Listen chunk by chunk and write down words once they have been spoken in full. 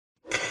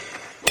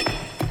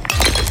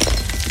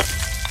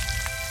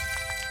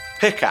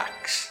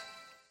Pickaxe.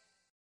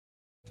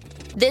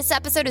 This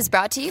episode is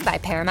brought to you by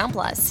Paramount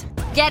Plus.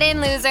 Get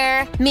in,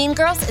 loser! Mean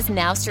Girls is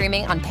now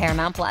streaming on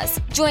Paramount Plus.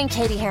 Join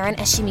Katie Heron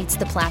as she meets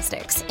the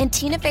plastics in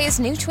Tina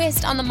Fey's new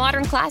twist on the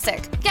modern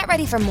classic. Get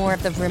ready for more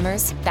of the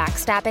rumors,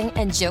 backstabbing,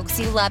 and jokes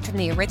you loved from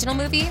the original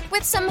movie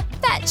with some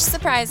fetch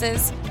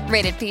surprises.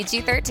 Rated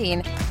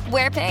PG-13.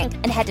 Wear pink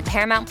and head to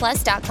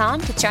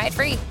ParamountPlus.com to try it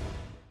free.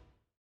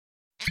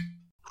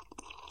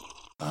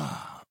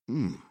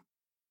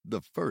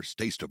 The first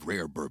taste of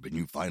rare bourbon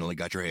you finally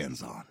got your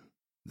hands on.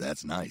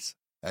 That's nice.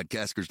 At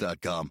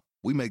Caskers.com,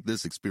 we make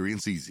this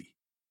experience easy.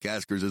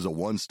 Caskers is a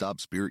one-stop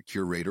spirit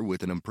curator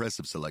with an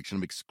impressive selection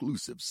of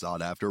exclusive,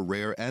 sought-after,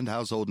 rare, and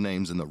household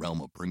names in the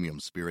realm of premium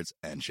spirits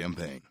and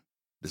champagne.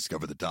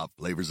 Discover the top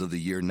flavors of the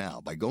year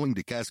now by going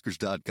to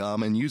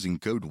Caskers.com and using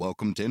code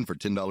WELCOME10 for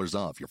 $10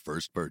 off your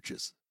first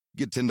purchase.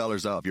 Get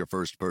 $10 off your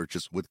first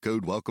purchase with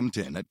code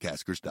WELCOME10 at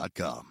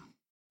Caskers.com.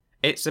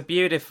 It's a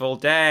beautiful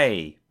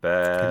day.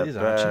 It is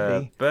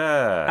actually.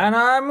 And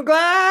I'm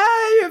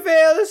glad you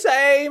feel the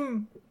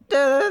same.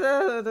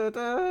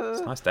 it's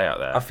a nice day out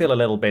there. I feel a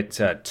little bit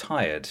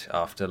tired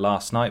after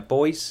last night,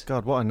 boys.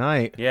 God, what a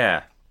night.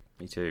 Yeah,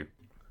 me too.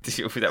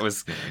 That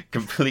was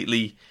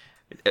completely...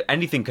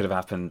 Anything could have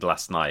happened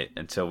last night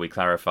until we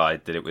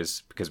clarified that it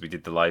was because we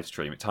did the live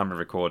stream. At time of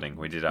recording,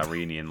 we did our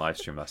reunion live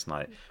stream last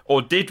night.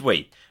 Or did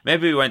we?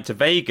 Maybe we went to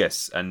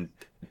Vegas and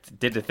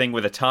did a thing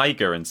with a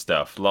tiger and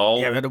stuff.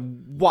 Lol. Yeah, we had a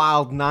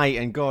wild night,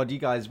 and God, you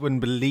guys wouldn't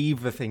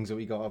believe the things that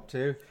we got up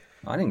to.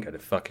 I didn't go to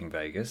fucking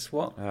Vegas.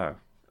 What?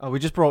 Oh, we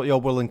just brought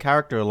your Will and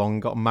character along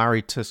and got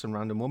married to some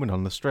random woman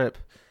on the strip.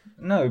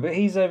 No, but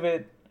he's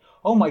over...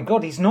 Oh my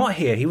God, he's not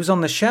here. He was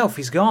on the shelf.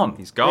 He's gone.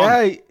 He's gone.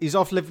 Yeah, he's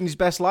off living his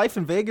best life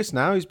in Vegas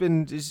now. He's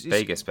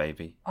Vegas,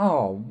 baby.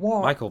 Oh,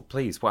 what? Michael,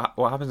 please, what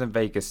happens in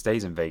Vegas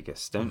stays in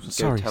Vegas. Don't go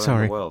telling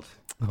sorry. the world.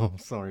 Oh,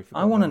 sorry.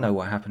 I want to know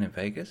what happened in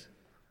Vegas.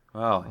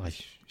 Well, you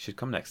should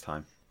come next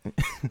time.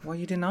 Why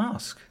you didn't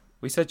ask?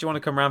 We said you want to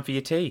come round for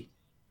your tea.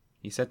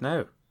 You said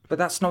no. But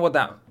that's not what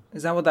that...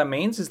 Is that what that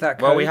means? Is that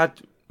code? Well,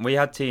 we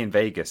had tea in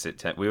Vegas.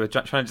 We were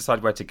trying to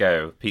decide where to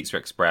go, Pizza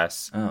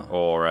Express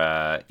or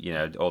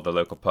or the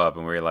local pub,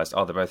 and we realised,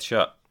 they're both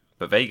shut.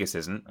 But Vegas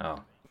isn't.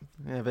 Oh.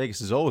 Yeah,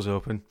 Vegas is always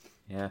open.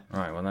 Yeah.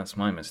 All right, well, that's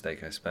my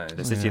mistake, I suppose.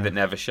 The city that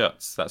never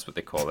shuts. That's what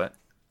they call it.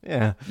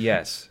 Yeah.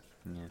 Yes.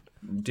 Yeah.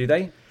 Do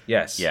they?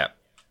 Yes. Yeah.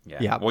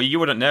 Well, you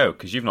wouldn't know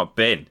because you've not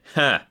been.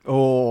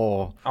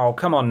 Oh,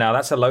 come on now.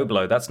 That's a low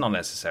blow. That's not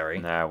necessary.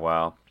 No,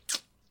 well,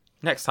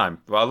 next time.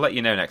 Well, I'll let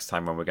you know next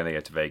time when we're going to go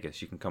to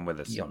Vegas. You can come with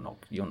us. You're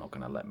not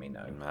going to let me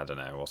know. I don't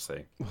know. We'll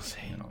see.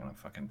 You're not going to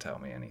fucking tell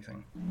me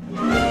anything.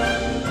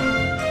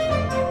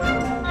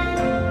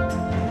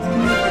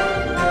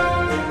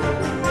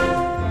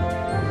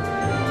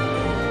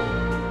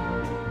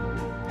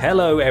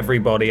 Hello,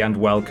 everybody, and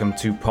welcome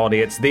to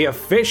Podiots, the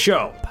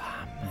official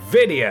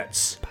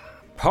Vidiots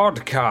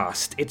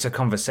podcast. It's a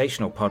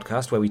conversational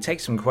podcast where we take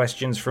some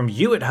questions from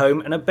you at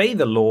home and obey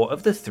the law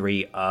of the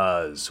 3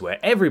 Us, where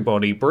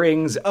everybody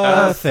brings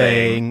a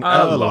thing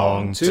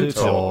along to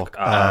talk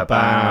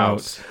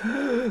about.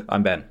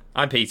 I'm Ben.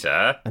 I'm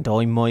Peter. and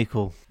I'm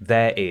Michael.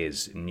 There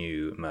is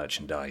new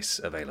merchandise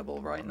available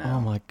right now.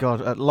 Oh my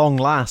God, at long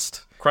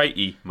last.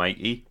 Cratey,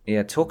 matey.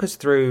 Yeah, talk us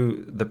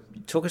through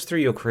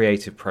your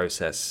creative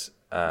process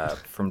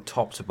from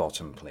top to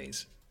bottom,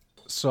 please.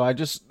 So I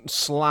just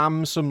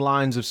slam some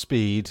lines of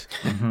speed,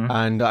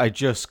 and I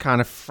just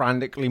kind of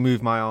frantically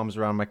move my arms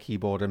around my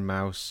keyboard and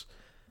mouse.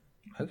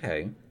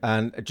 Okay.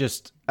 And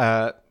just,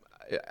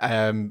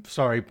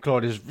 sorry,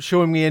 Claude is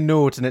showing me a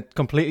note, and it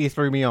completely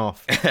threw me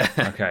off.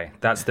 Okay,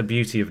 that's the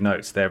beauty of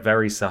notes. They're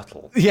very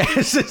subtle.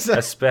 Yes,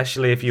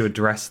 Especially if you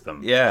address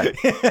them. Yeah.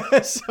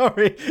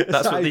 sorry.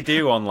 That's what they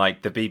do on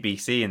like the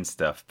BBC and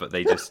stuff, but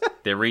they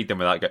read them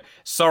without going,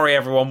 sorry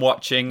everyone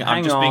watching,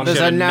 I'm just being there's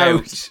shown a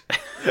note.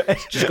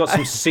 Just got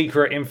some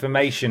secret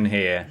information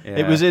here. Yeah.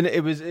 It was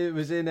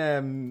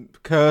in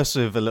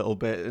cursive a little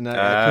bit, and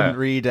I couldn't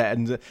read it,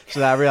 and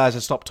so I realized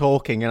I stopped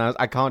talking, and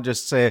I can't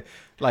just say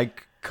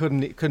like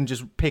couldn't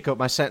just pick up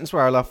my sentence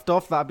where I left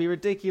off. That'd be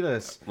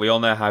ridiculous. We all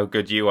know how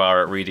good you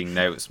are at reading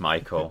notes,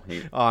 Michael.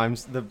 I'm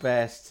the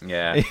best.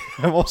 Yeah.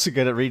 I'm also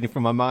good at reading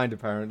from my mind,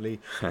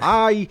 apparently.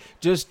 I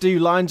just do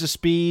lines of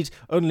speed,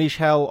 unleash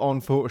hell on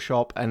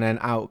Photoshop, and then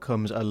out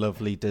comes a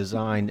lovely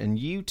design. And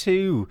you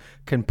too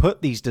can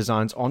put these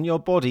designs on your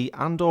body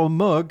and or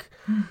mug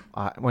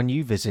when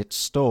you visit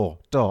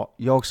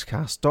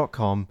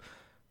store.yogscast.com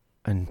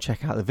and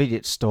check out the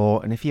Vidiots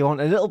store. And if you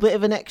want a little bit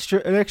of an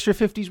extra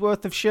 50s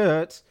worth of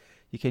shirt,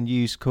 you can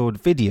use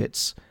code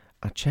Vidiots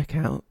at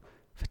checkout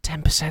for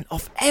 10%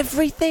 off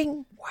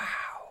everything.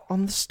 Wow.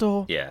 On the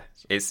store. Yeah,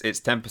 it's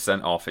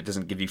 10% off. It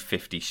doesn't give you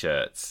 50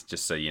 shirts,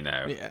 just so you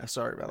know. Yeah,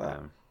 sorry about that.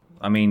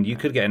 I mean, you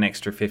could get an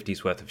extra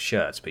 50s worth of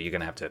shirts, but you're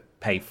going to have to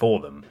pay for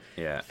them.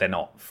 Yeah. They're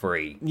not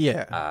free.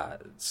 Yeah.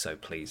 So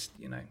please,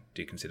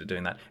 do consider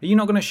doing that. Are you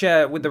not going to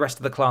share with the rest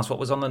of the class what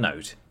was on the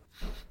note?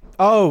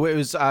 Oh, it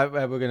was. We're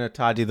going to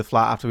tidy the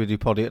flat after we do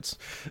Podiots.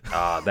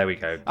 There we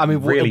go. I mean,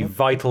 really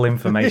vital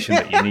information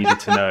that you needed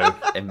to know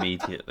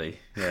immediately.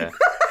 Yeah.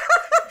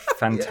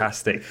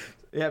 Fantastic.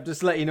 Yeah, just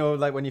to let you know,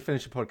 like when you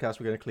finish the podcast,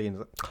 we're going to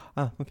clean.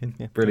 Okay.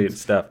 Yeah, Brilliant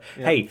stuff.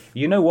 Yeah. Hey,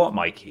 you know what,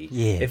 Mikey?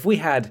 Yeah. If we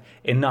had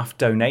enough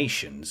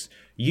donations,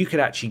 you could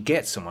actually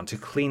get someone to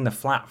clean the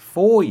flat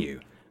for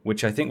you,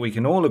 which I think we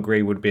can all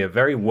agree would be a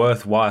very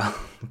worthwhile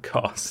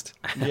cost.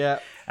 Yeah.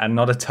 And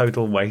not a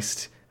total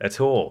waste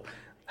at all.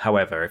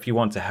 However, if you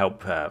want to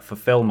help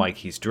fulfill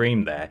Mikey's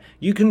dream there,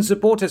 you can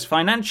support us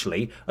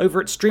financially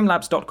over at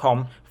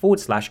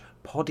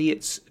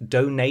streamlabs.com/Podiots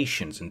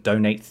donations and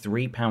donate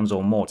 £3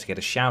 or more to get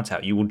a shout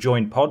out. You will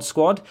join Pod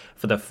Squad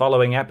for the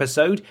following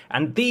episode,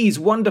 and these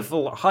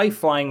wonderful,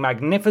 high-flying,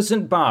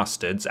 magnificent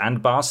bastards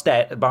and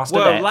bastardettes...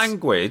 Whoa,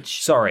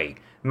 language. Sorry,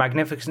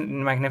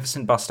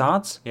 magnificent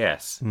bastards?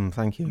 Yes.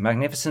 Thank you.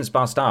 Magnificent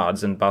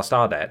bastards and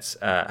bastardettes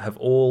have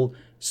all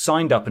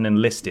signed up and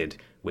enlisted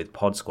with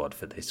Pod Squad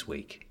for this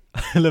week.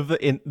 I love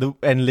the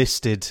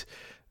enlisted.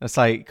 It's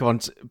like, come on.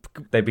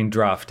 They've been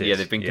drafted. Yeah,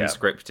 they've been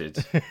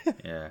conscripted.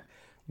 Yeah.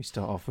 We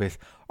start off with,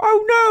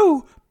 oh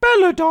no,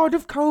 Bella died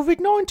of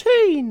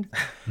COVID-19.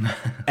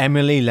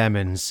 Emily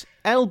Lemons,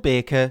 L.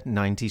 Baker,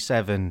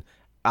 97.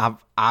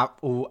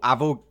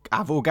 Avogadro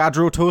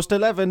Toast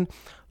 11.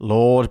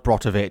 Lord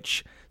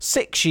Brotovich,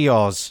 6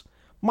 years.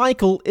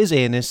 Michael is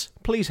anus,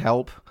 please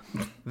help.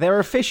 There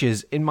are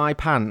fishes in my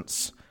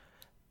pants.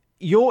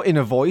 Your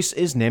inner voice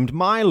is named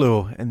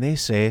Milo, and they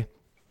say,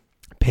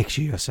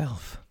 picture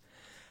yourself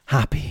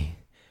happy,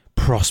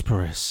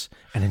 prosperous,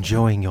 and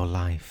enjoying your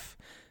life.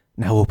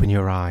 Now open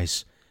your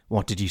eyes.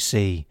 What did you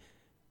see?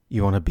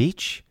 You on a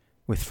beach?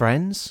 With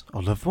friends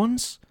or loved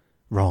ones?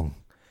 Wrong.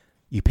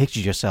 You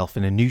pictured yourself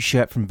in a new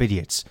shirt from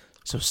Podiots.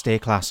 So stay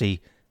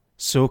classy,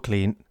 so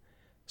clean.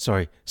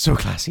 So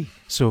classy,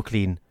 so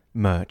clean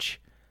merch.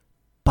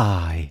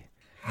 Bye.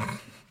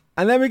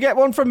 And then we get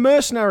one from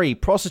Mercenary,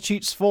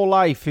 Prostitutes for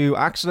Life, who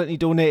accidentally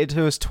donated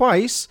to us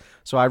twice.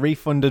 So I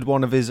refunded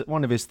one of his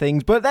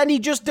things, but then he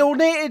just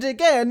donated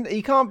again.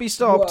 He can't be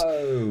stopped.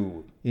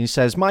 Whoa. He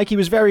says, Mikey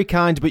was very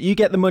kind, but you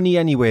get the money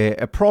anyway.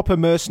 A proper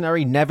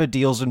mercenary never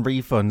deals in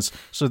refunds.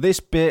 So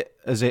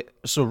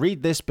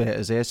read this bit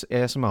as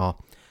ASMR.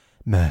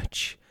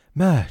 Merch.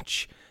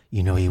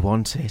 You know you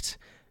want it.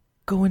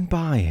 Go and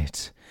buy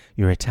it.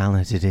 You're a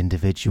talented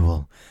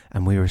individual,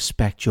 and we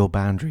respect your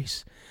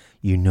boundaries.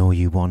 You know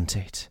you want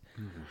it.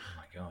 Oh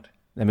my God.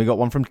 Then we got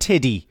one from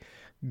Tiddy.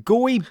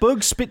 Gooey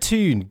Bug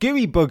Spittoon,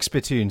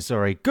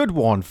 sorry. Good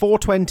one,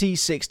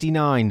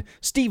 420.69.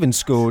 Stephen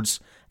Scodes,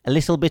 a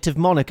little bit of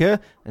Monica.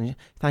 And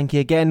thank you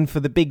again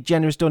for the big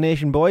generous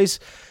donation, boys.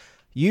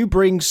 You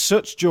bring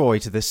such joy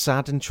to this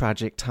sad and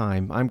tragic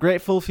time. I'm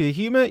grateful for your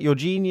humour, your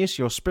genius,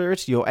 your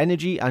spirit, your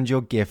energy, and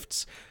your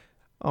gifts.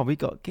 Oh, we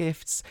got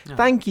gifts. Oh.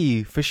 Thank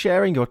you for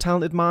sharing your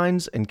talented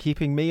minds and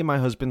keeping me and my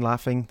husband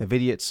laughing. The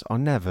Podiots are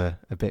never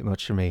a bit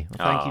much for me.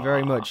 Well, thank you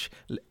very much.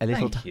 A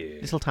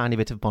little tiny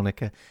bit of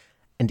Monica.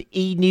 And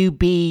Enu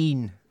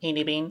Bean.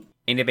 The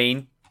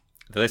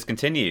list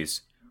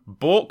continues.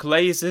 Bork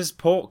Lasers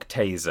Pork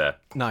Taser.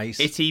 Nice.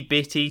 Itty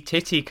Bitty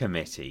Titty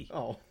Committee.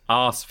 Oh.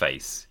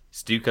 Arseface.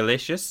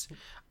 Stukalicious.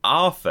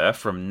 Arthur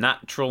from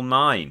Natural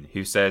 9,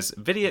 who says,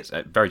 Podiots,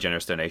 very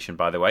generous donation,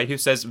 by the way, who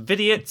says,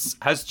 Podiots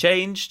has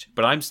changed,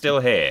 but I'm still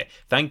here.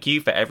 Thank you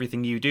for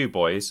everything you do,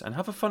 boys, and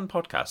have a fun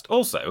podcast.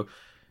 Also,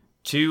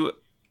 to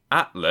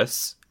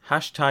Atlas,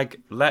 hashtag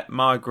let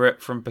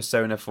Margaret from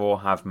Persona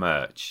 4 have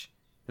merch.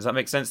 Does that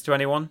make sense to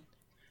anyone?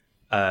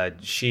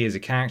 She is a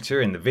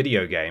character in the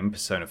video game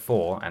Persona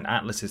 4, and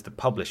Atlas is the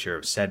publisher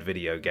of said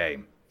video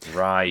game.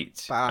 Right,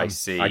 Bam. I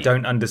see. I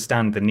don't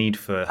understand the need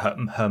for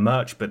her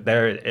merch, but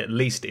there at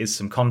least is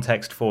some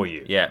context for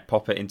you. Yeah,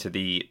 pop it into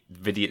the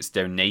Podiots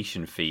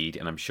donation feed,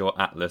 and I'm sure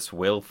Atlas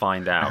will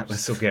find out.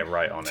 Atlas will get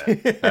right on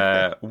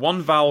it.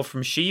 One vowel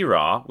from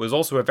She-Ra was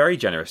also a very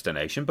generous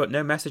donation, but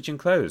no message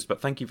enclosed.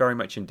 But thank you very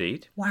much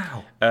indeed.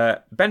 Wow.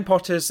 Ben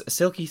Potter's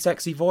silky,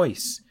 sexy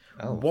voice.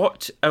 Oh.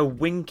 What a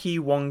winky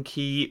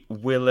wonky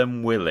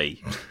Willem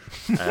Willy.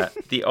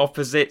 The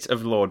opposite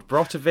of Lord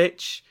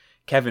Brotovich.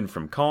 Kevin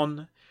from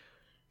Con.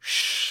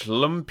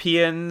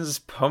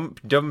 Schlumpians,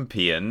 Pump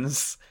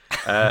Dumpians,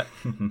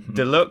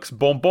 Deluxe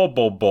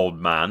Bold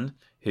Man,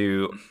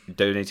 who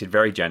donated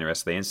very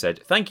generously and said,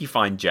 "Thank you,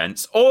 fine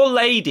gents, or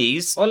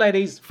ladies,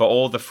 for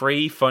all the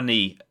free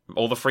funny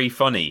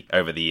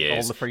over the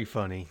years. All the free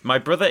funny. My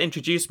brother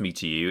introduced me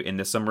to you in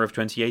the summer of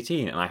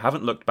 2018, and I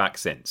haven't looked back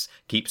since.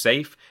 Keep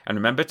safe, and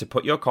remember to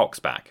put your cocks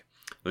back."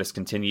 List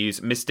continues.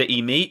 Mr.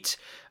 E-Meat,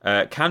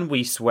 can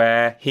we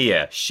swear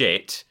here?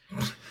 Shit.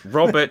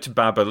 Robert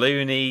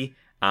Babalooni.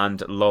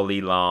 And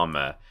Lolly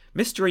Llama.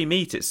 Mystery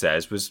Meat, it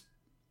says, was...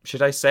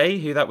 Should I say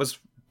who that was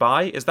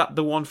by? Is that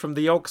the one from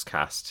the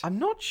Yogscast? I'm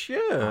not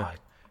sure.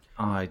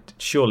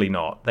 Surely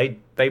not. They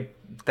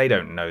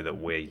don't know that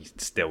we're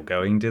still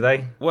going, do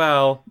they?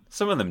 Well,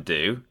 some of them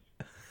do.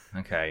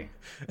 Okay.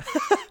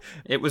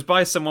 It was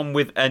by someone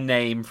with a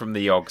name from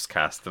the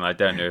Yogscast, and I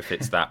don't know if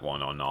it's that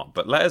one or not.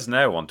 But let us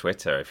know on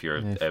Twitter if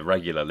you're a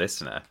regular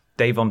listener.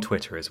 Dave on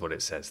Twitter is what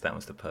it says. That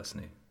was the person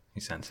who He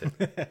sent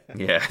it.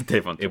 Yeah,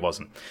 Dave wanted. It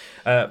wasn't.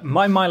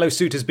 My Milo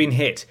suit has been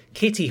hit.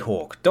 Kitty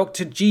Hawk.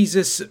 Dr.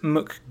 Jesus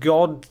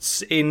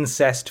McGod's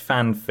incest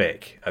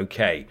fanfic.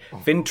 Okay.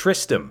 Finn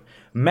Tristram.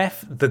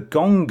 Meth the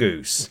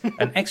Gongoose.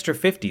 An extra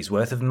 50's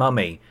worth of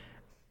mummy.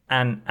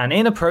 An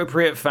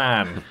inappropriate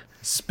fan.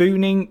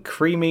 Spooning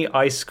creamy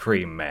ice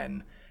cream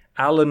men.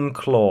 Alan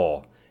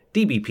Claw.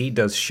 DBP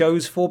does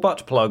shows for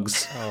butt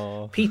plugs.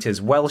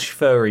 Peter's Welsh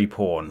furry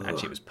porn.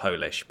 Actually, it was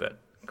Polish, but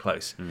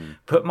close.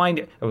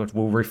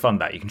 We'll refund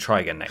that. You can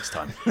try again next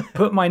time.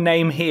 Put my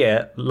name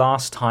here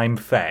last time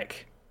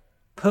feck.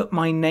 Put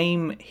my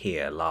name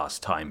here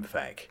last time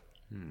feck.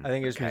 I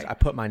think it just means I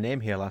put my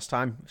name here last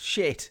time.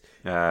 Shit.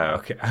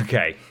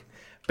 Okay.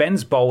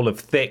 Ben's bowl of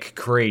thick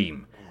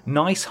cream.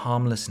 Nice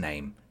harmless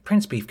name.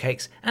 Prince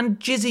Beefcakes and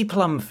Jizzy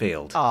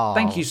Plumfield.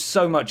 Thank you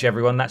so much,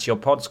 everyone. That's your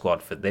pod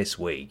squad for this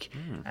week.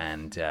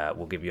 And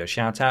we'll give you a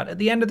shout out at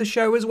the end of the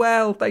show as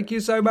well. Thank you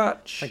so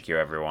much. Thank you,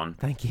 everyone.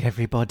 Thank you,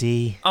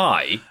 everybody.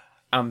 I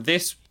am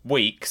this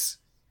week's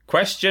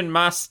question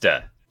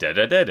master.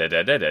 I've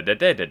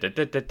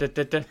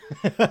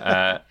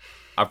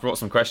brought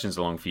some questions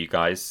along for you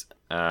guys.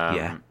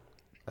 I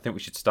think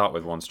we should start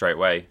with one straight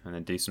away and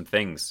then do some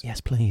things.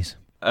 Yes, please.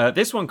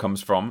 This one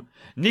comes from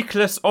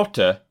Nicholas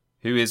Otter,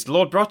 who is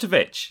Lord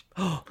Brotovich.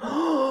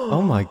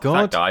 Oh my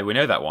god. That guy, we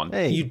know that one.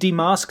 Hey. You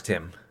demasked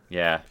him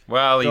Yeah.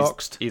 Well,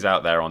 Doxed. he's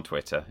out there on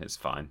Twitter. It's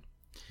fine.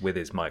 with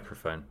his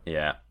microphone.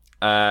 Yeah.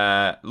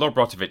 Lord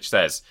Brotovich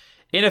says,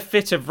 in a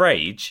fit of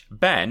rage,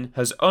 Ben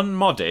has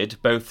unmodded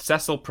both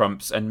Cecil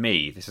Prumps and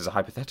me. This is a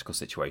hypothetical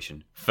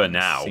situation. For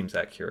now. Seems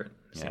accurate.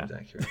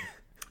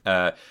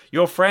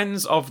 Your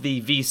friends of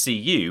the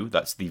VCU,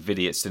 that's the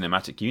Vidiot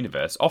Cinematic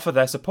Universe, offer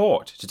their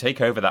support to take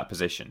over that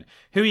position.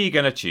 Who are you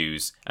going to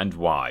choose and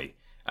why?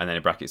 And then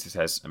in brackets it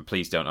says, and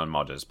please don't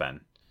unmod us,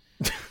 Ben.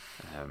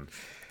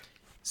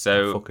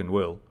 I fucking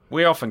will.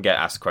 We often get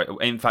asked,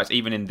 in fact,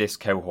 even in this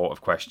cohort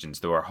of questions,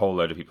 there were a whole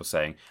load of people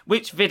saying,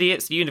 which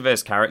Vidiot's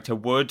universe character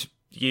would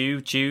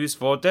you choose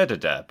for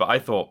da-da-da? But I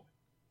thought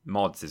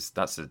mods,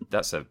 that's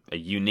a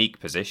unique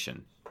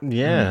position.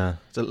 Yeah,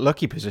 it's a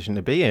lucky position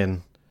to be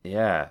in.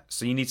 Yeah,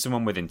 so you need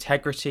someone with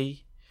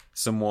integrity,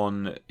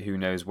 someone who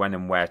knows when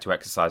and where to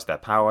exercise their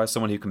power,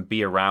 someone who can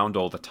be around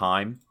all the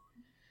time.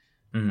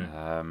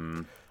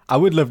 I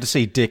would love to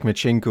see Dick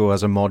Machinko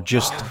as a mod,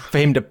 just for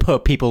him to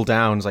put people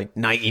down. It's like,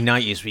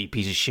 90, you sweet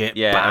piece of shit.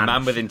 Yeah, Bam. a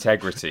man with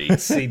integrity.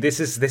 See, this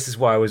is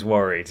why I was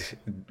worried,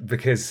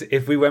 because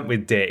if we went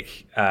with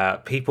Dick,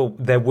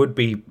 there would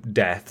be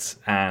deaths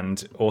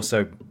and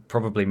also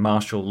probably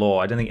martial law.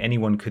 I don't think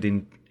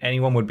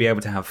anyone would be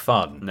able to have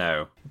fun.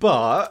 No.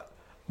 But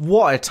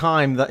what a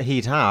time that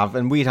he'd have,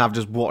 and we'd have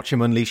just watch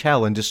him unleash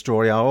hell and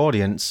destroy our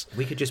audience.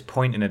 We could just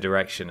point in a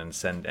direction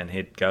and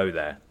he'd go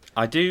there.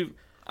 I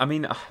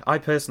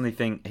personally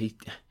think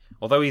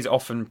although he's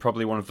often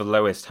probably one of the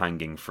lowest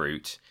hanging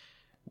fruit,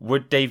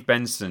 would Dave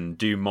Benson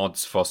do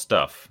mods for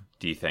stuff,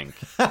 do you think?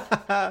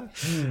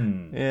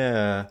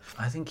 Yeah.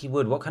 I think he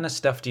would. What kind of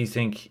stuff do you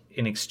think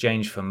in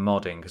exchange for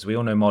modding? Because we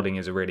all know modding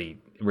is a really,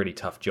 really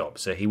tough job.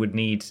 So he would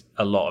need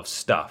a lot of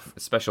stuff.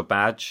 A special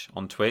badge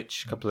on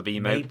Twitch, a couple of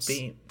emotes.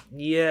 Maybe.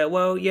 Yeah,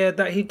 well,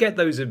 yeah, he'd get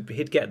those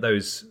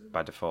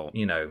By default.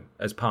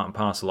 as part and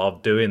parcel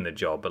of doing the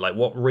job. But like,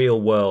 what real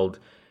world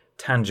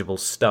tangible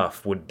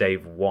stuff would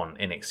Dave want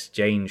in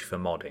exchange for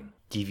modding?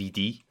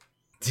 DVD.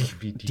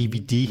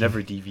 DVD. Never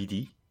a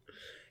DVD.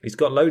 He's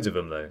got loads of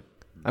them though.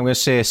 I'm going to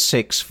say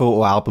 6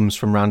 photo albums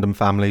from random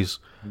families.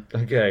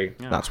 Okay.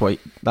 Yeah.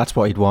 That's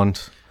what he'd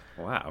want.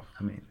 Wow.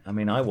 I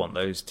mean, I want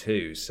those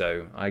too.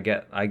 So I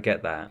get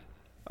that.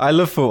 I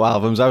love photo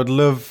albums. I would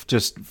love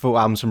just photo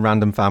albums from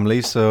random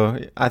families. So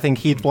I think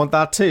he'd want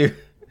that too.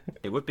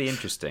 It would be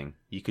interesting.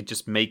 You could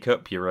just make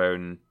up your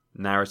own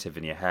narrative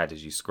in your head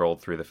as you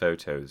scrolled through the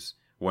photos,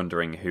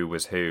 wondering who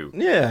was who.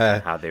 Yeah.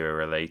 How they were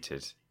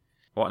related.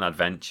 What an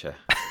adventure.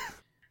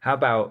 How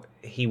about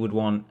he would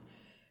want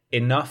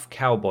enough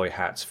cowboy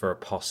hats for a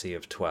posse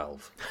of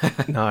 12?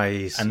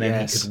 Nice. And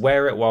then he could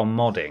wear it while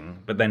modding,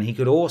 but then he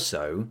could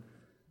also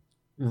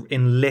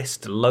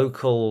enlist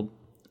local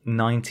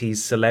 90s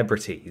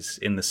celebrities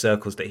in the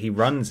circles that he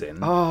runs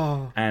in.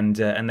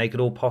 And they could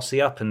all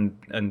posse up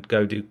and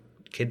go do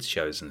kids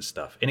shows and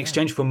stuff in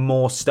exchange for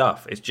more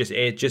stuff.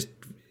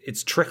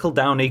 It's trickle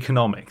down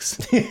economics.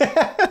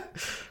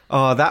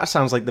 Oh, that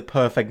sounds like the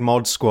perfect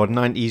mod squad.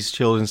 90s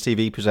children's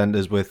TV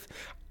presenters with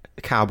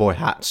cowboy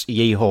hats.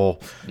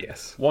 Yeehaw.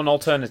 Yes. One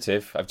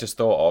alternative I've just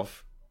thought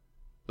of.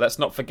 Let's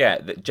not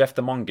forget that Jeff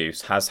the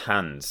Mongoose has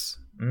hands.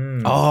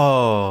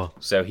 Oh.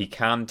 So he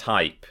can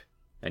type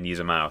and use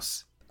a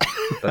mouse.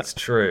 That's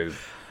true.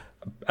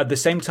 At the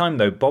same time,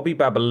 though, Bobby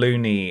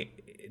Babalooni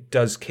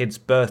does kids'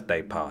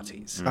 birthday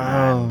parties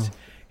and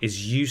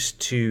is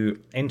used to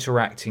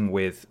interacting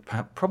with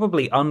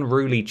probably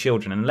unruly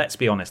children. And let's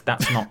be honest,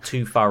 that's not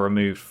too far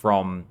removed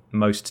from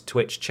most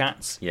Twitch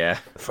chats. Yeah.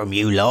 From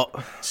you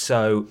lot.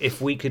 So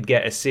if we could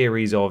get a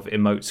series of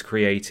emotes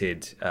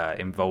created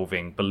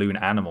involving balloon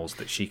animals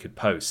that she could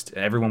post,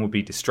 everyone would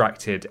be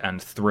distracted and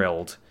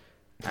thrilled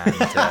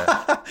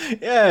And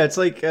Yeah, it's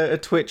like a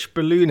Twitch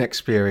balloon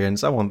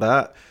experience. I want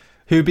that.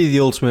 Who'd be the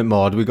ultimate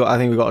mod? I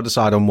think we got to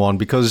decide on one,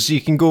 because you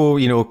can go,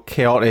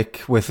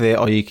 chaotic with it,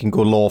 or you can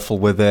go lawful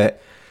with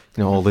it.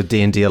 All the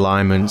D&D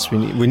alignments. We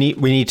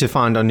need to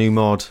find a new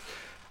mod.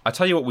 I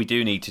tell you what we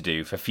do need to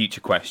do for future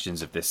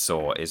questions of this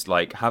sort is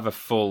have a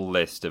full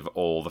list of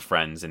all the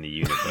friends in the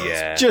universe.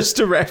 yeah, Just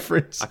a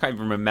reference. I can't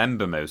even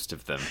remember most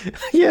of them.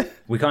 Yeah.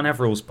 we can't have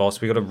rules,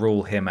 boss. We got to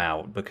rule him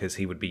out because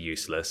he would be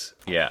useless.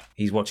 Yeah.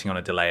 He's watching on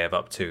a delay of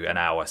up to an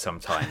hour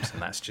sometimes,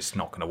 and that's just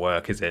not going to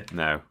work, is it?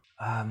 No.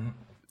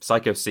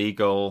 Psycho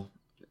Seagull,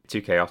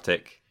 too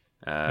chaotic.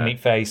 Meat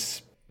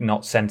face,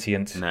 not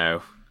sentient.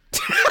 No.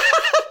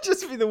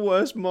 Just be the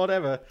worst mod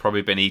ever.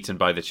 Probably been eaten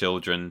by the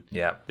children.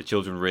 Yeah. The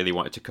children really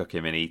wanted to cook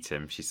him and eat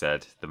him, she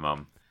said, the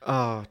mum.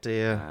 Oh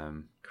dear.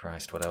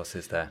 Christ, what else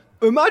is there?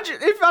 Imagine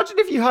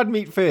if you had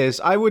meat face.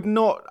 I would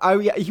not.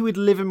 He would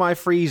live in my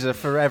freezer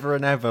forever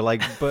and ever,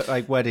 like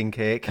wedding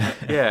cake.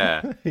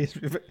 Yeah. He's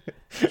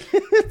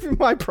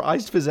my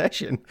prized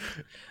possession.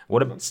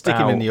 What about Stick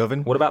him in the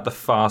oven. What about the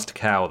fast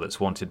cow that's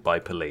wanted by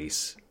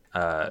police?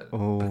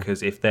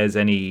 Because if there's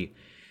any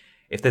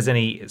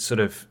sort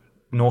of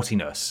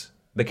naughtiness,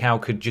 the cow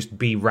could just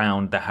be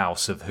round the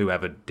house of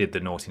whoever did the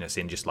naughtiness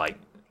in just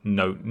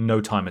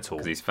no time at all.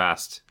 Because he's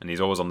fast and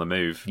he's always on the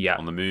move. Yeah.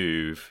 On the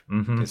move.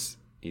 Because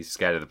he's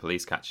scared of the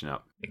police catching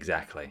up.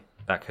 Exactly.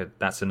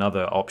 That's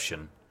another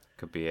option.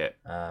 Could be it.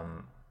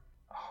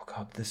 Oh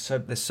God, there's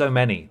so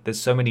many. There's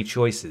so many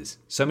choices.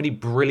 So many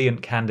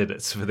brilliant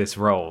candidates for this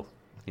role.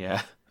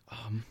 Yeah.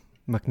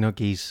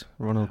 McNuggies,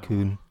 Ronald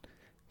Coon.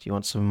 Do you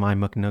want some of my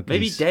McNuggies?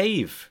 Maybe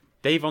Dave.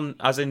 Dave on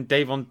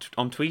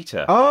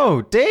Twitter.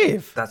 Oh,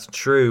 Dave. That's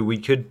true. We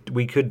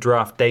could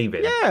draft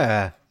David.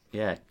 Yeah.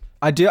 Yeah.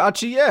 I do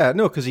actually. Yeah.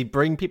 No, because he'd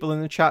bring people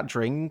in the chat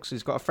drinks.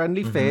 He's got a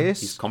friendly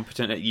face. He's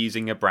competent at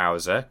using a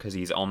browser because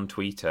he's on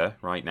Twitter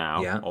right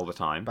now all the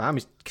time. Bam,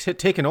 he's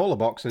ticking all the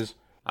boxes.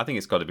 I think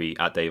it's got to be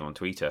at Dave on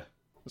Twitter.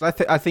 I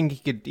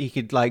think he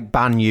could like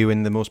ban you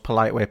in the most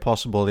polite way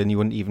possible, and you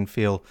wouldn't even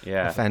feel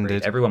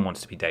offended. Everyone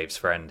wants to be Dave's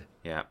friend.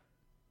 Yeah.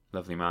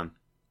 Lovely man.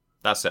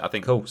 That's it. I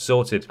think. Cool.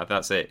 Sorted.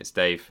 That's it. It's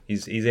Dave.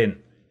 He's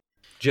in.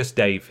 Just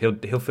Dave.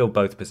 He'll fill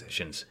both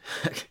positions.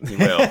 He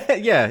will.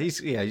 Yeah,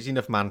 he's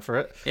enough man for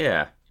it.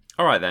 Yeah.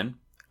 All right then.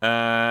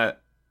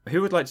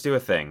 Who would like to do a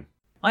thing?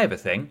 I have a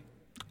thing.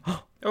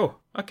 Oh,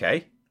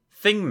 okay.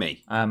 Thing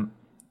me. I'm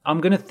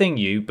going to thing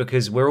you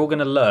because we're all going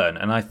to learn,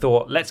 and I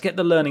thought, let's get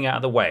the learning out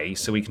of the way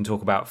so we can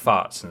talk about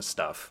farts and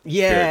stuff.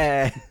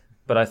 Yeah. Good.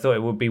 But I thought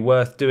it would be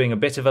worth doing a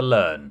bit of a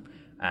learn.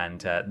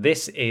 And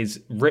this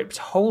is ripped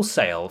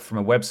wholesale from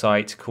a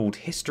website called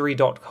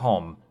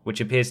history.com,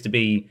 which appears to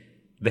be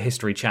the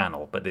History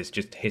Channel, but there's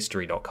just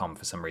history.com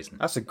for some reason.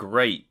 That's a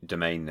great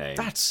domain name.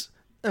 That's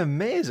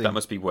amazing. That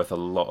must be worth a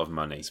lot of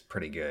money. It's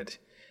pretty good.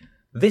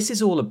 This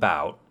is all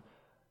about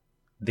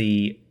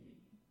the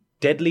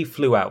deadly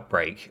flu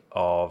outbreak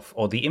or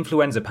the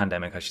influenza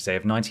pandemic, I should say,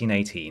 of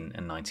 1918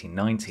 and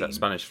 1919. Is that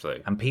Spanish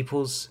flu? And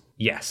people's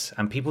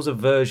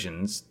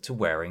aversions to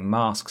wearing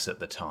masks at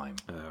the time.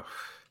 Ugh.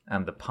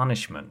 And the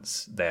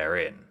punishments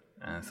therein.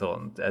 And I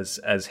thought,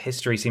 as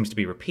history seems to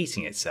be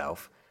repeating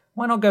itself,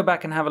 why not go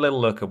back and have a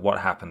little look at what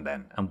happened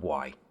then and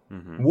why?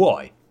 Mm-hmm.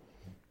 Why?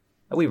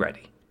 Are we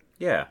ready?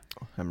 Yeah.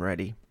 I'm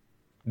ready.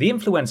 The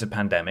influenza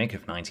pandemic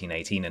of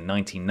 1918 and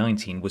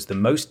 1919 was the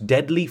most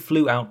deadly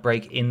flu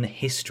outbreak in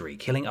history,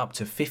 killing up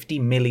to 50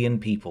 million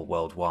people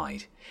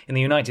worldwide. In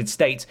the United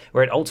States,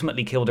 where it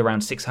ultimately killed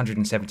around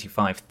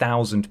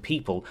 675,000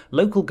 people,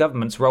 local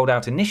governments rolled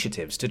out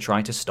initiatives to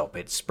try to stop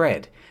its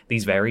spread.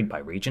 These varied by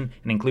region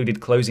and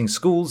included closing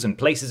schools and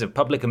places of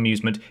public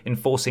amusement,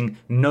 enforcing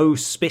no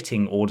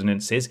spitting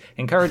ordinances,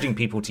 encouraging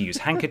people to use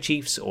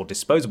handkerchiefs or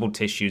disposable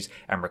tissues,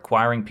 and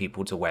requiring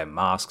people to wear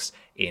masks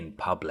in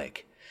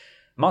public.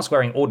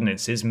 Mask-wearing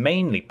ordinances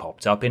mainly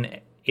popped up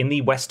in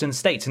the western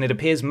states, and it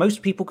appears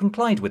most people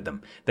complied with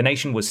them. The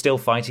nation was still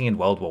fighting in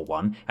World War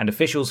I, and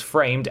officials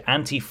framed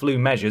anti-flu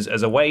measures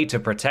as a way to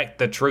protect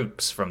the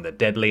troops from the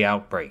deadly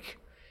outbreak.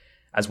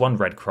 As one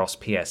Red Cross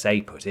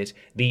PSA put it,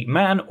 the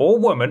man or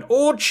woman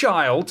or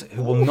child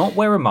who will not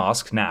wear a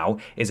mask now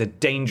is a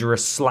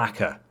dangerous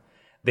slacker.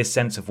 This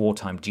sense of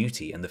wartime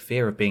duty and the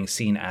fear of being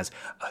seen as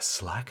a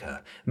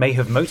slacker may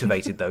have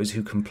motivated those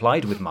who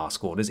complied with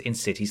mask orders in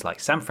cities like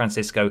San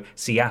Francisco,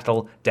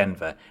 Seattle,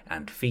 Denver,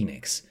 and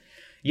Phoenix.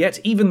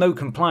 Yet, even though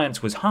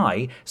compliance was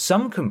high,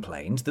 some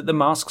complained that the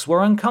masks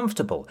were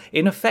uncomfortable,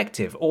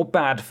 ineffective, or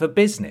bad for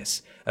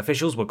business.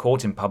 Officials were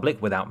caught in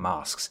public without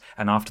masks,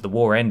 and after the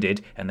war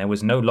ended, and there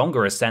was no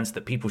longer a sense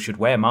that people should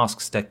wear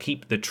masks to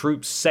keep the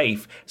troops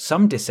safe,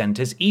 some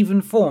dissenters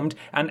even formed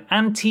an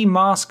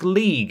anti-mask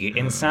league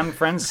in San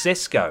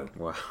Francisco.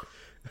 Wow.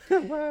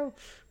 Wow.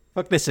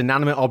 Fuck this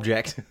inanimate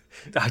object.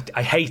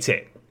 I hate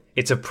it.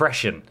 It's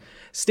oppression.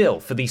 Still,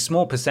 for the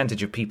small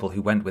percentage of people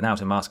who went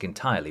without a mask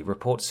entirely,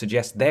 reports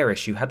suggest their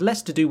issue had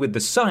less to do with the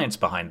science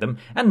behind them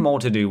and more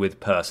to do with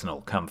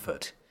personal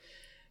comfort.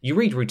 You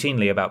read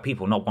routinely about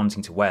people not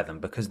wanting to wear them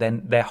because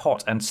then they're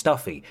hot and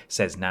stuffy,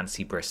 says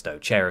Nancy Bristow,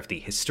 chair of the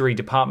History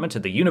Department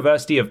at the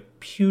University of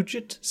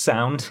Puget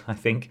Sound, I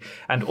think,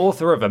 and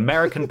author of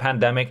American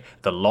Pandemic,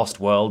 The Lost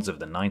Worlds of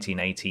the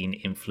 1918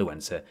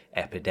 Influenza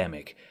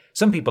Epidemic.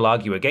 Some people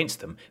argue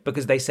against them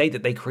because they say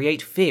that they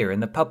create fear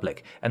in the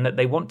public and that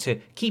they want to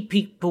keep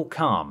people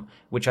calm,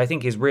 which I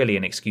think is really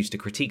an excuse to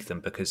critique them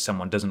because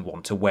someone doesn't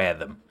want to wear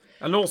them.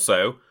 And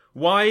also,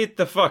 why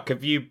the fuck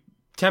have you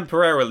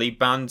temporarily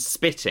banned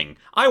spitting?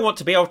 I want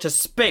to be able to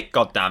spit,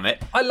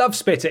 goddammit. I love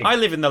spitting. I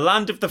live in the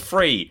land of the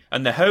free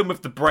and the home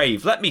of the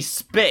brave. Let me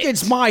spit.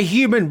 It's my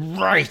human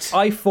right.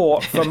 I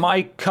fought for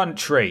my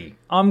country.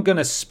 I'm going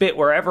to spit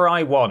wherever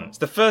I want. It's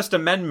the First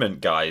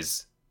Amendment,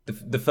 guys.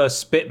 The first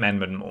spit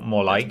amendment,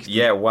 more like.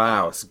 Yeah,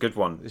 wow, it's a good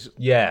one.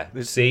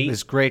 See?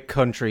 This great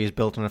country is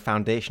built on a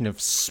foundation of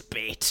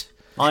spit.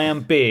 I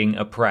am being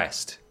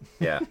oppressed.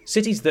 Yeah.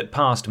 Cities that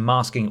passed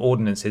masking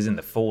ordinances in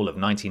the fall of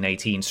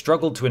 1918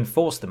 struggled to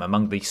enforce them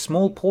among the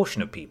small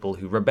portion of people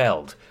who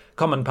rebelled.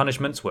 Common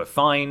punishments were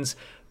fines,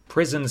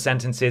 prison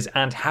sentences,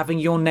 and having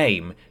your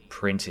name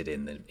printed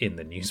in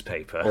the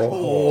newspaper.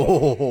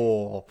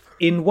 Oh.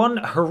 In one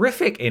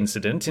horrific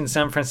incident in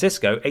San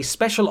Francisco, a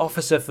special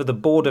officer for the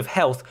Board of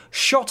Health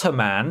shot a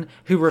man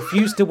who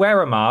refused to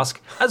wear a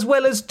mask, as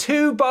well as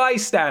 2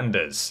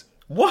 bystanders.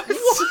 What?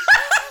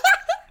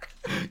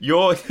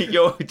 You're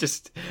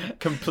just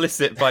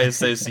complicit by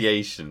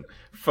association.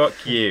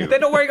 Fuck you. They're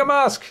not wearing a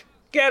mask.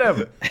 Get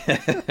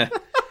them.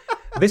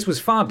 This was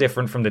far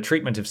different from the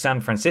treatment of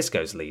San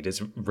Francisco's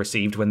leaders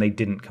received when they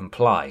didn't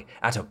comply.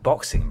 At a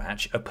boxing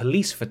match, a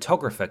police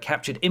photographer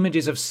captured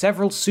images of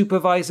several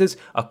supervisors,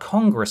 a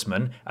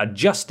congressman, a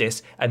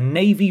justice, a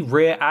Navy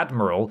rear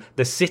admiral,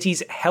 the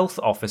city's health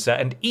officer,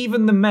 and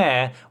even the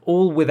mayor,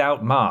 all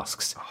without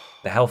masks.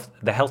 The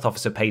health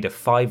officer paid a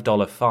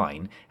 $5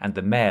 fine, and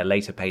the mayor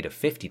later paid a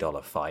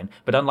 $50 fine.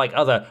 But unlike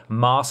other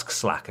mask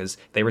slackers,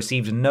 they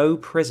received no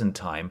prison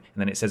time,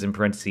 and then it says in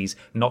parentheses,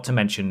 not to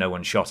mention no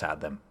one shot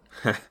at them.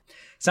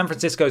 San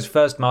Francisco's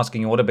first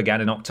masking order began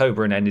in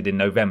October and ended in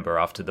November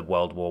after the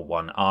World War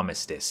I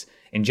armistice.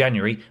 In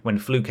January, when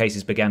flu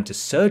cases began to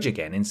surge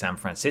again in San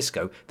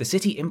Francisco, the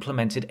city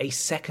implemented a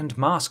second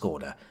mask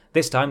order.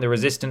 This time, the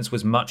resistance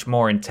was much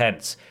more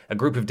intense. A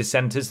group of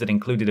dissenters that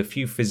included a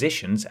few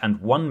physicians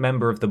and one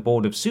member of the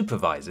Board of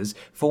Supervisors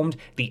formed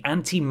the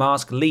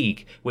Anti-Mask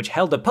League, which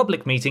held a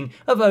public meeting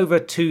of over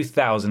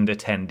 2,000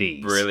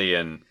 attendees.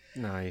 Brilliant.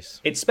 Nice.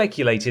 It's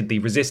speculated the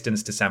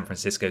resistance to San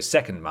Francisco's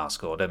second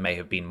mask order may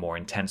have been more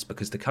intense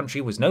because the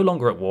country was no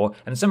longer at war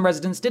and some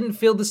residents didn't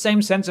feel the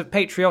same sense of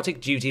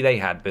patriotic duty they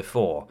had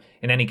before.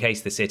 In any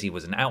case, the city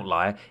was an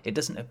outlier. It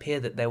doesn't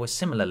appear that there were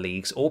similar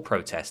leagues or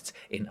protests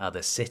in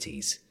other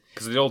cities.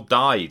 Because they all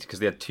died because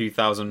they had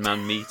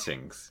 2,000-man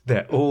meetings.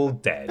 They're all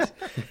dead.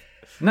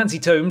 Nancy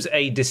Tomes,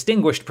 a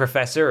distinguished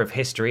professor of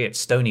history at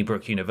Stony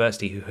Brook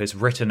University who has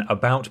written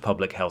about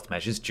public health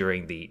measures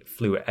during the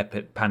flu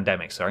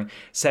pandemic,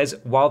 says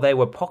while there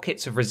were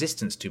pockets of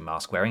resistance to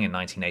mask wearing in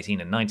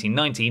 1918 and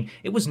 1919,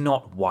 it was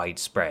not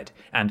widespread.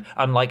 And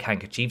unlike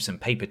handkerchiefs and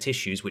paper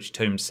tissues, which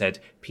Tomes said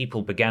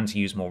people began to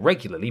use more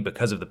regularly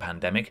because of the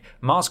pandemic,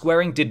 mask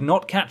wearing did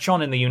not catch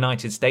on in the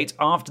United States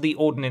after the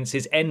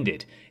ordinances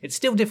ended. It's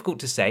still difficult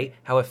to say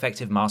how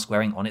effective mask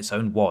wearing on its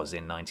own was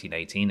in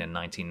 1918 and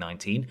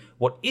 1919.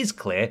 What is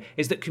clear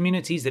is that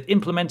communities that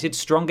implemented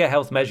stronger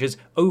health measures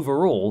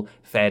overall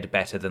fared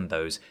better than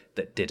those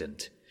that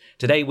didn't.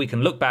 Today we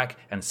can look back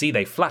and see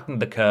they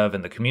flattened the curve,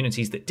 and the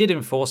communities that did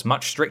enforce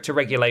much stricter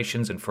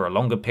regulations and for a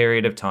longer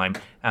period of time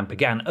and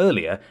began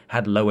earlier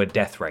had lower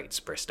death rates,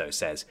 Bristow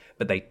says.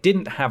 But they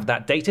didn't have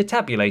that data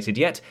tabulated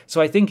yet, so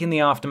I think in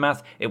the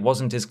aftermath it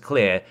wasn't as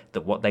clear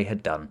that what they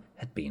had done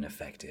had been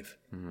effective.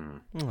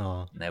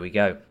 There we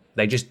go.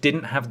 They just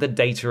didn't have the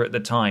data at the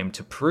time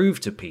to prove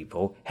to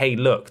people, hey,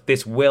 look,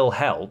 this will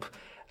help.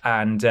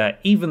 And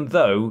even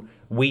though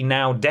we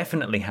now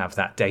definitely have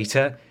that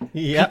data,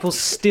 people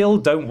still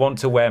don't want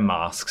to wear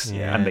masks,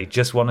 and they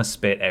just want to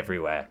spit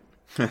everywhere.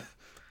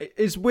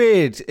 It's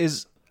weird.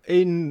 Is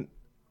in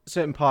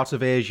certain parts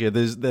of Asia,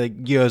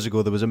 years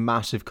ago there was a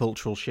massive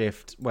cultural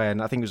shift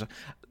when I think it was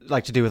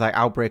like to do with like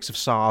outbreaks of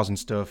SARS and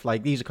stuff.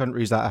 Like these are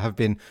countries that have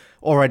been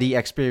already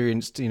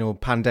experienced,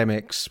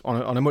 pandemics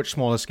on a much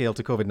smaller scale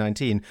to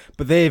COVID-19,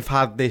 but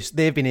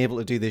they've been able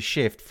to do this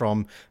shift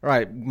from,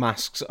 right,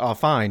 masks are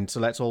fine,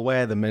 so let's all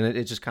wear them, and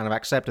it's just kind of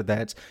accepted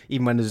that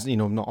even when there's,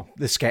 not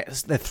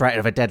the threat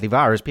of a deadly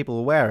virus, people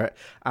will wear it.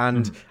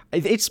 And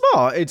it's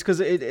smart. It's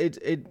because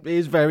it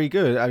is very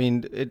good. I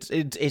mean,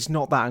 it's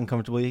not that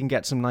uncomfortable. You can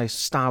get some nice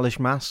stylish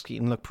masks. You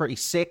can look pretty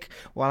sick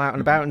while out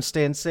and about and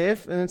staying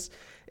safe, and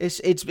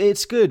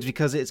it's good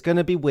because it's going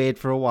to be weird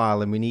for a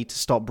while and we need to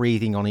stop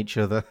breathing on each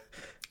other.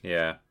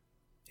 Yep.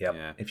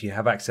 Yeah. If you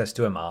have access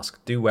to a mask,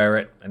 do wear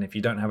it. And if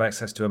you don't have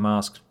access to a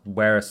mask,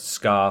 wear a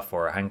scarf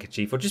or a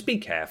handkerchief, or just be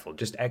careful.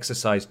 Just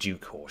exercise due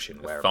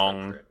caution. Wear a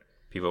thong.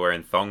 People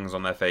wearing thongs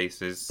on their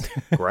faces.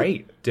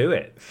 Great. Do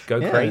it.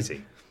 Go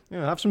crazy.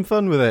 Yeah, have some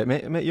fun with it.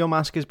 Make your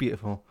mask is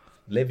beautiful.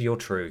 Live your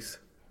truth.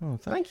 Oh,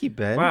 thank you,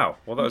 Ben. Wow.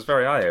 Well, that was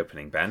very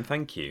eye-opening, Ben.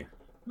 Thank you.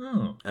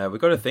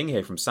 We've got a thing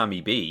here from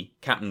Sammy B,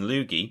 Captain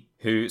Loogie,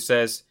 who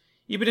says,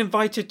 "You've been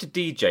invited to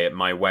DJ at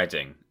my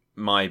wedding."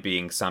 My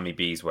being Sammy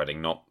B's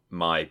wedding, not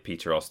my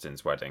Peter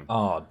Austin's wedding.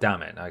 Oh,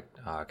 damn it.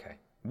 Okay.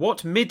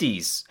 What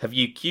middies have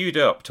you queued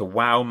up to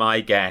wow my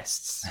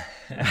guests?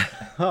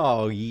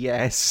 Oh,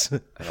 yes.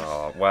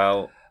 Oh,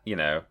 well,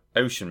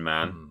 Ocean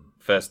Man,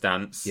 First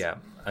Dance. Yeah,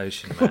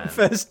 Ocean Man.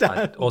 First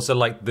dance. I also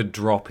like the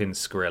drop in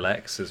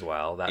Skrillex as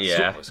well. That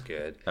was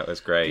good. That was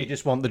You great.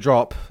 just want the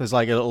drop. There's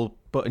like a little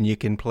button you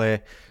can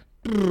play.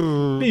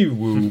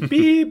 Boo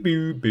beep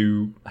boo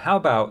boo. How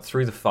about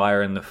Through the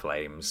Fire and the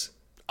Flames?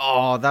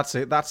 Oh, that's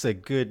a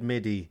good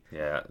MIDI.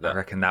 Yeah, I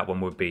reckon that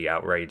one would be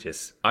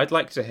outrageous. I'd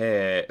like to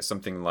hear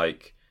something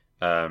like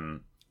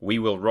 "We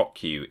Will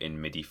Rock You"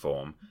 in MIDI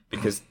form,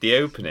 because the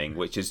opening,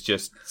 which is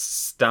just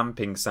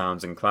stamping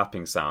sounds and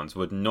clapping sounds,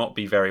 would not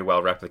be very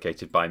well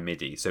replicated by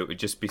MIDI. So it would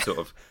just be sort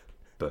of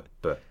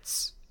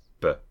buts,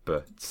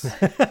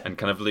 and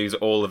kind of lose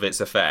all of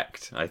its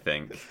effect, I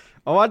think.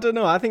 Oh, I don't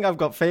know. I think I've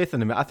got faith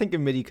in him. I think a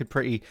MIDI could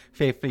pretty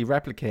faithfully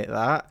replicate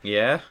that.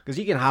 Yeah? Because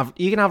you can have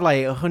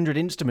like 100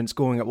 instruments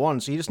going at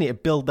once, so you just need to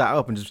build that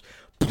up and just.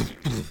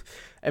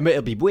 And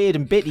it'll be weird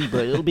and bitty,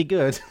 but it'll be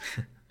good.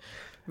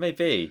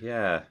 Maybe,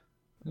 yeah.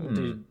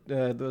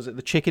 Was it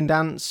the chicken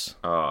dance?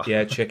 Oh.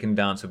 Yeah, Chicken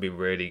Dance would be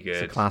really It's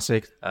a good.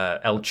 classic.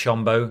 El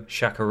Chombo,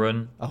 Shaka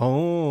Run.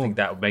 Oh, I think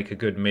that would make a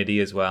good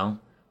MIDI as well.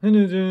 That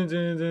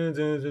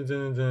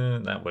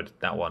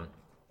one.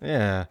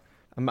 yeah.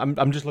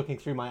 I'm just looking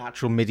through my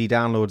actual MIDI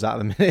downloads at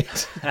the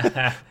minute.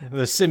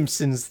 The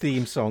Simpsons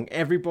theme song,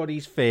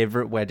 everybody's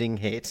favorite wedding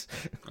hit.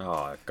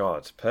 Oh,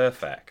 God,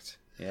 perfect.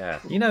 Yeah.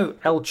 You know,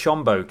 El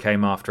Chombo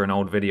came after an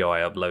old video I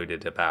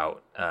uploaded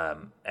about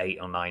 8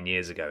 or 9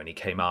 years ago, and he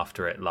came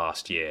after it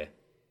last year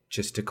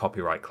just to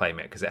copyright claim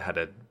it because it had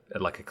a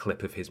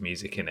clip of his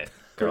music in it.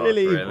 God,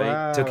 Really? really?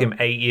 Wow. It took him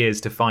 8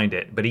 years to find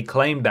it, but he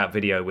claimed that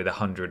video with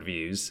 100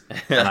 views,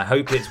 and I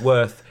hope it's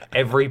worth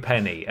every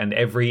penny and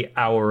every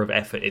hour of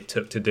effort it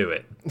took to do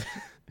it.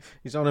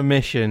 He's on a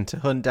mission to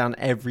hunt down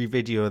every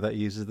video that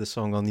uses the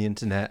song on the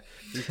internet.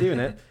 He's doing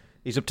it.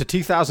 He's up to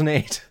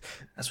 2008.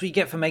 That's what you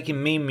get for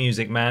making meme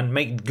music, man.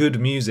 Make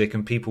good music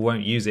and people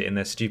won't use it in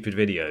their stupid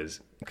videos.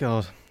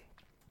 God.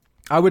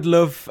 I would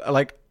love,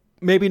 like,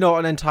 maybe not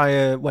an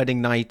entire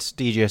wedding night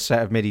DJ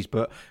set of midis,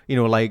 but,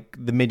 like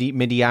the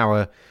midi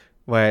hour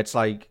where it's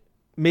like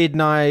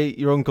midnight,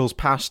 your uncle's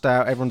passed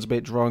out, everyone's a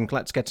bit drunk,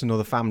 let's get to know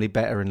the family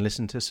better and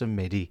listen to some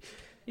MIDI.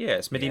 Yeah,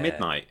 it's MIDI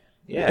midnight.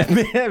 Yeah.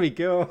 There we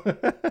go.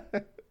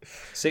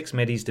 6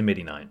 midis to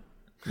MIDI night.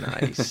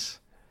 Nice.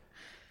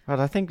 But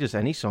I think just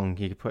any song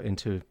you could put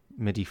into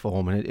MIDI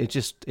form and it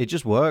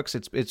just works.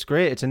 It's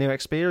great. It's a new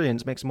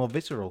experience. Makes it more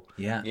visceral.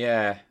 Yeah.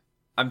 Yeah.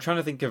 I'm trying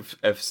to think of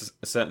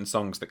certain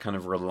songs that kind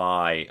of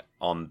rely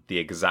on the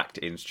exact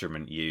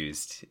instrument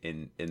used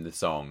in the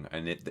song,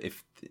 and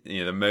if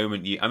the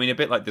moment a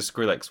bit like the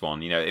Skrillex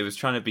one, it was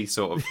trying to be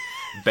sort of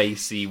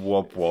bassy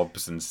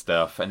wobs and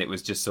stuff, and it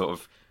was just sort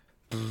of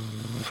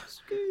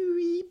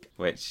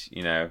which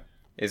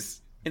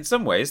is in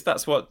some ways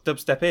that's what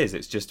dubstep is.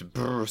 It's just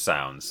brr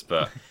sounds,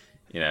 but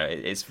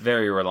it's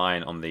very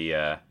reliant on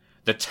the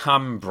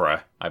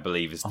timbre, I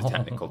believe is the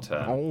technical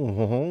term.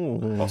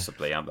 Oh.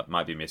 Possibly, I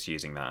might be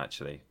misusing that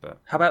actually. But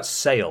How about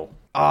Sail?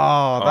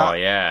 Oh,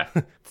 yeah,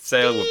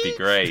 Sail would be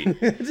great.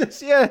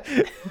 just, yeah.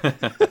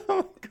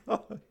 Oh,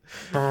 God.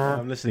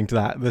 I'm listening to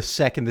that. The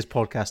second this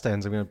podcast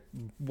ends, I'm going to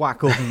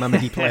whack open my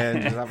MIDI player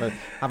and just have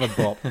a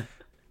bop.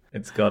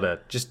 It's gotta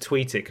just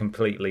tweet it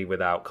completely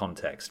without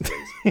context,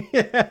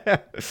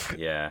 please.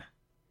 Yeah.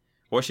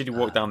 What should you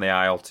walk down the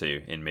aisle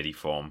to in MIDI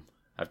form?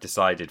 I've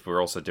decided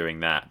we're also doing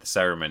that. The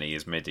ceremony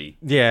is MIDI.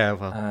 Yeah,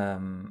 well.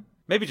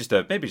 Maybe just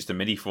a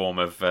MIDI form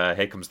of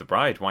 "Here Comes the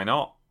Bride." Why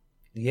not?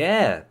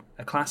 Yeah,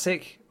 a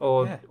classic,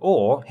 or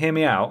hear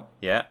me out.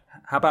 Yeah,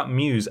 How about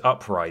Muse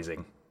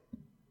Uprising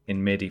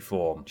in MIDI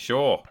form?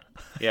 sure.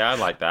 Yeah, I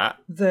like that.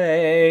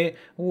 They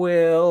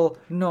will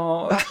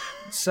not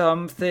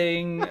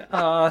something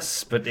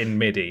us, but in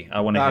MIDI.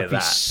 I want to hear That'd be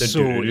that. so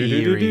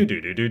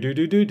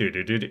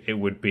eerie. It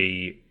would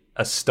be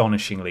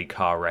astonishingly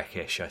car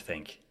wreckish, I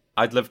think.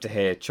 I'd love to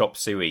hear "Chop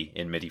Suey"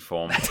 in MIDI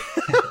form.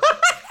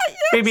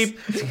 Beep beep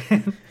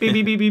beep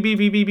beep beep beep beep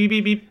beep beep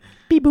beep beep.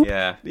 Beep boop.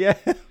 Yeah. Yeah.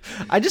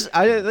 I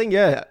think,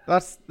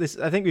 that's this.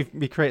 I think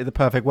we created the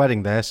perfect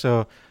wedding there.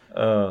 So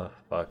Oh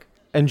fuck.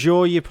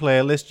 enjoy your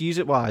playlist. Use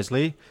it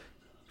wisely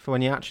for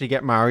when you actually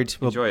get married.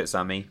 Well, Enjoy it,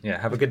 Sammy. Yeah,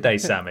 have a good day,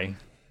 Sammy.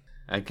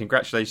 And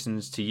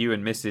congratulations to you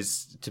and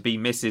Mrs. B.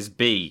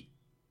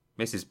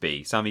 Mrs.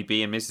 B. Sammy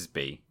B and Mrs.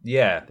 B.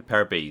 Yeah. The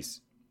pair of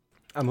Bs.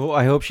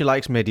 I hope she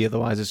likes MIDI.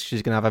 Otherwise,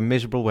 she's going to have a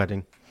miserable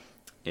wedding.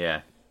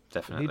 Yeah,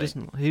 definitely.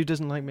 Who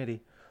doesn't like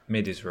MIDI?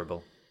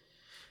 Miserable.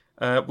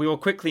 We will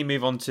quickly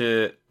move on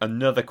to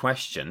another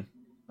question.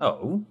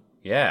 Oh.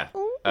 Yeah.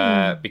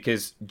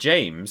 Because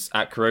James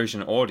at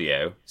Corrosion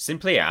Audio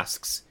simply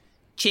asks,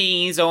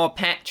 cheese or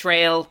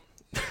petrol?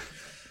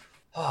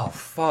 Oh,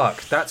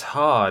 fuck. That's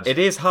hard. It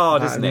is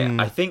hard, isn't it?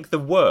 I think the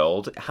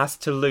world has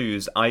to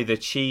lose either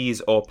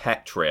cheese or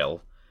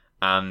petrol,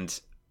 and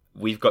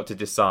we've got to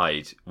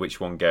decide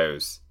which one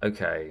goes.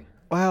 Okay.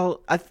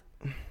 Well,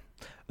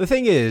 the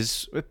thing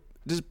is,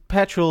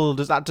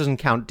 that doesn't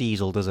count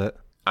diesel, does it?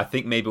 I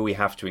think maybe we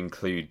have to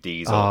include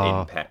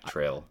diesel in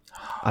petrol.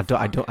 I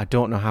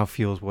don't know how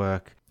fuels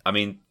work. I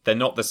mean, they're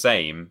not the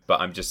same, but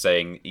I'm just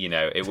saying,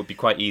 it would be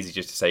quite easy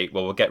just to say,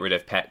 well, we'll get rid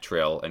of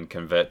petrol and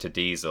convert to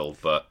diesel,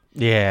 but...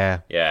 Yeah,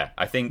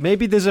 I think...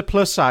 Maybe there's a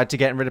plus side to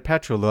getting rid of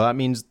petrol, though. That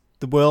means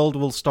the world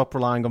will stop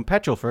relying on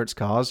petrol for its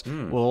cars.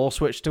 We'll all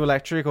switch to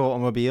electric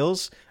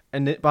automobiles,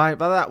 and by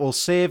that, we'll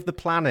save the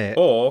planet.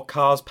 Or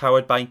cars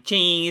powered by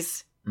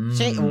cheese.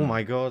 Oh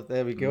my god,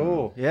 there we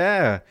go.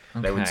 Yeah.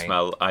 They would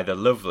smell either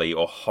lovely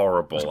or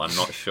horrible, I'm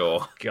not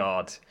sure.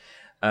 God.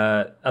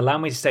 Allow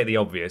me to state the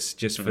obvious,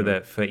 just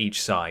for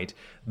each side.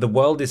 The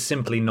world is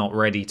simply not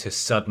ready to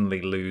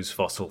suddenly lose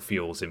fossil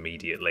fuels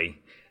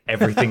immediately.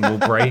 Everything will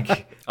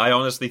break. I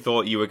honestly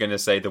thought you were going to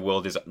say the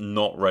world is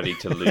not ready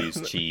to lose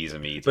cheese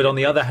immediately. But on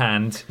the other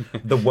hand,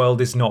 the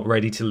world is not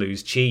ready to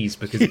lose cheese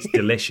because it's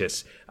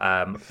delicious.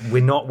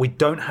 We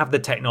don't have the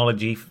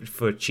technology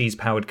for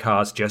cheese-powered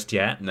cars just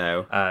yet.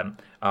 No.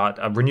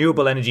 Our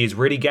renewable energy is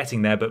really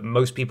getting there, but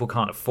most people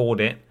can't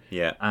afford it.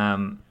 Yeah.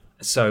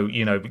 So,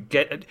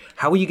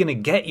 how are you going to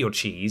get your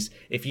cheese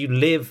if you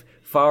live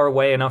far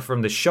away enough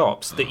from the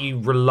shops that you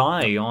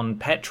rely on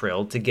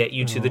petrol to get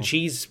you to the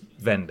cheese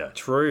vendor?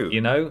 True.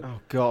 Oh,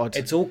 God.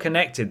 It's all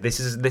connected. This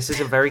is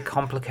a very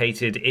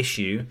complicated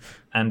issue,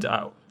 and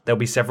there'll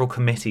be several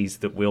committees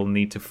that we'll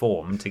need to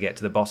form to get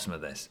to the bottom of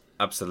this.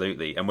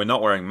 Absolutely. And we're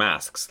not wearing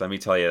masks, let me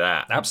tell you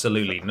that.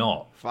 Absolutely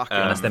not.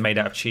 Unless they're made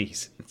out of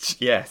cheese.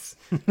 Yes.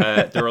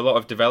 There are a lot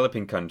of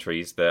developing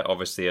countries that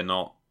obviously are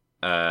not...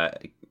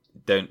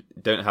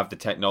 don't have the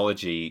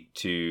technology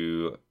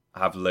to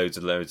have loads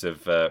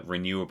of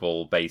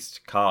renewable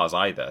based cars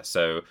either.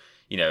 So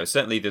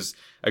certainly there's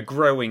a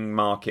growing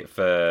market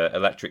for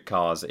electric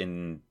cars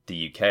in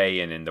the UK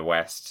and in the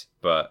West,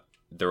 but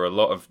there are a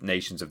lot of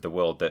nations of the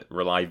world that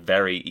rely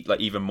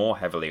even more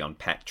heavily on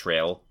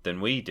petrol than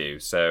we do.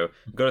 So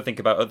we've got to think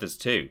about others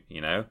too.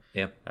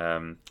 Yeah.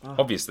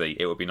 Obviously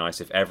it would be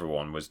nice if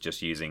everyone was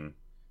just using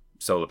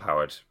solar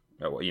power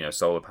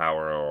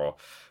or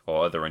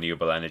other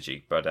renewable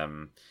energy. But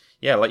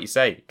like you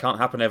say, can't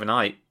happen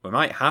overnight. We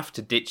might have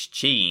to ditch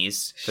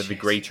cheese for the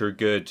greater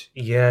good.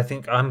 Yeah, I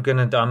think I'm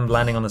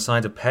landing on the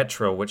side of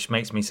petrol, which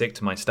makes me sick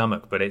to my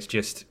stomach. But it's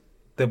just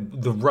the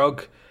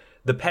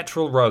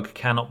petrol rug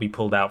cannot be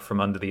pulled out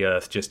from under the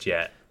earth just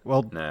yet.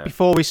 Well,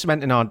 before we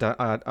cement in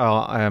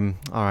our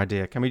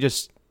idea, can we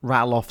just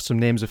rattle off some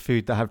names of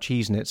food that have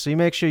cheese in it? So you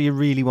make sure you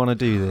really want to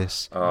do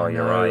this. Oh,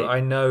 you're right.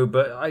 I know,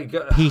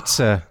 but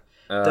Pizza.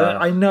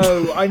 I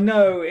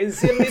know. It's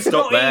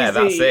Stop not there, easy.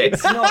 that's it.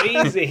 It's not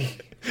easy.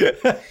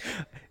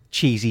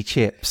 Cheesy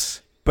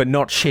chips, but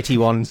not shitty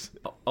ones.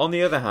 On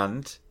the other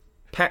hand,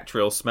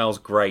 petrol smells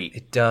great.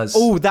 It does.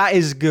 Oh, that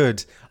is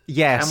good.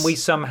 Yes. And we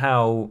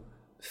somehow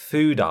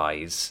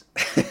foodize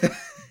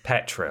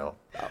petrol.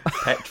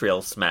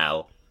 Petrol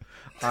smell.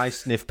 I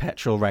sniff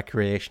petrol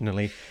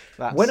recreationally.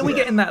 When are we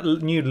getting that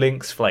new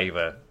Lynx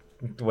flavour?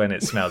 When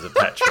it smells of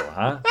petrol,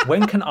 huh?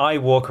 When can I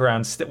walk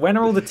around... when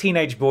are all the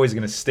teenage boys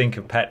going to stink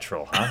of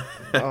petrol, huh?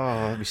 Oh,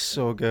 that'd be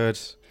so good.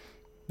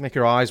 Make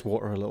your eyes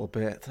water a little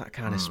bit. That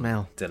kind of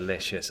smell.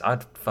 Delicious.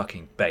 I'd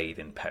fucking bathe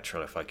in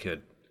petrol if I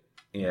could.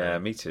 Yeah,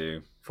 me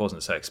too. If it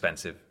wasn't so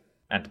expensive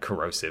and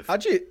corrosive.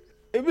 Actually,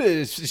 it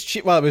was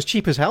cheap. Well, it was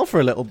cheap as hell for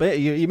a little bit.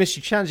 You missed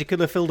your chance. You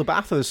could have filled a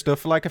bath of this stuff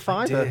for like a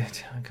fiver.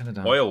 I could have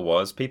done. Oil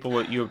was.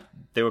 People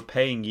they were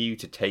paying you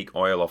to take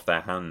oil off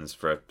their hands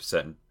for a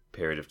certain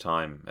period of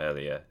time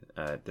earlier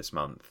this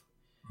month.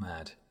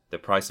 Mad. The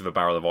price of a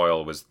barrel of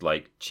oil was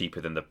like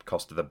cheaper than the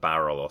cost of the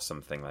barrel or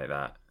something like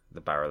that. The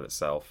barrel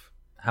itself.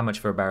 How much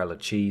for a barrel of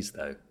cheese,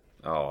 though?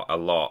 Oh, a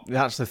lot.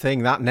 That's the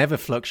thing. That never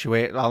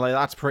fluctuates.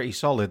 That's pretty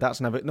solid.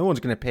 That's never. No one's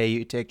going to pay you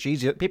to take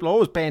cheese. People are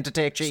always paying to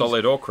take cheese.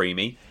 Solid or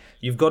creamy.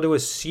 You've got to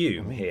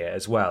assume here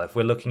as well, if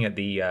we're looking at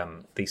the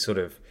sort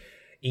of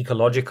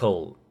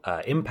ecological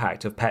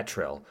impact of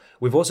petrol,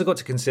 we've also got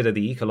to consider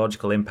the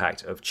ecological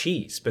impact of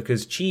cheese,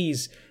 because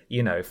cheese,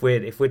 if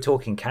we're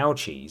talking cow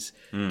cheese,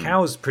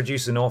 cows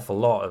produce an awful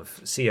lot of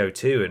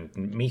CO2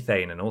 and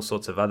methane and all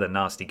sorts of other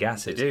nasty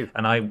gases. They do.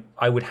 And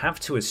I would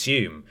have to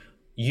assume,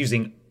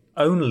 using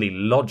only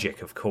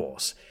logic, of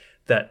course,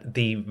 that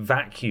the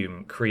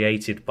vacuum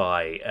created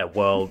by a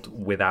world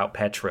without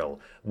petrol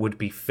would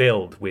be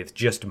filled with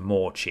just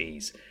more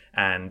cheese,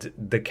 and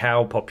the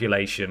cow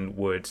population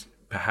would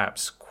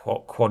perhaps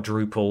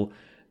quadruple,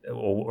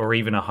 or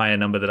even a higher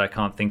number that I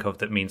can't think of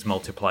that means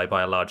multiply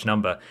by a large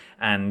number,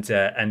 and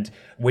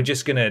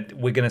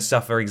we're gonna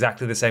suffer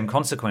exactly the same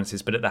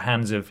consequences, but at the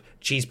hands of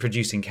cheese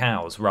producing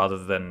cows rather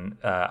than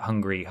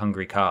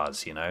hungry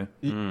cars.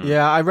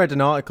 Yeah, I read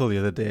an article the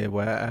other day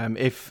where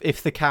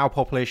if the cow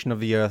population of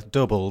the Earth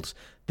doubled,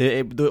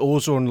 the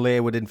ozone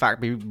layer would in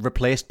fact be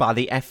replaced by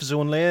the F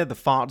zone layer, the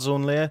fart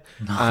zone layer,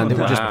 and it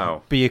would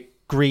just be a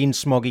green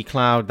smoggy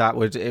cloud,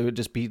 it would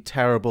just be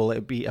terrible. It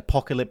would be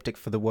apocalyptic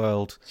for the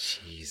world.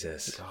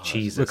 Jesus.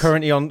 We're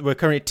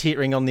currently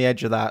teetering on the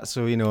edge of that,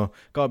 so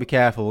got to be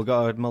careful. We've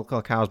got to milk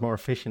our cows more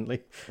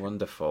efficiently.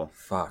 Wonderful.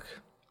 Fuck.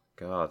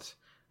 God.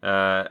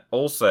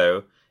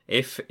 Also,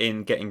 if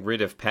in getting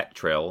rid of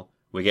petrol,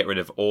 we get rid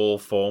of all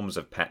forms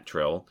of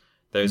petrol,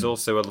 there's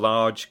also a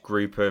large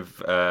group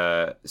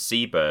of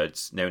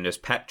seabirds known as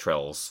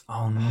petrels.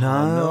 Oh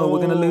no, we're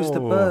going to lose the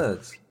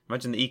birds.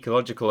 Imagine the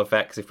ecological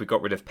effects if we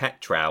got rid of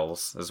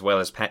petrels as well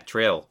as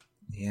petrel.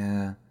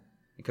 Yeah.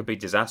 It could be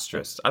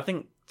disastrous. I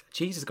think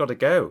cheese has got to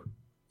go.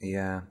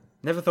 Yeah.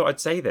 Never thought I'd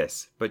say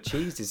this, but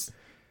cheese is...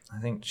 I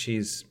think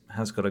cheese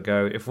has got to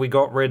go. If we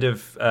got rid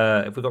of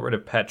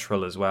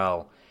petrol as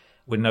well,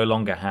 we'd no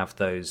longer have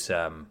those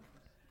sort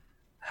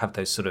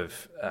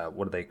of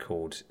what are they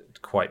called?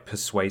 Quite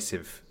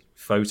persuasive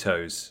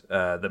photos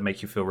that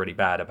make you feel really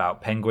bad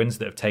about penguins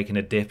that have taken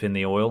a dip in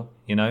the oil,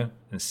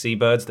 and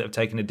seabirds that have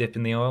taken a dip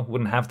in the oil.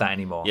 Wouldn't have that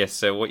anymore. Yes,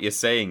 so what you're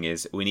saying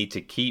is we need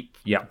to keep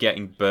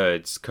getting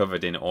birds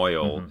covered in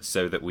oil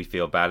so that we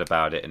feel bad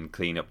about it and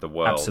clean up the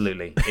world.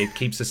 Absolutely. It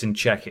keeps us in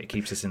check. It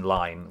keeps us in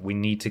line. We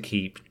need to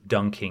keep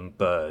dunking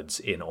birds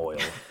in oil.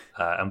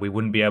 And we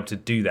wouldn't be able to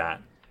do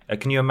that.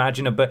 Can you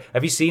imagine a bird?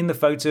 Have you seen the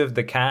photo of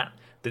the cat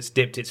that's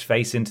dipped its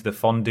face into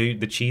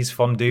the cheese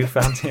fondue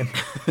fountain?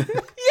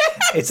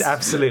 Yes! It's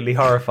absolutely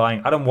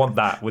horrifying. I don't want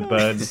that with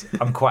birds.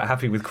 I'm quite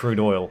happy with crude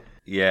oil.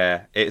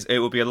 Yeah, it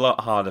would be a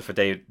lot harder for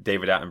David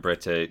Attenborough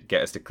to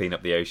get us to clean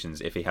up the oceans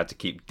if he had to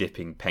keep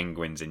dipping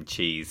penguins in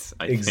cheese.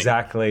 I think.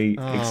 Exactly.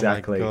 My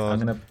God.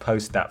 I'm going to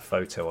post that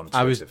photo on Twitter.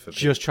 I was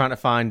just trying to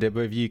find it,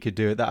 but if you could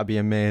do it, that'd be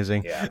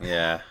amazing.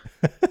 Yeah.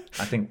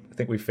 I think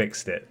we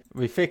fixed it.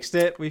 We fixed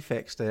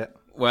it.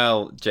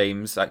 Well,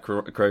 James at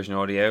Corrosion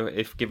Audio,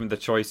 if given the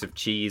choice of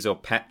cheese or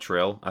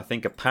petrol, I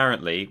think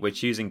apparently we're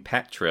choosing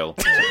petrol.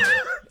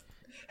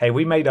 Hey,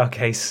 we made our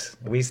case.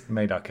 We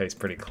made our case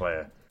pretty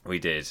clear. We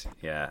did,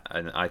 yeah.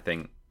 And I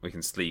think we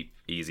can sleep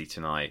easy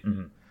tonight.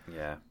 Mm-hmm.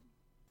 Yeah.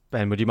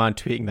 Ben, would you mind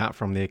tweeting that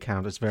from the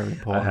account? It's very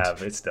important. I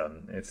have. It's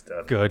done.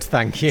 Good,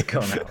 thank you. It's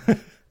gone out.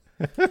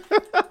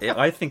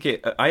 I think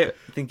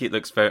it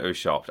looks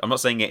photoshopped. I'm not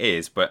saying it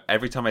is, but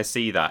every time I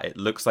see that, it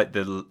looks like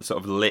the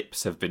sort of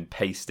lips have been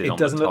pasted on the top.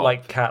 It doesn't look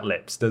like cat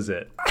lips, does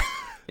it?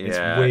 It's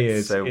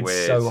weird.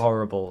 It's so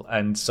horrible.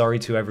 And sorry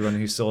to everyone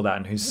who saw that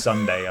and whose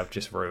Sunday I've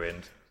just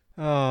ruined.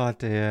 Oh,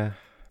 dear.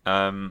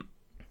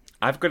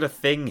 I've got a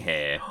thing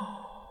here.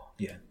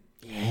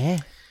 Yeah?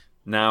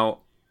 Now,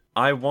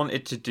 I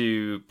wanted to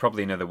do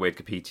probably another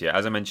Weirdcopedia.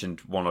 As I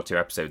mentioned 1 or 2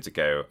 episodes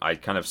ago, I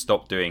kind of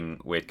stopped doing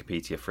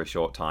Weirdcopedia for a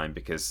short time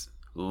because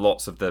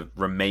lots of the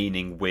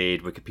remaining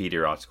weird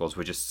Wikipedia articles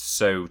were just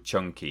so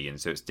chunky, and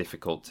so it's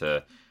difficult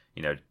to,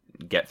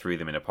 get through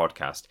them in a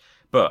podcast.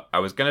 But I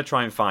was going to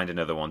try and find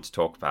another one to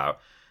talk about.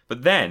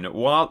 But then,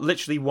 while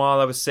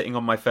I was sitting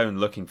on my phone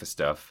looking for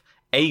stuff,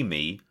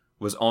 Amy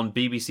was on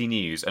BBC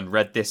News and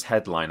read this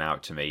headline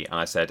out to me, and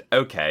I said,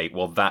 okay,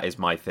 well, that is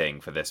my thing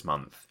for this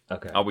month.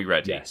 Okay. Are we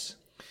ready? Yes.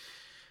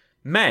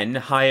 Men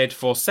hired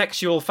for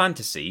sexual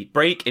fantasy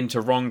break into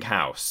wrong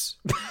house.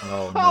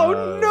 Oh,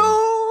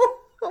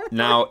 no!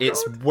 Now,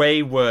 it's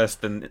way worse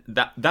than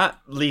that. That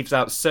leaves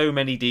out so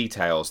many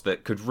details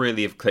that could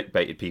really have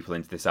clickbaited people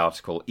into this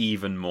article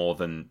even more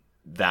than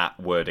that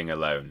wording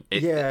alone.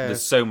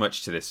 There's so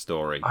much to this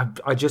story.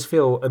 I just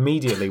feel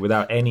immediately,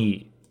 without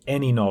any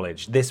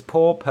knowledge, this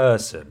poor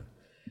person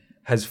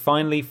has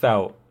finally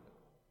felt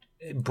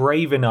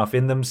brave enough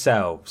in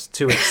themselves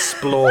to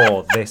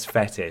explore this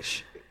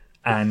fetish,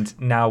 and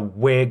now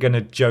we're going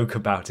to joke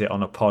about it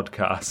on a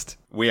podcast.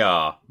 We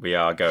are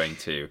going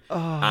to.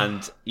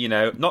 And,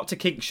 not to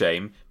kink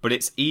shame, but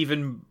it's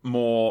even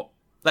more,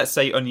 let's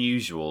say,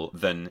 unusual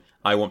than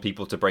I want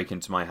people to break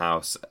into my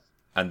house,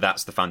 and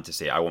that's the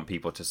fantasy. I want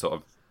people to sort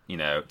of,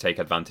 take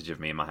advantage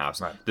of me in my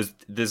house. Right.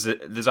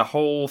 There's a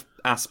whole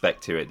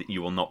aspect to it that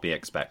you will not be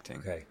expecting.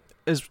 Okay.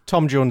 As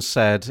Tom Jones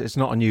said, it's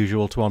not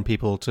unusual to want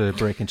people to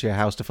break into your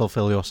house to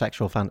fulfill your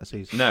sexual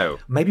fantasies. No.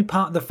 Maybe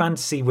part of the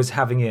fantasy was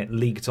having it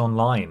leaked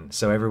online,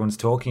 so everyone's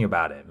talking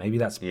about it. Maybe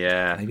that's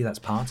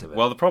part of it.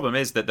 Well, the problem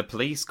is that the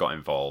police got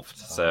involved,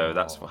 so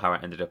that's how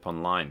it ended up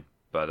online.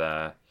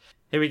 But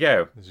here we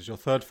go. This is your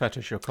third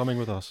fetish. You're coming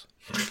with us.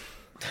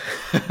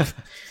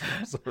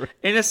 Sorry.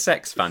 In a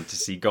sex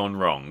fantasy gone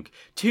wrong,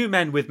 2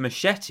 men with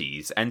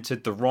machetes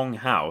entered the wrong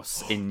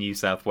house in New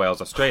South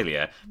Wales,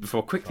 Australia,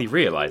 before quickly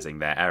realising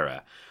their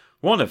error.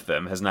 One of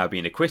them has now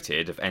been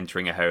acquitted of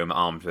entering a home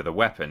armed with a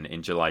weapon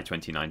in July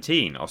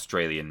 2019,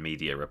 Australian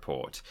media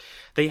report.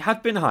 They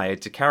had been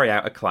hired to carry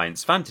out a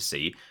client's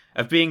fantasy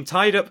of being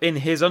tied up in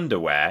his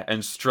underwear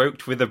and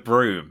stroked with a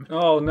broom.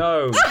 Oh,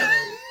 no.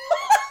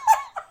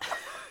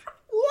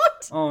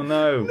 Oh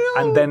no.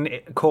 And then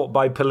caught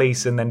by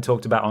police and then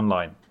talked about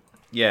online.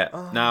 Yeah.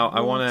 Now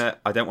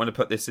I don't want to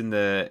put this in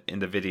the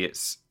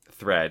Vidiots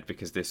thread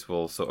because this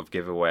will sort of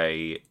give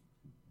away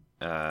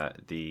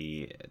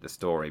the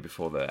story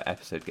before the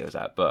episode goes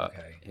out. But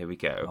here we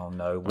go. Oh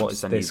no.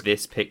 What's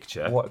this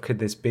picture? What could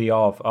this be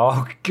of?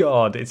 Oh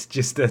god, it's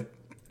just a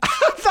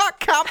that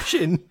cap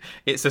caption?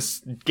 It's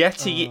a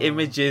Getty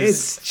Images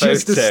It's photo.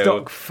 just a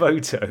stock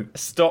photo.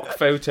 Stock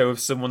photo of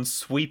someone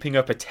sweeping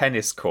up a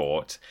tennis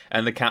court,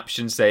 and the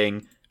caption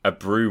saying, "A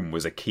broom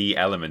was a key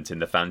element in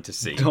the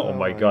fantasy." Oh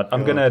my god.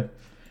 I'm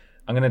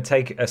gonna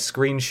take a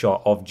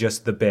screenshot of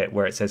just the bit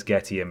where it says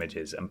Getty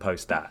Images and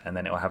post that, and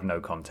then it'll have no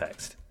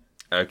context.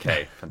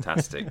 Okay,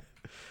 fantastic.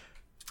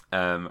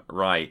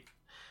 Right.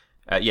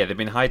 They've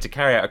been hired to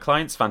carry out a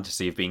client's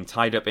fantasy of being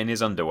tied up in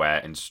his underwear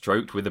and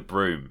stroked with a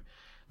broom.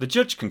 The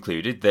judge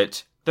concluded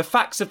that the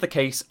facts of the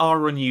case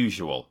are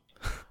unusual.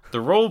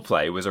 The role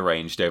play was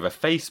arranged over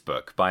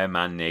Facebook by a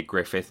man near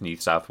Griffith, New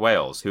South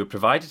Wales, who had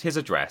provided his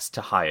address to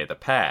hire the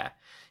pair.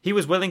 He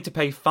was willing to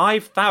pay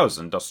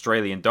 5,000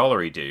 Australian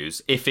dollar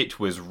dues if it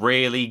was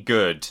really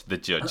good, the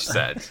judge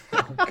said.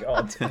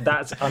 God,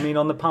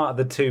 on the part of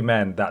the two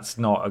men, that's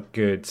not a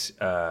good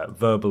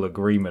verbal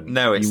agreement.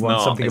 No, it's You want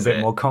not, something a is bit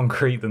it? more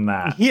concrete than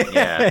that.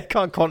 Yeah,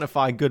 can't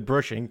quantify good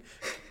brushing.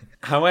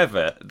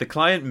 However, the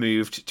client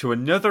moved to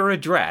another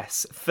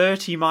address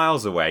 30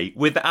 miles away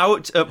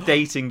without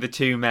updating the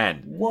two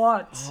men.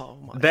 What? Oh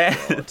my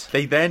God.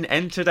 They then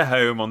entered a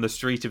home on the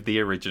street of the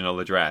original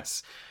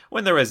address.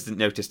 When the resident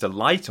noticed a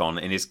light on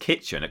in his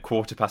kitchen at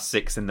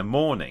 6:15 in the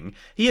morning,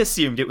 he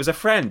assumed it was a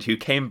friend who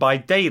came by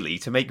daily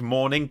to make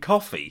morning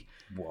coffee.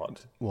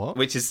 What?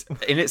 Which is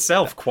in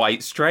itself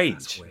quite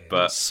strange.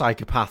 But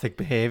Psychopathic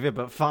behaviour,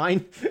 but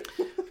fine.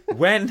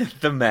 when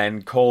the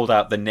men called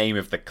out the name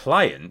of the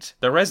client,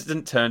 the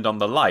resident turned on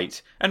the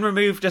light and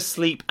removed a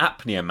sleep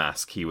apnea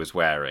mask he was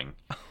wearing.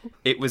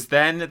 It was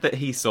then that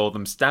he saw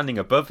them standing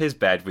above his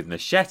bed with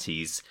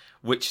machetes,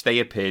 which they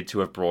appeared to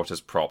have brought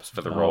as props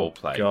for the role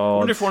play. God. I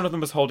wonder if one of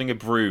them was holding a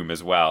broom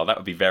as well. That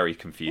would be very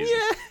confusing.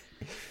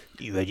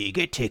 You ready to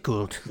get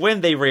tickled?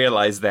 When they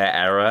realised their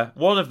error,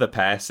 one of the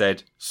pair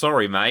said,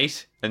 "Sorry,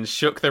 mate," and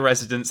shook the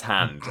resident's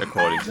hand,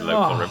 according to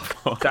local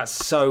reports. That's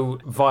so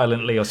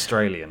violently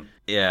Australian.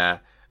 Yeah.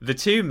 The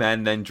two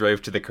men then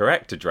drove to the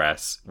correct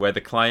address, where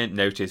the client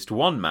noticed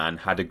one man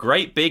had a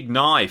great big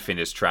knife in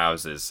his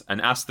trousers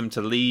and asked them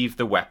to leave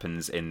the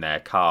weapons in their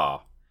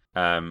car.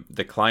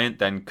 The client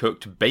then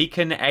cooked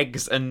bacon,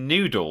 eggs, and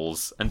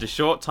noodles, and a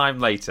short time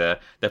later,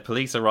 the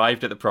police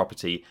arrived at the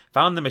property,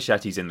 found the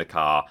machetes in the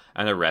car,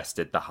 and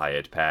arrested the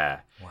hired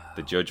pair. Wow.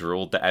 The judge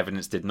ruled that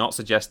evidence did not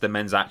suggest the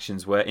men's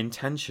actions were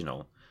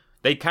intentional.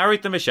 They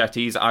carried the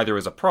machetes either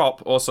as a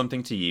prop or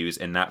something to use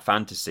in that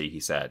fantasy, he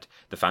said.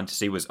 The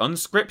fantasy was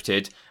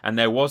unscripted, and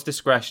there was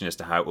discretion as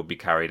to how it would be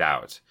carried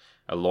out.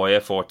 A lawyer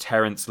for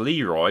Terence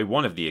Leroy,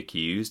 one of the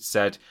accused,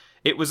 said,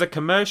 "It was a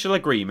commercial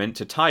agreement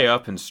to tie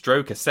up and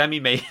stroke a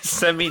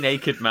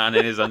semi-naked man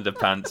in his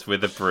underpants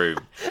with a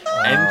broom.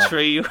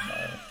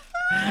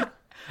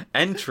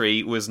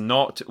 Entry was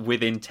not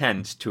with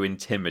intent to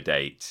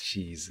intimidate."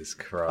 Jesus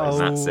Christ.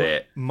 That's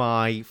it.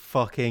 My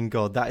fucking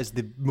God. That is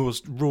the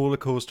most roller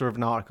coaster of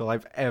an article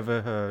I've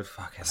ever heard.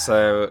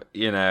 So,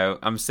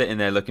 I'm sitting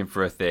there looking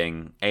for a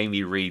thing.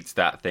 Amy reads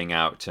that thing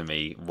out to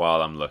me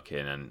while I'm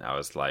looking, and I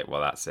was like,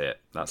 well, that's it.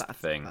 That's the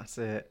thing. That's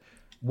it.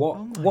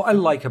 What I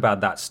like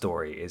about that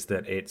story is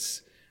that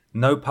it's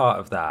no part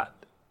of that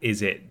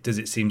does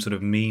it seem sort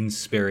of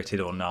mean-spirited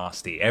or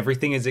nasty.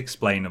 Everything is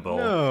explainable.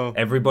 No.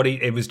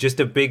 It was just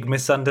a big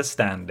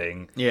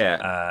misunderstanding.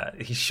 Yeah.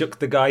 He shook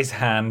the guy's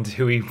hand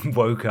who he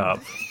woke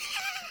up.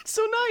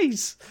 So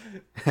nice.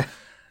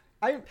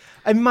 I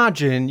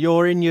imagine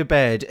you're in your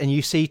bed and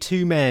you see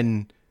two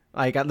men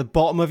like at the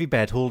bottom of your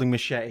bed holding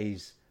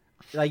machetes.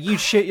 Like, you'd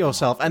shit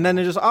yourself, and then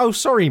they're just, "Oh,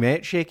 sorry,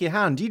 mate," shake your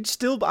hand.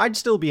 I'd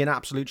still be in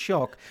absolute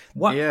shock.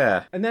 What?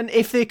 Yeah. And then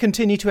if they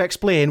continue to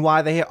explain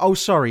why they, "Oh,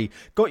 sorry,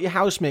 got your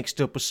house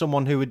mixed up with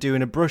someone who were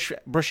doing a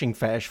brushing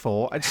fetish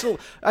for," I don't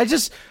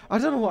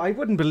know what, I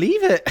wouldn't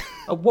believe it.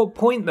 At what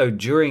point, though,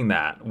 during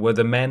that, were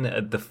the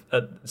men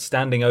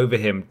standing over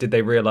him, did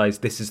they realise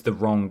this is the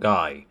wrong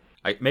guy?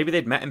 Maybe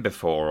they'd met him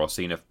before or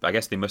I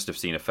guess they must have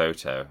seen a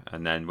photo,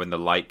 and then when the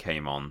light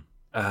came on,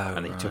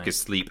 and he took his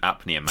sleep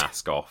apnea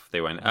mask off,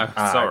 they went, "Oh,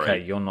 sorry. Okay,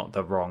 you're not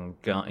the wrong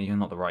guy. You're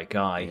not the right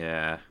guy."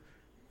 Yeah.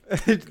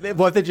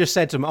 What if they just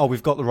said to him, "Oh,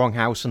 we've got the wrong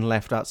house," and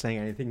left without saying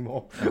anything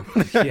more?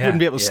 Wouldn't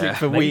be able to sleep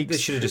for Maybe weeks.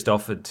 They should have just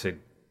offered to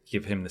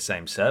give him the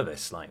same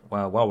service. Like,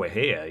 well, while we're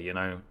here, you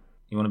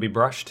want to be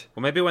brushed?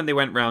 Well, maybe when they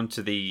went round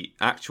to the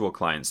actual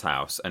client's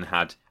house and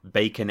had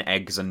bacon,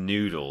 eggs, and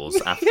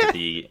noodles after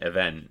the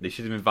event, they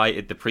should have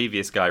invited the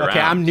previous guy round. Okay,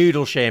 I'm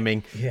noodle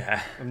shaming.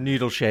 Yeah. I'm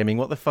noodle shaming.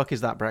 What the fuck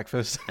is that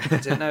breakfast? I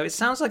don't know. It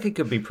sounds like it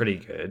could be pretty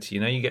good.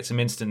 You get some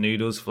instant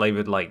noodles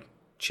flavored like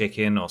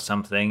chicken or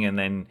something, and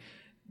then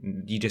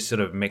you just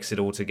sort of mix it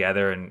all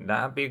together, and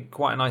that'd be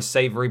quite a nice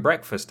savoury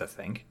breakfast, I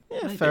think.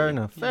 Yeah, fair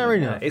enough. Fair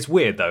enough. It's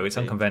weird, though. It's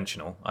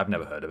unconventional. I've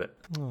never heard of it.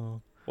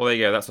 Oh. Well, there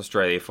you go. That's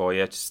Australia for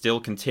you. Still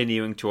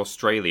continuing to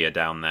Australia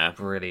down there.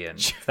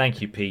 Brilliant.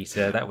 Thank you,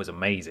 Peter. That was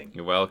amazing.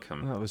 You're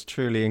welcome. That was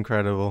truly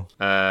incredible.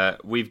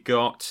 We've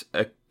got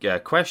a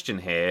question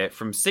here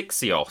from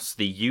Sixios,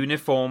 the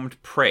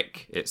uniformed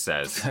prick, it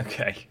says.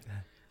 Okay.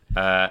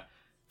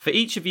 For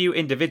each of you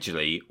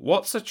individually,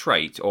 what's a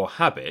trait or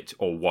habit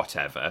or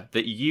whatever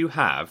that you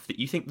have that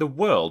you think the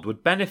world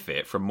would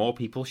benefit from more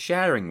people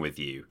sharing with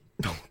you?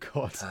 Oh,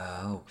 God.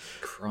 Oh,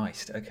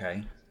 Christ.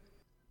 Okay.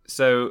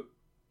 So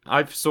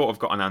I've sort of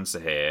got an answer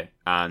here,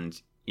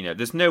 and,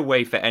 there's no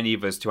way for any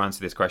of us to answer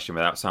this question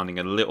without sounding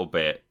a little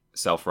bit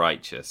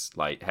self-righteous.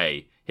 Like,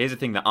 hey, here's the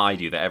thing that I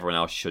do that everyone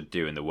else should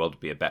do and the world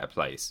would be a better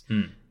place.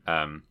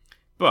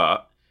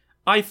 But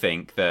I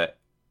think that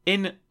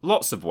in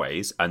lots of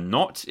ways, and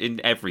not in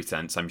every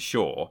sense, I'm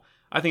sure,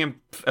 I think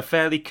I'm a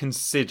fairly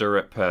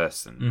considerate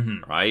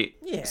person, right?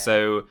 Yeah.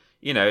 So,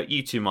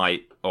 you two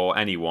might, or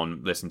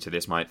anyone listening to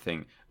this might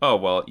think, oh,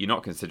 well, you're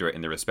not considerate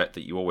in the respect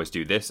that you always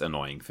do this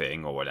annoying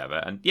thing or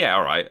whatever. And yeah,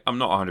 all right, I'm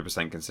not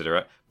 100%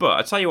 considerate. But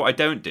I tell you what I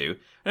don't do.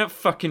 I don't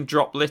fucking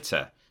drop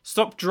litter.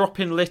 Stop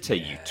dropping litter,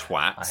 you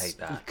twats. I hate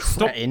that.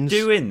 Stop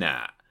doing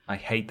that. I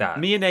hate that.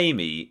 Me and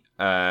Amy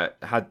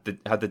had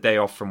the day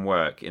off from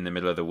work in the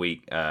middle of the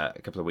week a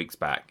couple of weeks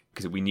back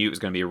because we knew it was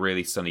going to be a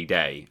really sunny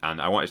day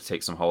and I wanted to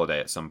take some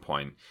holiday at some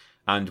point.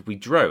 And we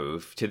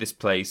drove to this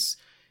place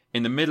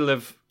in the middle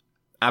of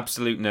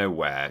absolute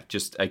nowhere,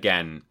 just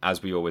again,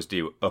 as we always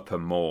do, up a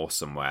moor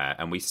somewhere.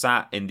 And we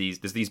sat in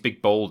there's these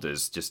big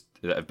boulders just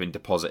that have been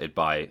deposited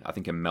by, I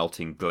think, a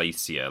melting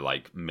glacier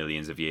like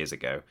millions of years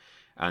ago.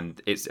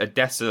 And it's a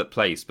desolate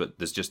place, but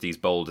there's just these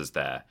boulders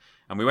there.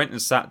 And we went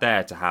and sat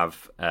there to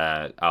have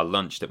our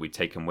lunch that we'd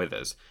taken with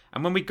us.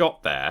 And when we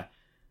got there,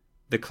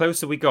 the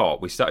closer we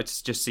got, we started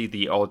to just see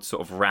the odd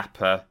sort of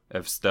wrapper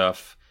of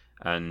stuff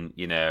and,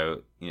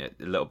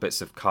 little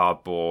bits of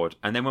cardboard.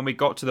 And then when we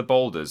got to the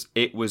boulders,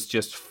 it was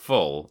just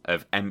full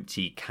of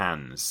empty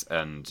cans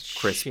and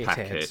crisp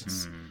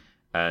packets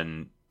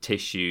and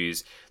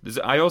tissues.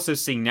 I also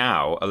see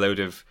now a load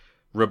of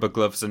rubber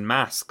gloves and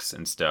masks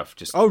and stuff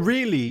just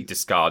really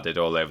discarded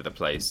all over the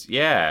place.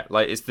 Yeah,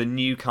 like it's the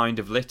new kind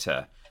of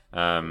litter.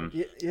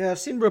 Yeah, I've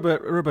seen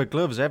rubber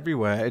gloves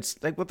everywhere. It's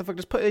like, what the fuck?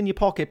 Just put it in your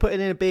pocket, put it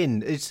in a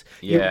bin. It's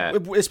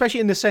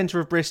especially in the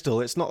centre of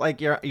Bristol. It's not like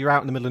you're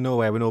out in the middle of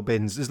nowhere with no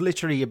bins. There's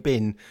literally a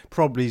bin,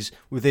 probably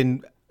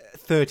within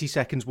 30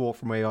 seconds walk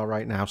from where you are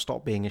right now.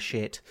 Stop being a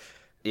shit.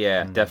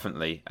 Yeah,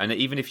 definitely. And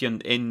even if you're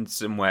in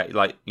somewhere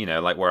like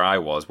where I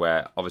was,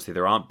 where obviously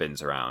there aren't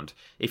bins around,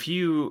 if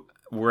you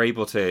were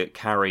able to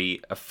carry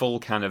a full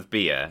can of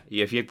beer,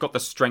 if you've got the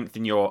strength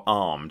in your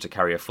arm to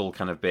carry a full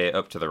can of beer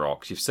up to the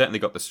rocks, you've certainly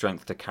got the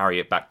strength to carry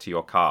it back to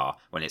your car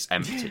when it's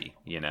empty,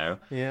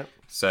 Yeah.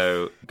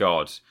 So,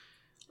 God,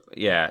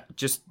 yeah,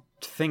 just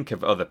think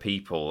of other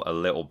people a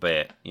little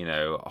bit,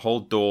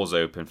 hold doors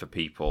open for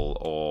people,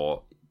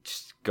 or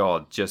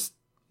just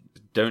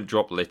don't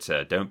drop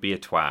litter, don't be a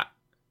twat.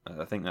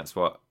 I think that's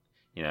what,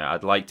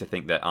 I'd like to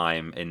think that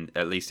I'm,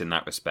 at least in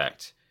that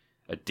respect,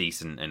 a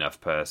decent enough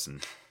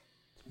person.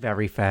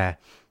 Very fair.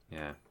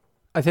 Yeah.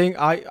 I think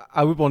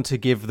I would want to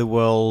give the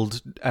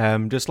world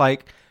just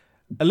like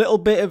a little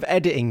bit of video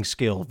editing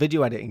skill,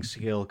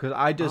 because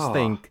I just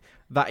think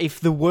that if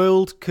the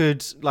world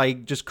could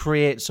like just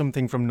create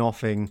something from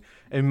nothing,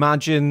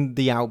 imagine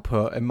the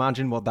output,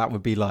 imagine what that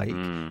would be like.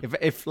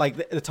 If like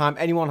at the time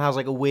anyone has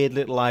like a weird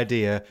little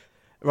idea,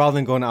 rather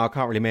than going, I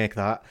can't really make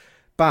that,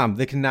 bam,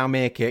 they can now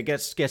make it.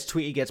 Gets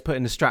tweeted, gets put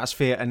in the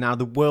stratosphere, and now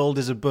the world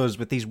is abuzz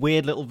with these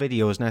weird little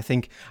videos. And I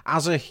think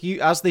as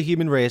the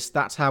human race,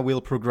 that's how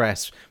we'll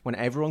progress, when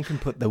everyone can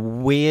put the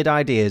weird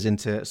ideas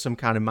into some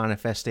kind of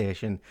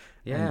manifestation.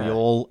 Yeah. And we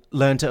all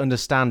learn to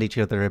understand each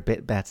other a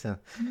bit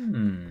better.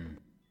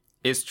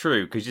 It's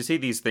true, because you see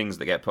these things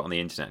that get put on the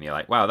internet and you're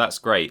like, wow, that's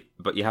great.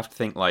 But you have to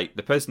think, like,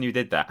 the person who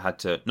did that had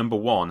to, number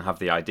one, have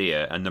the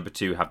idea, and number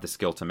two, have the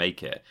skill to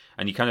make it.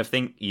 And you kind of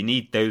think you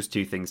need those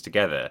two things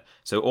together.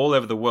 So all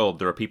over the world,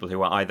 there are people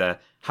who are either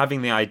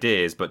having the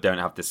ideas but don't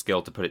have the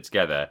skill to put it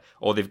together,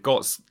 or they've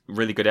got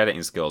really good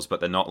editing skills but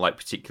they're not like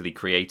particularly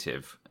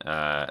creative.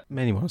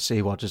 Many want to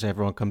see what just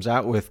everyone comes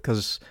out with,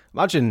 because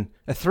imagine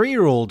a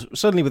 3-year-old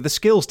suddenly with the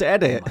skills to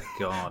edit. Oh my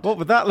God. What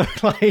would that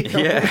look like?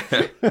 Yeah.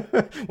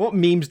 What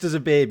memes does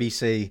a baby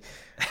see?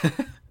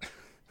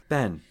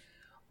 Ben?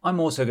 I'm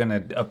also going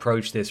to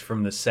approach this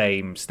from the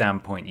same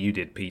standpoint you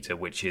did, Peter,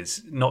 which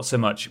is not so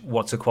much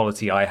what's a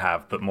quality I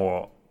have, but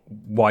more,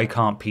 why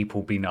can't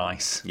people be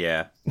nice?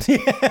 Yeah.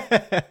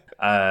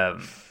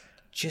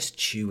 Just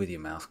chew with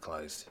your mouth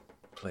closed,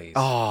 please.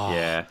 Oh,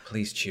 yeah.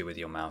 Please chew with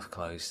your mouth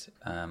closed.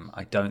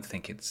 I don't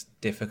think it's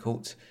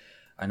difficult.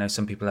 I know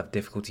some people have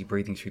difficulty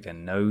breathing through their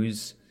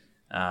nose,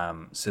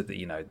 so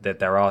that, that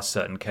there are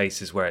certain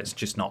cases where it's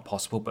just not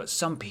possible, but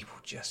some people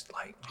just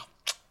like,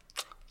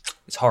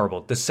 it's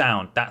horrible.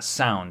 That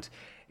sound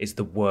is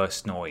the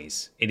worst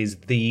noise. It is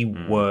the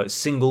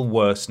single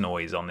worst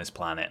noise on this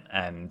planet,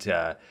 and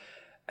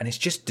it's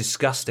just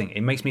disgusting.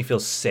 It makes me feel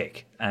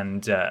sick,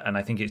 and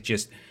I think it's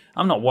just,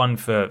 I'm not one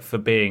for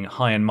being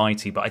high and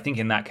mighty, but I think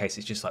in that case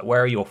it's just like,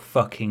 where are your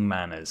fucking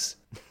manners?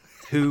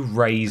 Who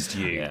raised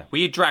you? Yeah. Were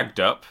you dragged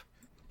up?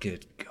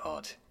 Good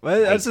God.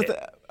 Well, that's when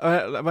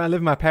I lived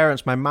with my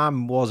parents, my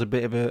mum was a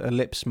bit of a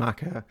lip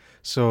smacker.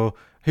 So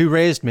who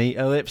raised me?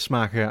 A lip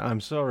smacker. I'm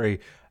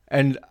sorry.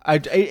 And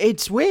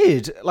it's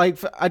weird. Like,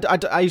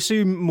 I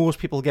assume most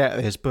people get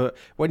this, but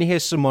when you hear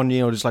someone,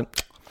 just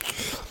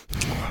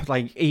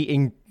like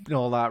eating and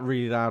all that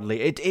really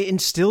loudly, it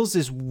instills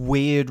this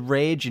weird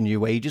rage in you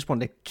where you just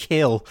want to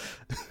kill.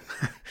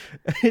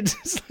 It's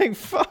just like,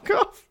 fuck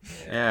off.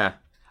 Yeah.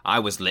 I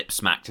was lip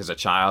smacked as a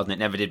child and it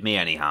never did me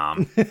any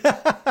harm.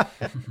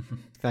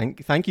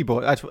 Thank you,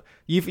 boy.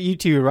 You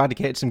two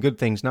eradicated some good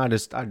things. Now I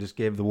just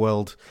gave the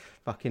world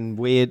fucking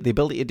weird the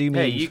ability to do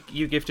memes. Hey,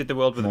 you gifted the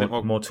world with a bit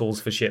More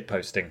tools for shit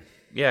posting.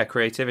 Yeah,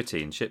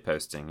 creativity and shit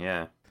posting.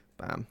 Yeah,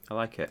 Bam. I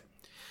like it.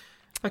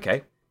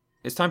 Okay,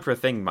 it's time for a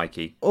thing,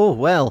 Mikey. Oh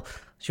well.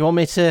 Do you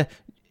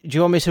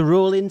want me to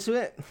roll into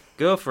it?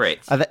 Go for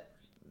it.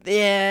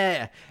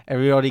 Yeah.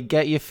 Everybody,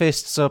 get your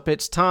fists up.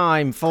 It's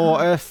time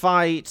for a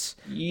fight.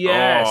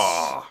 Yes.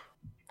 Oh.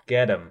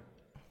 Get him.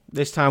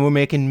 This time we're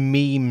making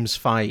memes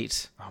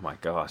fight. Oh my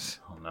god.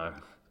 Oh no.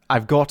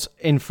 I've got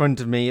in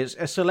front of me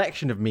a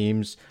selection of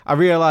memes. I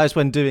realised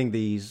when doing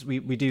these, we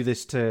do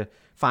this to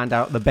find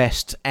out the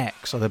best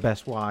X or the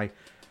best Y.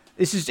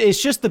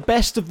 It's just the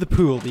best of the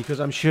pool because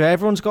I'm sure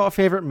everyone's got a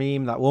favourite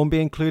meme that won't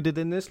be included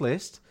in this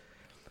list.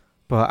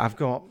 But I've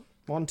got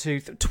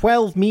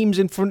 12 memes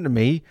in front of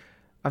me.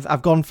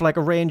 I've gone for like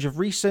a range of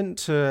recent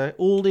to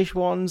oldish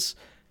ones,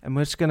 and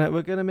we're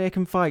gonna make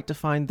them fight to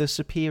find the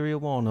superior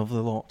one of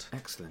the lot.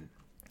 Excellent.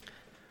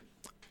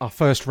 Our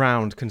first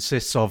round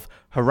consists of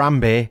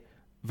Harambe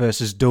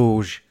versus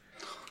Doge.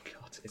 Oh,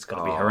 God. It's got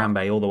to be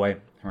Harambe all the way.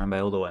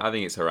 Harambe all the way. I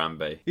think it's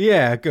Harambe.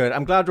 Yeah, good.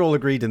 I'm glad we're all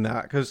agreed in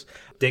that because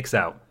Dick's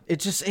out.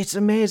 it's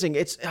amazing.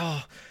 It's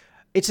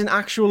an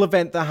actual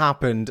event that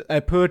happened.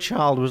 A poor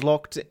child was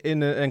locked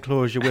in an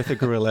enclosure with a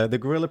gorilla. The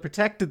gorilla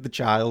protected the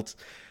child,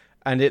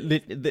 and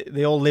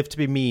they all lived to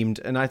be memed.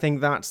 And I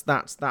think that's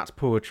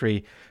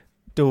poetry.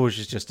 Doge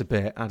is just a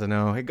bit, I don't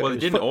know. Well, they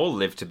didn't all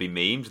live to be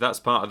memed. That's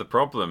part of the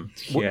problem.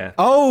 Yeah.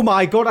 Oh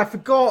my god, I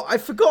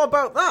forgot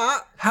about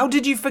that. How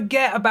did you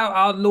forget about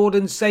our Lord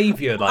and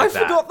Saviour like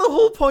that? I forgot the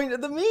whole point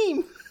of the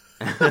meme.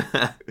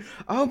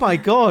 Oh my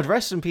god,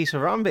 rest in peace,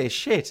 Harambe.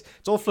 Shit,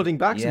 it's all flooding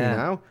back to me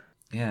now.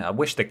 Yeah, I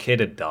wish the kid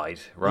had died,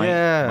 right?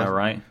 Yeah. Am I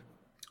right?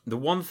 The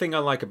one thing I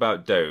like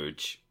about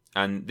Doge,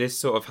 and this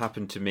sort of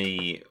happened to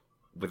me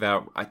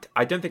without...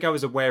 I don't think I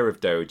was aware of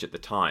Doge at the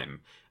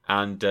time.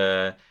 And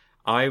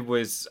I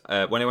was...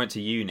 when I went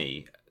to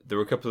uni, there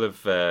were a couple of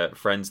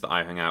friends that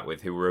I hung out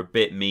with who were a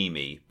bit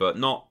memey, but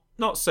not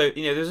so...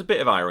 there's a bit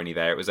of irony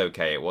there. It was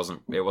okay. It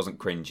wasn't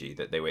cringy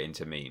that they were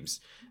into memes.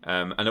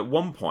 And at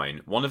one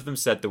point, one of them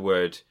said the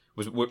word...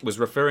 was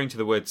referring to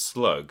the word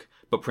slug,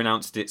 but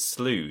pronounced it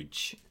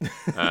slooge.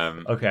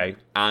 Okay.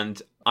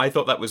 And I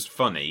thought that was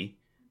funny,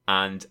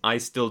 and I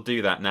still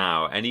do that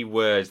now. Any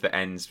word that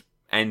ends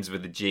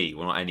with a G,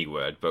 well, not any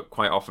word, but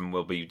quite often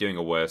we'll be doing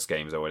a worse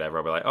games or whatever.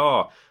 I'll be like,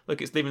 oh,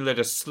 look, it's leaving a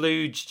little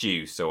slooge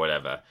juice or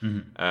whatever.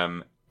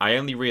 Mm-hmm. I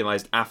only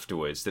realised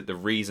afterwards that the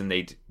reason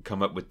they'd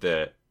come up with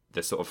the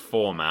sort of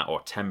format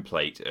or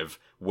template of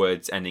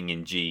words ending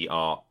in G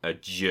are a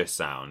J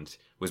sound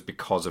was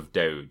because of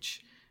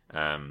Doge.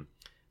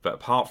 But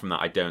apart from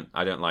that, I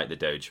don't like the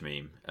Doge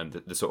meme and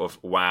the sort of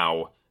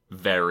wow,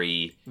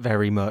 very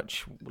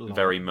much,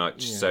 yeah.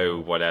 So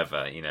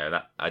whatever,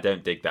 that I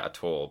don't dig that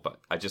at all. But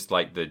I just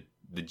like the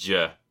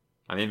J.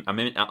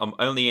 I'm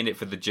only in it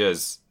for the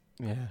J's.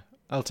 Yeah,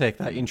 I'll take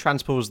that. You can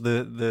transpose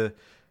the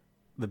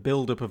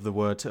build up of the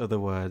word to other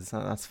words.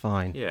 That's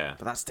fine. Yeah,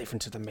 but that's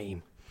different to the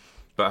meme.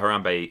 But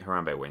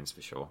Harambe wins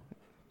for sure.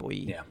 Boy.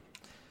 Yeah,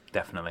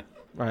 definitely.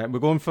 Right, we're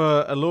going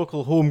for a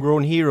local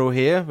homegrown hero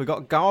here. We've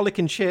got Garlic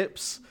and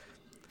Chips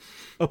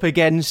up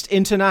against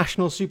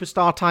international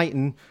superstar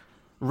titan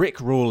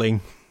Rick Rolling.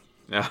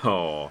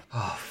 Oh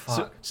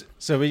fuck.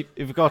 So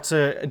we've got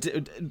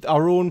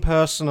our own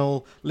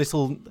personal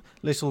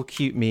little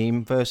cute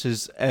meme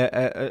versus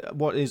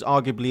what is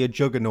arguably a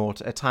juggernaut,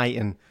 a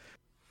titan.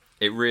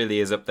 It really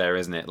is up there,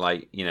 isn't it?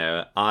 Like,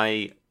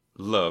 I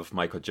love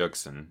Michael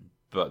Jugson,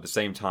 but at the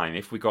same time,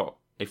 if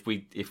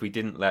we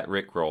didn't let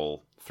Rick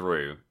roll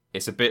through,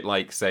 it's a bit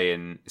like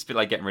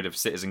getting rid of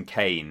Citizen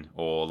Kane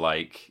or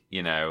like,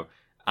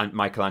 and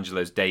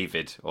Michelangelo's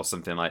David or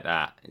something like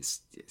that.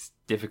 It's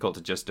difficult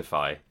to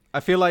justify. I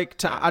feel like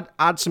to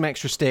add some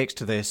extra stakes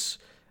to this,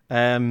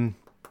 every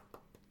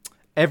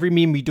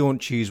meme we don't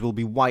choose will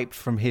be wiped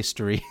from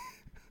history.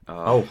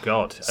 Oh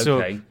God!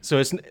 Okay. So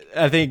it's,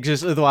 I think,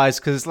 just otherwise,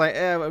 because like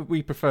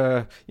we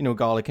prefer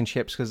Garlic and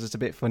Chips because it's a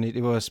bit funny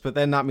to us, but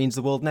then that means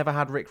the world never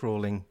had Rick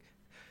Rolling.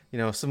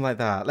 Something like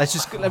that.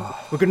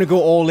 We're going to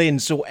go all in.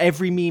 So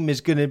every meme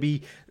is going to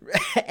be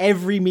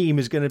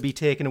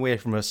taken away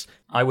from us.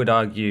 I would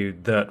argue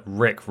that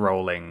Rick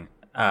Rolling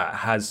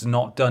has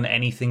not done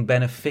anything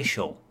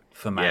beneficial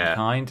for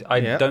mankind. I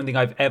don't think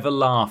I've ever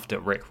laughed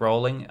at Rick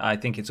Rolling. I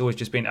think it's always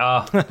just been,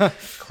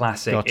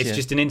 classic. Gotcha. It's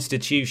just an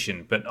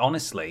institution. But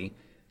honestly,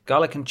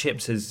 Garlic and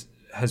Chips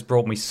has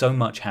brought me so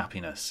much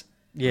happiness.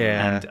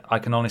 Yeah. And I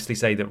can honestly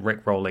say that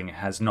Rick Rolling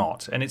has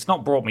not. And it's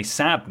not brought me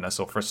sadness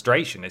or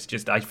frustration. It's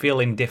just I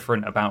feel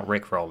indifferent about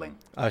Rick Rolling.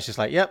 I was just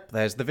like, yep,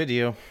 there's the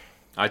video.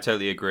 I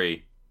totally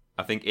agree.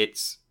 I think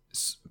it's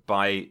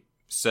by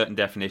certain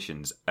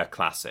definitions a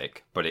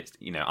classic, but it's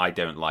I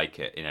don't like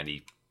it in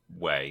any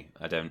way.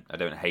 I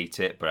don't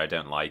hate it, but I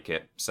don't like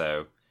it.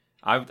 So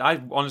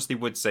I honestly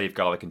would save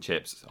garlic and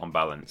chips on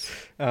balance.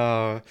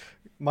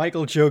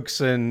 Michael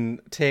Jugson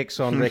takes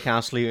on Rick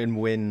Astley and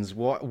wins.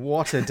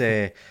 What a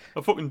day!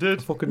 I fucking did.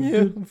 I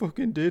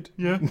fucking did.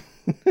 Yeah.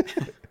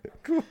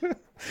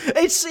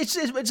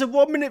 It's a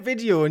 1 minute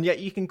video, and yet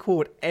you can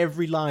quote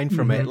every line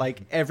from it.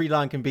 Like every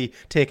line can be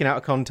taken out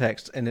of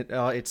context, and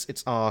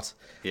it's art.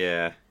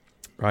 Yeah.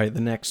 Right.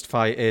 The next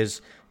fight is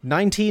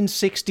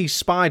 1960s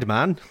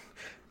Spider-Man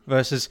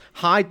versus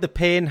Hide the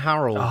Pain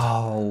Harold.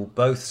 Oh,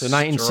 both. So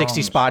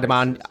 1960s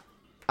Spider-Man,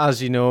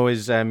 as you know,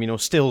 is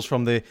stills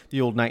from the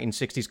old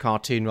 1960s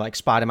cartoon, like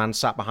Spider-Man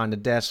sat behind the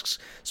desks,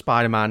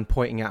 Spider-Man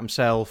pointing at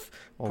himself.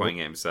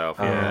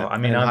 Yeah. I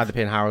mean, Hide the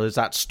Pain Harold is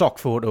that stock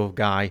photo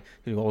guy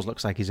who always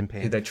looks like he's in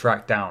pain. Who they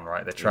tracked down,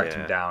 right? They tracked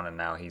him down, and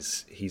now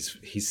he's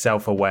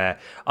self-aware.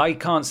 I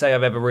can't say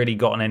I've ever really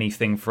gotten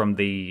anything from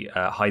the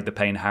Hide the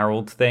Pain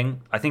Harold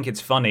thing. I think it's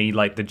funny,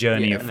 like the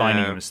journey of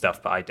finding him and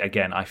stuff, but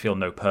I feel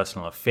no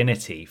personal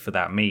affinity for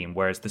that meme,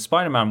 whereas the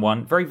Spider-Man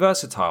one, very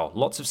versatile.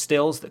 Lots of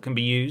stills that can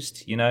be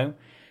used,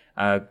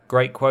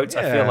 great quotes.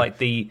 I feel like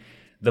the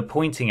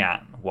pointing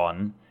at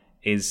one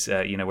is,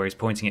 where he's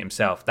pointing at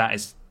himself, that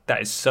is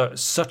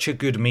such a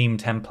good meme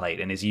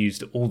template and is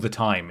used all the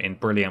time in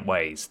brilliant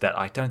ways that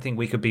I don't think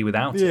we could be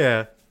without it.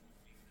 Yeah.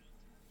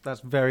 That's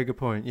a very good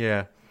point,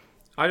 yeah.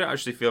 I don't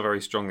actually feel very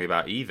strongly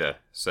about either.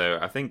 So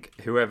I think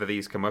whoever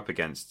these come up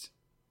against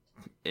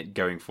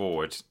going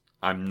forward,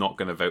 I'm not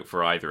going to vote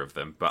for either of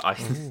them. But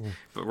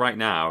but right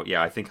now,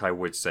 I think I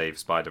would save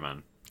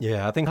Spider-Man.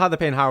 Yeah, I think Hide the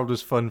Pain Harold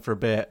was fun for a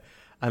bit.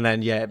 And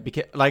then,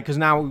 because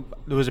now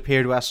there was a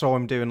period where I saw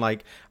him doing,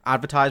 like,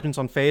 advertisements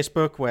on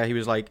Facebook where he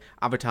was, like,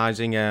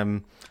 advertising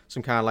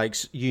some kind of, like,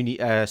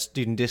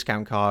 student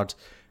discount card.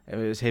 It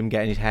was him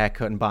getting his hair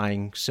cut and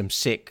buying some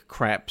sick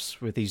crepes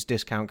with his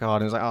discount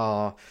card. And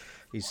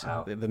it's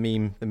like, the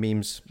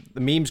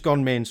meme's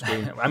gone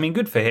mainstream. I mean,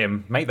 good for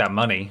him. Make that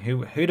money.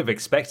 Who'd have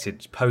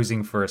expected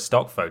posing for a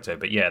stock photo?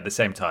 But yeah, at the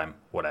same time,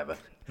 whatever.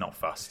 Not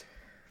fussed.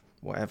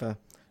 Whatever.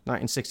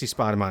 1960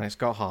 Spider-Man, it's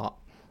got heart.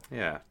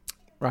 Yeah.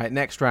 Right,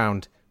 next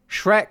round.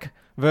 Shrek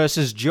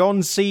versus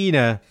John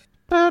Cena.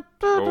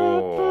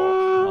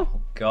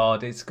 Oh,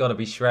 God, it's got to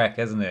be Shrek,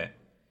 hasn't it?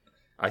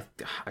 I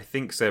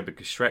think so,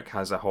 because Shrek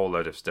has a whole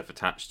load of stuff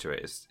attached to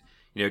it. It's,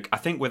 I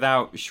think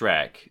without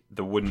Shrek,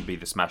 there wouldn't be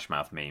the Smash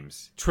Mouth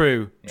memes.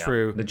 True.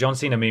 The John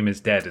Cena meme is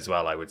dead as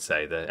well, I would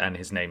say, and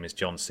his name is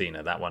John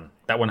Cena. That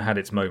one had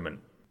its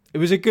moment. It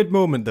was a good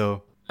moment,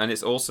 though. And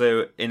it's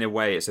also, in a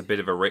way, it's a bit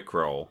of a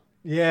Rickroll.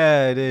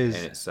 Yeah, it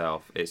is. In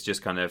itself. It's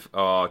just kind of,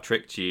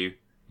 tricked you.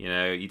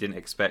 You didn't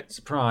expect...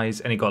 Surprise,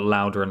 and it got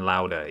louder and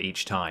louder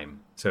each time,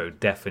 so it would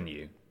deafen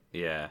you.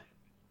 Yeah.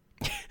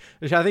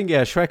 Which I think,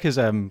 Shrek is...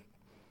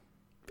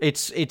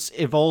 It's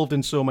evolved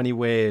in so many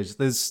ways.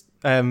 There's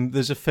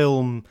a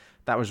film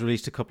that was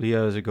released a couple of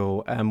years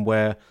ago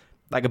where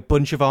like a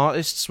bunch of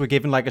artists were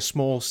given like a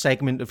small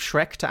segment of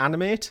Shrek to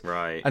animate.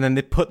 Right. And then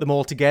they put them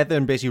all together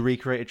and basically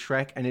recreated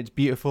Shrek, and it's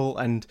beautiful.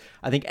 And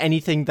I think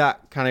anything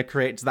that kind of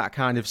creates that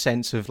kind of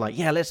sense of like,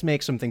 let's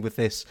make something with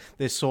this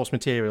source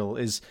material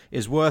is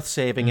worth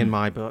saving in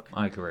my book.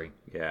 I agree.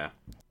 Yeah.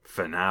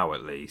 For now,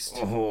 at least.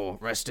 Oh,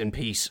 rest in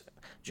peace,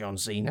 John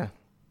Cena.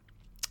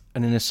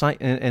 And in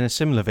a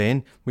similar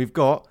vein, we've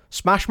got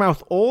Smash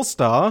Mouth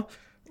All-Star.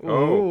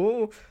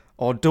 Oh.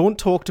 Or Don't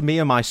Talk to Me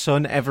or My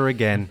Son Ever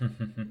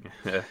Again.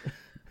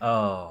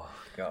 Oh,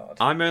 God.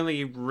 I'm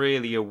only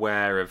really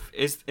aware of...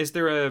 Is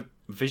there a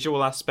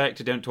visual aspect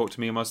to Don't Talk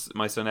to Me or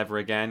My Son Ever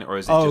Again? Or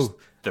is it just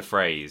the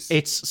phrase?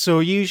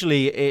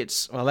 Usually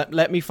it's... Well,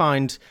 let me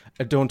find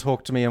a Don't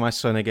Talk to Me or My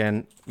Son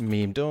Again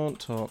meme. Don't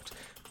talk...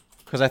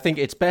 Because I think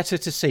it's better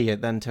to see it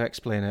than to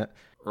explain it.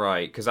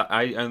 Right, because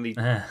I only...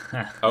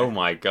 Oh,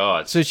 my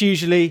God. So it's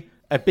usually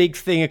a big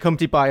thing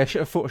accompanied by a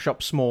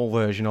Photoshop small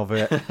version of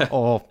it.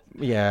 Or,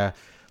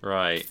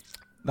 Right.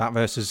 That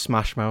versus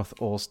Smash Mouth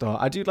All-Star.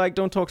 I do like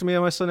Don't Talk to Me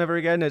or My Son Ever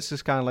Again. It's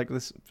just kind of like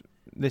this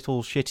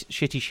little shitty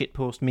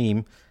shitpost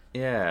meme.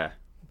 Yeah.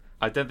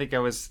 I don't think I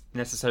was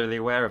necessarily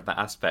aware of that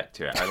aspect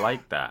to it. I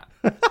like that.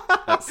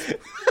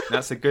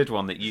 That's a good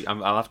one that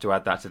I'll have to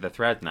add that to the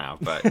thread now.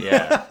 But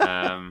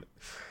yeah.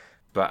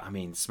 But I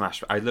mean,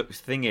 the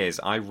thing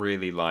is, I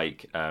really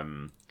like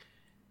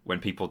when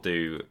people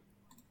do.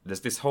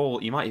 There's this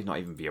whole. You might not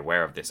even be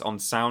aware of this on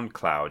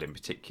SoundCloud in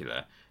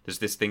particular. There's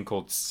this thing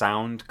called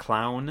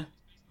SoundClown,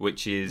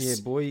 which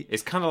is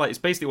it's kind of like, it's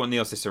basically what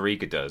Neil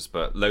Cicierega does,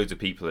 but loads of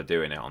people are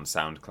doing it on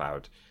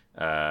SoundCloud,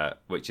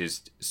 which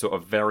is sort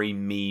of very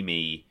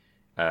memey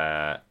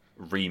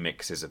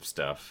remixes of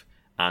stuff.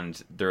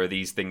 And there are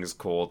these things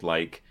called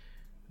like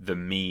the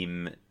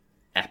meme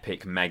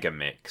epic mega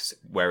mix,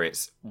 where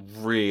it's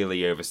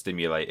really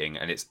overstimulating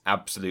and it's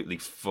absolutely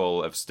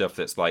full of stuff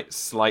that's like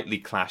slightly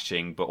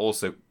clashing but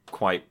also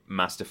quite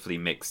masterfully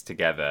mixed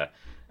together.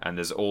 And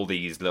there's all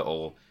these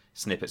little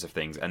snippets of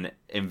things, and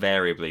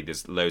invariably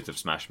there's loads of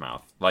Smash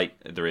Mouth, like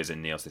there is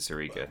in Neil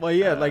Cicierega. Well,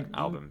 yeah,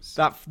 albums.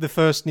 The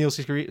first Neil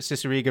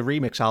Cicierega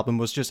remix album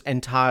was just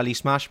entirely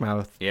Smash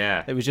Mouth.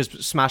 Yeah, it was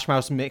just Smash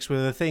Mouth mixed with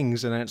other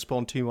things, and then it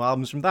spawned 2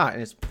 albums from that,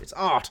 and it's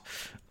art.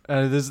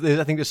 There's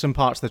I think there's some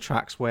parts of the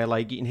tracks where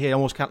like you can hear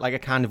almost kind of like a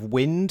kind of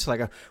wind, like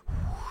a.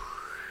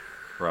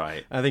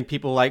 Right. I think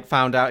people like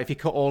found out if you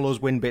cut all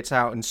those wind bits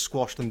out and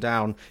squash them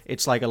down,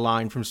 it's like a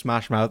line from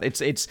Smash Mouth.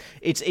 It's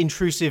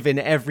intrusive in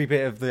every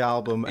bit of the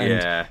album.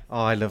 And,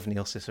 I love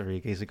Neil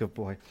Cicierega. He's a good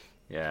boy.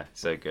 Yeah,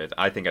 so good.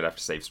 I think I'd have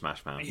to save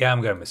Smash Mouth. Yeah,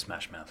 I'm going with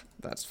Smash Mouth.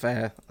 That's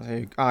fair.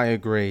 I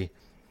agree.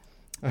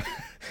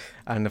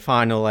 And the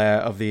final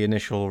of the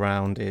initial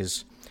round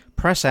is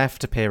press F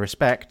to pay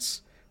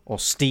respects or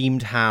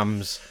steamed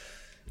hams.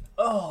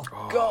 Oh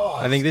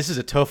God! I think this is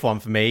a tough one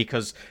for me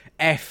because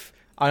F.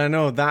 I don't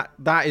know, that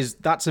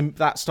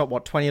stopped,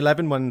 what,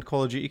 2011 when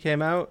Call of Duty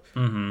came out?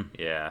 Mm-hmm.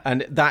 Yeah.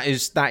 And that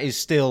is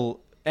still,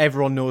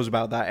 everyone knows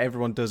about that,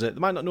 everyone does it. They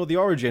might not know the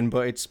origin,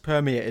 but it's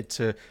permeated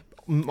to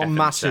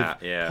massive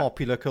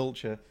popular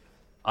culture.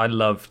 I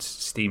loved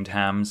steamed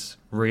hams,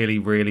 really,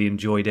 really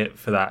enjoyed it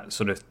for that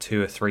sort of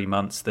 2 or 3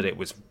 months that it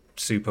was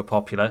super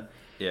popular.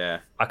 Yeah.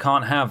 I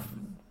can't have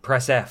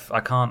press F. I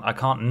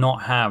can't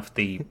not have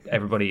the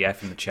everybody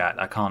F in the chat.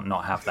 I can't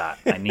not have that.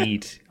 I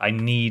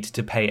need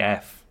to pay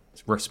F.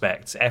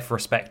 Respects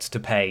to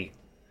pay.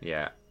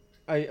 Yeah,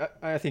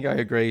 I think I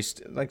agree.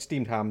 Like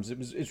steamed hams,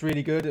 it's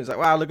really good. It's like,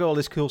 wow, look at all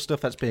this cool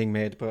stuff that's being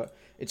made, but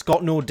it's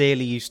got no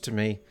daily use to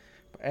me.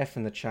 But F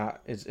in the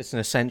chat it's an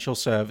essential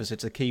service.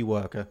 It's a key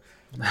worker.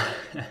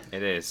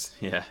 It is.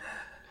 Yeah.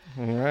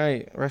 All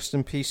right, rest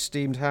in peace,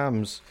 steamed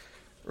hams.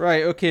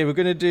 Right, okay, we're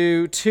gonna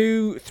do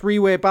 2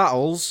 3-way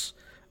battles,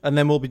 and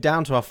then we'll be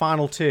down to our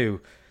final 2.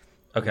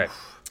 Okay.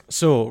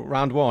 So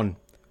round 1,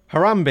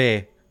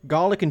 Harambe.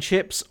 Garlic and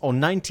chips or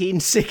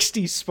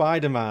 1960s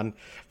Spider-Man?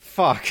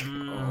 Fuck.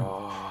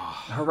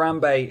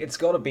 Harambe. It's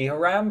got to be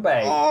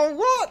Harambe. Oh,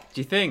 what? Do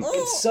you think?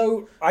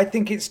 I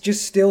think it's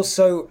just still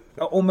so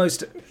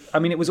almost. I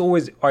mean, it was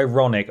always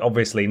ironic.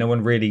 Obviously, no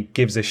one really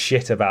gives a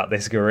shit about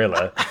this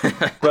gorilla,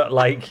 but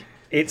like,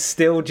 it's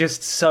still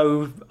just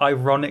so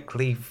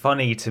ironically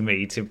funny to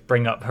me to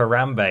bring up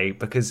Harambe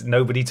because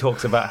nobody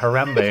talks about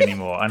Harambe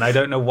anymore, and I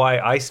don't know why.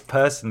 I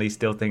personally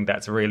still think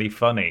that's really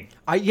funny.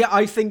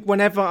 I think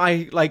whenever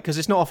because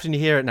it's not often you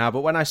hear it now,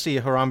 but when I see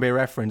a Harambe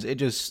reference, it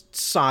just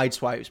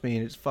sideswipes me,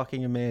 and it's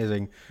fucking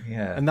amazing.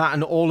 Yeah,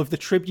 and all of the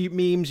tribute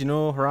memes,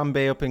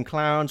 Harambe up in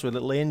clowns with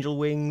little angel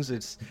wings.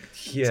 It's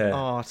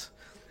art.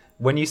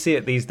 When you see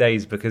it these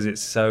days, because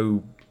it's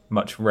so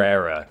much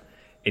rarer,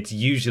 it's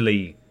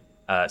usually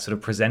sort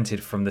of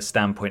presented from the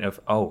standpoint of,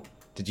 oh,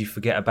 did you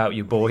forget about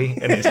your boy?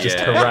 And it's just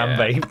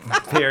Harambe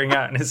peering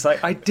out, and it's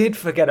like, I did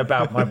forget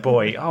about my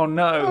boy. Oh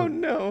no. Oh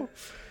no.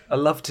 I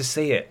love to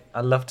see it. I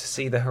love to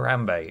see the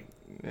Harambe.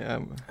 Yeah.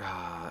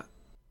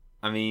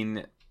 I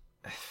mean,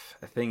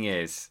 the thing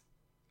is,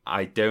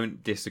 I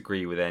don't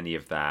disagree with any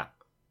of that,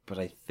 but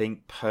I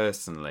think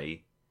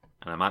personally,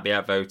 and I might be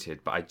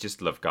outvoted, but I just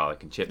love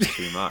garlic and chips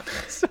too much.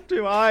 So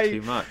do I.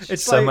 Too much.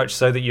 It's so much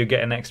so that you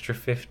get an extra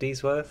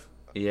 50s worth?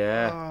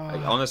 Yeah,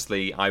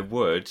 honestly, I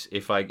would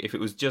if it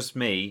was just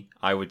me.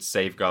 I would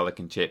save garlic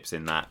and chips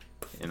in that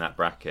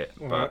bracket.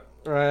 But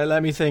right,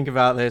 let me think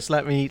about this.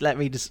 Let me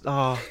just.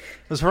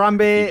 There's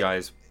Harambe. You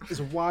guys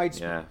is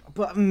widespread. Yeah.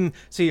 But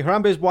see,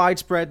 Harambe is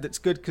widespread. That's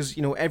good because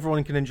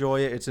everyone can enjoy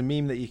it. It's a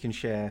meme that you can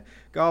share.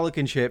 Garlic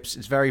and chips.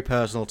 It's very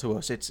personal to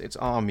us. It's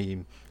our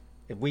meme.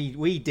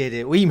 We did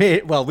it. We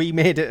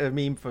made it a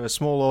meme for a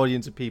small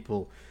audience of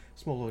people.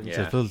 Small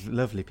audience of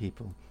lovely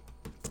people.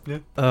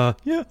 Yeah.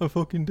 Yeah, I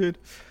fucking did.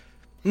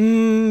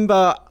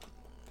 But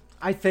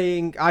I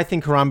think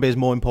Harambe is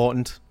more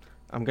important.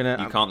 You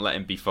can't let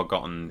him be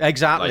forgotten.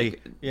 Exactly.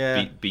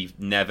 Yeah. Be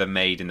never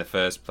made in the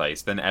first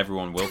place. Then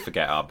everyone will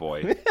forget our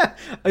boy.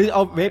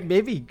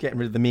 Maybe getting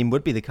rid of the meme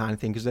would be the kind of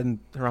thing, because then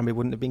Harambe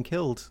wouldn't have been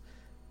killed.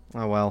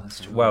 Oh well.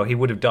 Well, he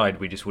would have died.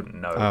 We just wouldn't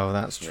know. Oh,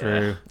 that's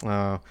true.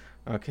 Yeah.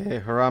 Oh, okay.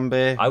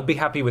 Harambe. I would be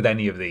happy with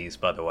any of these,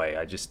 by the way.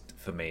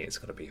 For me, it's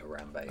got to be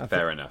Harambe.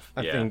 Fair enough.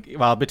 I think.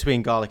 Well,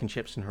 between garlic and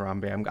chips and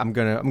Harambe, I'm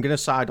gonna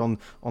side on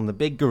the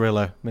big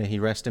gorilla. May he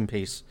rest in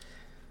peace.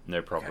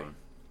 No problem. Okay.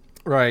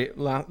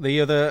 Right. The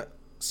other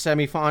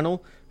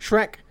semi-final: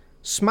 Shrek,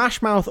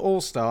 Smash Mouth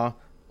All Star,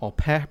 or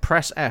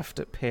press F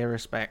to pay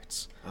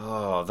respects.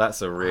 Oh,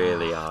 that's a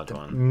really hard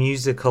one.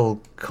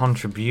 Musical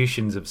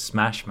contributions of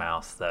Smash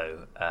Mouth,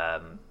 though.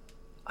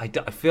 I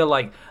feel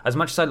like, as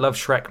much as I love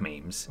Shrek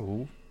memes,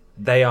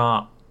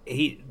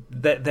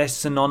 they're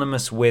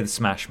synonymous with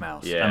Smash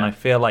Mouth. Yeah. And I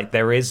feel like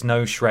there is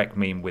no Shrek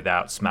meme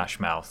without Smash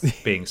Mouth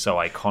being so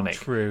iconic.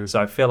 True.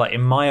 So I feel like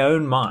in my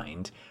own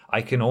mind,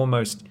 I can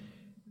almost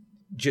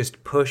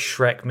just push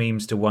Shrek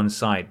memes to one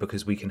side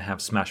because we can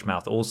have Smash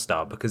Mouth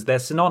All-Star, because they're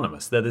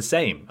synonymous. They're the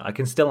same. I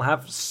can still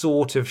have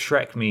sort of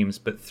Shrek memes,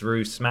 but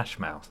through Smash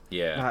Mouth.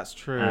 Yeah. That's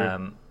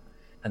true.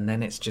 And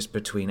then it's just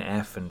between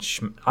F and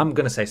I'm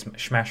going to say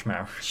Smash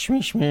Mouth.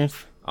 Smash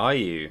Mouth. Are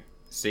you?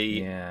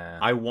 See, Yeah.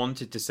 I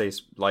wanted to say,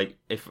 like,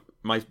 if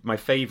my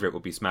favourite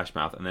would be Smash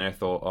Mouth, and then I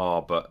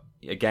thought, but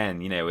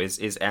again,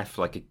 is F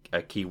like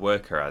a key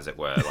worker, as it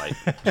were? Like,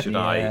 should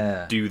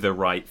Yeah. I do the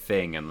right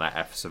thing and let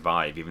F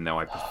survive, even though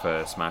I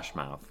prefer Smash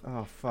Mouth?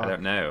 Oh fuck! I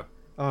don't know.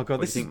 Oh god,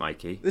 What do you think,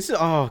 Mikey? This is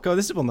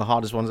this is one of the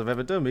hardest ones I've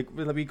ever done.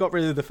 We got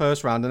rid of the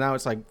first round, and now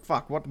it's like,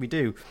 fuck, what do we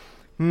do?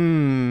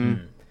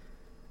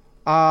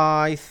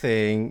 I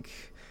think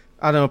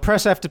I don't know.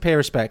 Press F to pay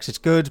respects. It's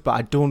good, but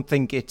I don't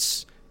think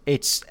it's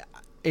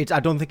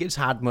I don't think it's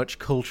had much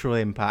cultural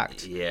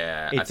impact.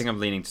 Yeah, I think I'm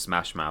leaning to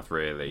Smash Mouth,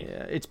 really.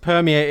 Yeah, it's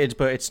permeated,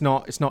 but it's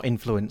not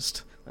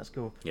influenced. Let's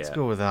go. Yeah. Let's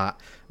go with that.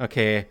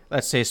 Okay,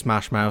 let's say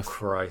Smash Mouth.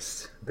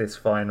 Christ, this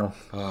final.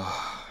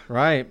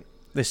 Right,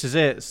 this is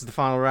it. This is the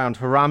final round.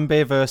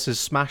 Harambe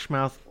versus Smash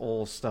Mouth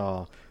All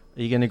Star.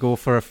 Are you going to go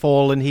for a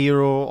fallen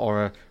hero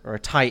or a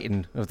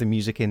titan of the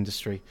music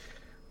industry?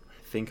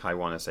 I think I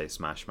want to say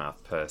Smash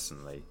Mouth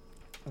personally.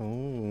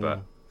 Oh, But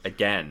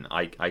again,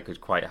 I could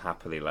quite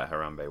happily let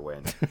Harambe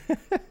win.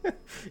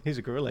 he's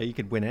a gorilla. You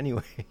could win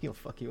anyway. He'll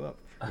fuck you up.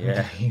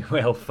 Yeah. He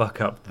will fuck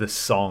up the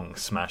song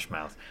Smash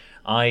Mouth.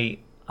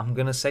 I'm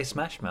going to say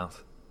Smash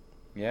Mouth.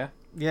 Yeah?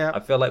 Yeah. I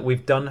feel like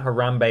we've done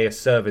Harambe a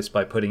service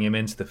by putting him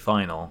into the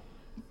final.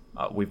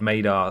 We've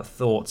made our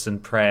thoughts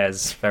and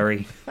prayers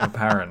very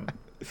apparent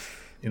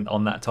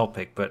on that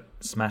topic, but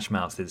Smash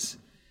Mouth it's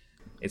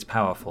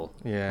powerful.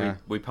 Yeah.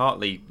 We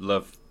partly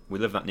love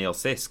that Neil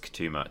Sisk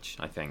too much,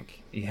 I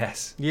think.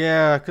 Yes.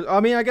 Yeah. 'Cause, I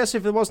mean, I guess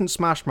if it wasn't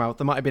Smash Mouth,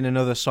 there might have been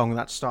another song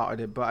that started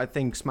it. But I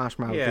think Smash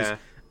Mouth is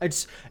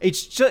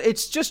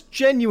it's just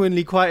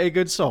genuinely quite a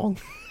good song.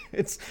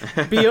 It's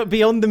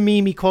beyond the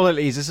meme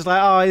qualities. It's just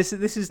like,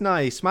 this is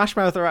nice. Smash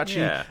Mouth are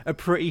actually a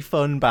pretty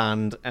fun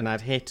band, and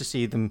I'd hate to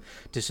see them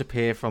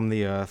disappear from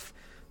the earth.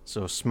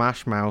 So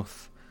Smash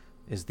Mouth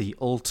is the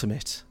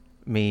ultimate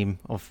meme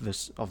of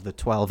the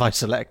 12 I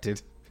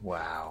selected.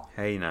 Wow.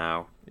 Hey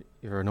now.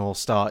 You're an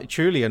all-star.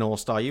 Truly an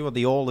all-star. You are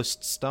the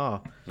allest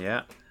star.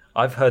 Yeah.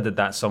 I've heard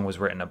that song was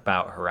written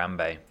about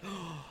Harambe.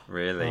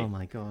 Really? Oh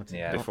my god.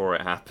 Yeah. Before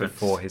it happened.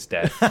 Before his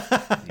death.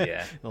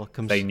 Yeah.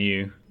 They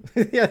knew.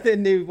 Yeah, they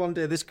knew one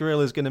day this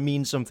gorilla is going to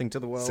mean something to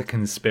the world. It's a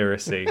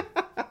conspiracy.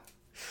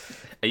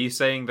 Are you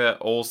saying that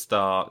All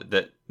Star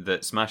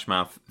that Smash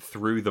Mouth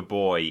threw the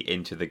boy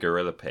into the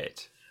gorilla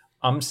pit?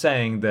 I'm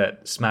saying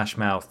that Smash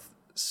Mouth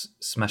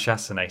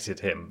smash-assinated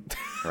him.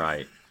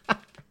 Right.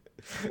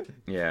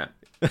 Yeah.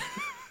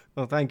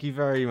 Well, thank you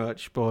very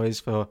much,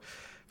 boys, for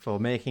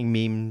making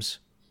memes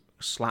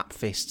slap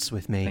fists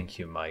with me. Thank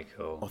you,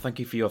 Michael. Well, thank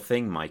you for your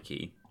thing,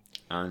 Mikey.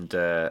 And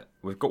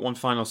we've got one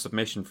final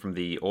submission from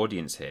the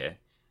audience here.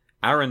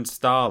 Aaron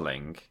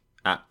Starling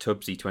at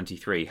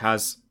Tubbsy23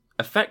 has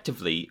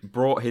effectively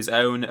brought his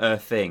own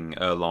thing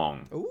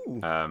along.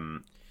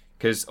 Ooh.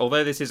 Because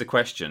although this is a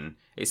question,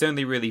 it's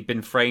only really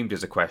been framed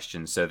as a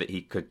question so that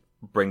he could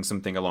bring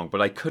something along.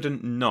 But I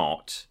couldn't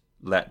not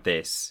let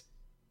this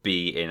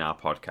be in our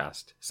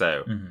podcast.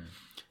 So,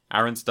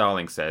 Aaron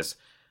Starling says,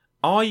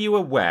 are you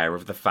aware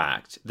of the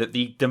fact that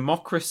the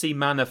Democracy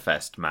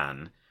Manifest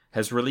man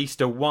has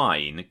released a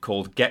wine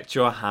called Get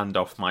Your Hand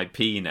Off My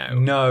Pinot?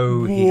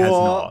 No, he has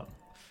not.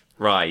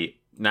 Right.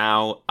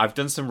 Now, I've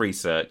done some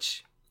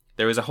research.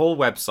 There is a whole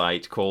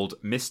website called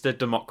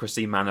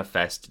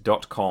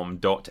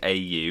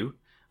mrdemocracymanifest.com.au.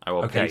 I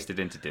will paste it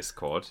into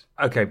Discord.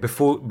 Okay,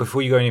 before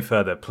you go any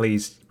further,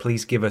 please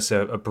give us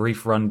a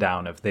brief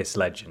rundown of this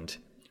legend.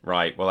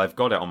 Right, well, I've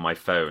got it on my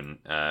phone,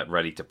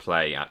 ready to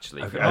play,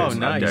 actually. Okay. For those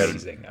nice.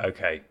 Amazing.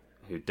 Okay.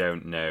 who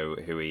don't know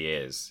who he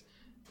is.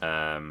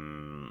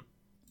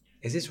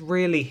 Is this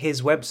really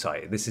his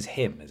website? This is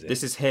him, is it?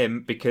 This is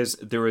him because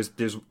there's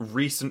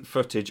recent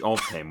footage of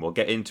him. We'll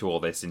get into all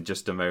this in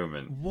just a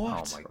moment.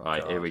 What? Oh my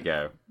Right, God. here we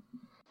go.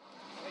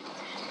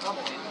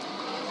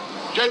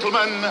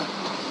 Gentlemen,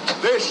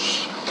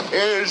 this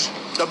is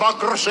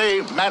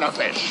Democracy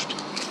Manifest.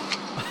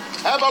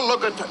 Have a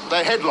look at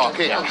the headlock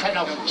here.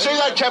 See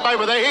that chap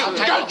over there?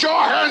 Get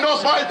your hand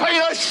off my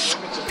penis!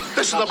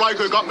 This is the bloke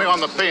who got me on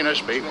the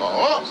penis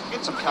before.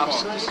 Get some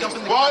cups.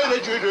 Why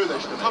did you do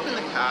this? Hop in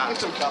the car.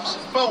 Get some cups.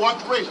 For what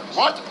reason?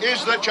 What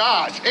is the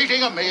charge?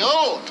 Eating a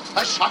meal?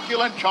 A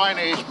succulent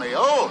Chinese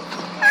meal?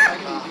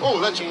 Oh,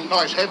 that's a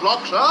nice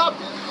headlock, sir.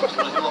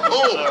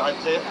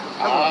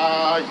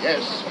 Oh,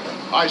 yes.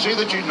 I see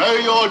that you know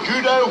your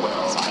judo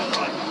well.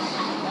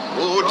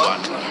 Good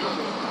one.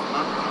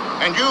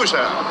 And you, sir,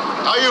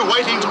 are you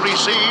waiting to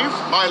receive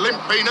my limp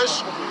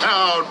penis?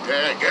 Now,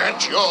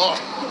 get your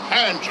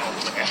hands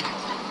off there.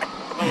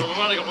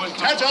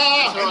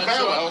 Ta-ta and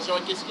farewell.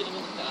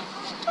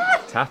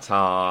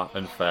 Ta-ta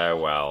and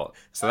farewell.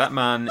 So that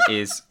man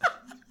is...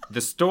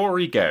 The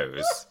story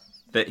goes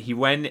that he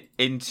went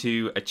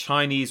into a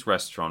Chinese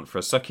restaurant for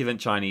a succulent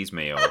Chinese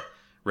meal,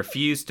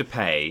 refused to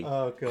pay,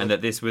 and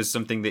that this was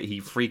something that he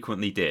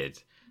frequently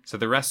did. So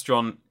the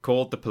restaurant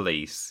called the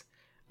police,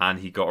 and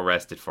he got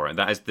arrested for it. And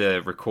that is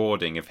the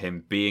recording of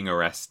him being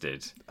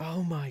arrested.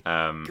 Oh my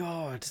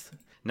God.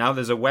 Now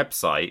there's a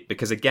website,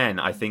 because again,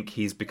 I think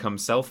he's become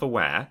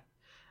self-aware,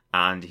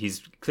 and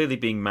he's clearly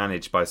being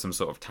managed by some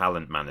sort of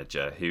talent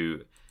manager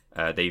who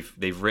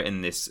they've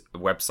written this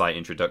website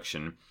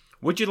introduction.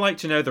 Would you like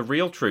to know the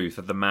real truth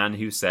of the man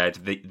who said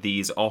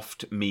these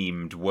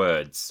oft-memed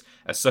words?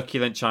 A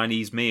succulent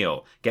Chinese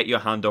meal. Get your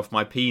hand off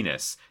my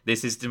penis.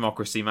 This is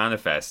Democracy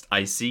Manifest.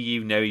 I see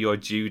you know your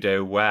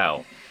judo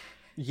well.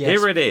 Yes,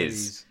 Here it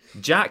please.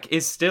 is. Jack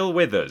is still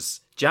with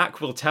us.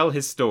 Jack will tell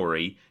his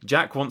story.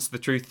 Jack wants the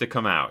truth to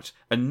come out.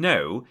 And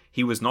no,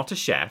 he was not a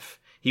chef.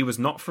 He was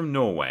not from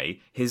Norway.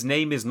 His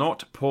name is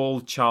not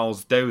Paul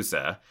Charles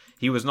Dozer.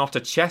 He was not a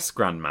chess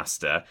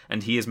grandmaster.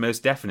 And he is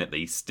most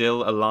definitely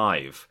still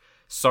alive.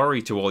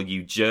 Sorry to all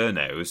you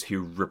journos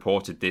who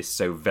reported this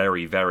so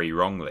very, very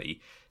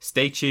wrongly.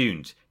 Stay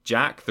tuned.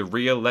 Jack, the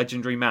real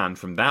legendary man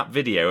from that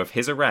video of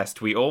his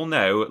arrest we all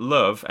know,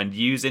 love, and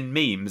use in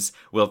memes,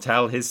 will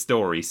tell his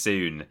story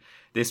soon.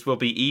 This will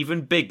be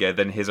even bigger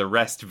than his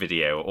arrest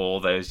video all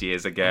those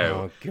years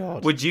ago. Oh,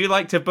 God. Would you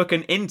like to book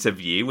an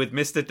interview with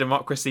Mr.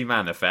 Democracy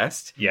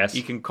Manifest? Yes.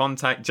 You can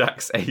contact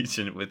Jack's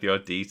agent with your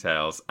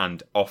details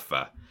and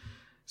offer.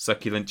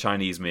 Succulent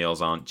Chinese meals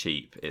aren't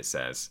cheap, it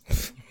says.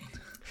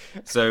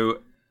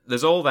 So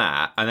there's all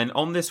that, and then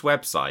on this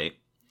website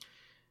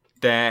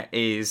there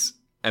is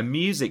a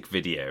music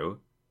video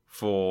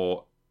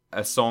for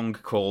a song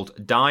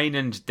called Dine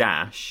and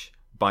Dash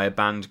by a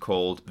band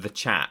called The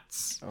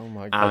Chats. Oh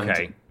my God. And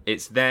Okay.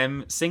 it's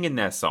them singing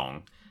their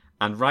song,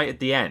 and right at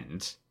the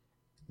end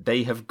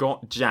they have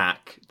got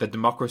Jack, the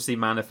Democracy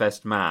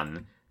Manifest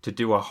man, to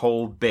do a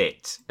whole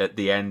bit at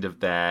the end of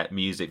their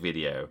music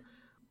video.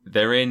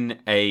 They're in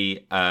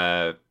a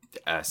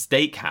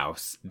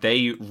steakhouse.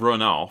 They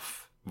run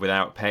off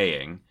without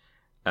paying.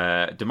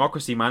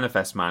 Democracy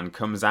Manifest man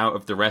comes out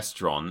of the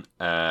restaurant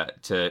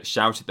to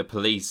shout at the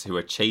police who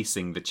are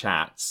chasing the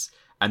Chats,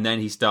 and then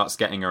he starts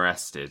getting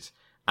arrested.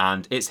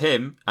 And it's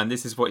him, and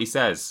this is what he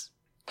says.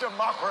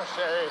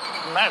 Democracy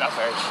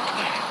Manifest.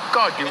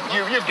 God,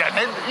 you've done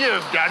it.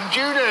 You've done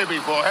judo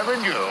before,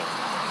 haven't you?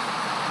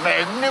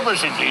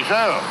 Magnificently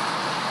so.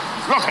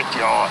 Look at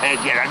your head.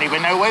 You don't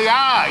even know where you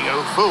are,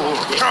 you fool.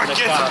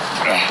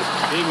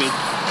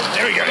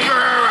 There we go.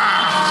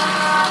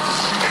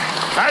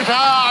 That's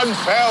on,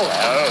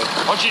 farewell.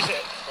 What she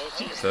said.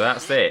 So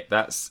that's it.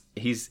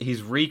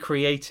 He's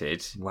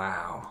recreated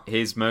Wow.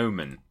 his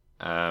moment.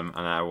 And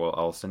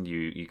I'll send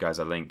you guys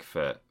a link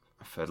for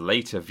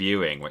later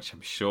viewing, which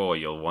I'm sure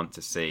you'll want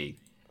to see.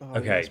 Oh,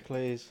 Okay. Yes,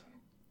 please.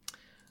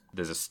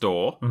 There's a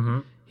store. Mm-hmm.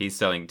 He's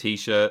selling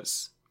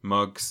t-shirts,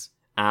 mugs,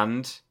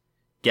 and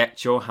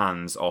get your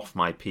hands off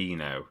my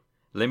Pinot.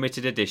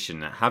 Limited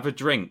edition. Have a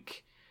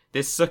drink.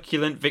 This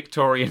succulent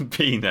Victorian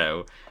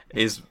Pinot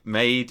is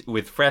made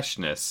with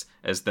freshness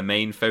as the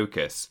main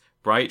focus.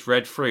 Bright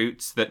red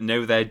fruits that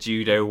know their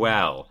judo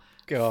well.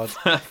 God.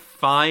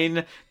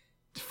 Fine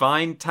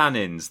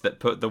tannins that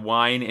put the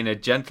wine in a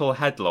gentle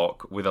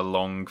headlock with a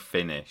long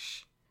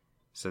finish.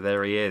 So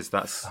there he is.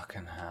 That's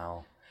Fucking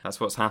hell. That's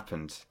what's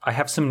happened. I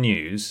have some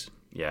news.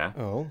 Yeah.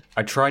 Oh.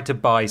 I tried to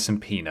buy some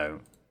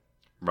Pinot,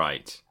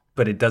 Right.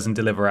 but it doesn't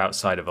deliver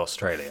outside of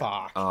Australia.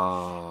 Fuck.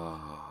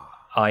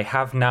 I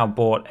have now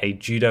bought a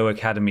Judo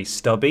Academy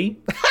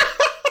stubby.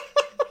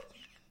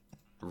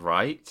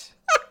 Right.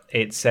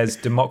 It says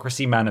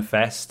Democracy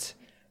Manifest,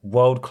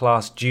 World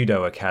Class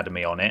Judo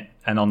Academy on it,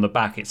 and on the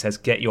back it says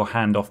get your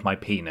hand off my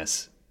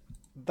penis.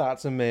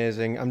 That's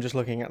amazing. I'm just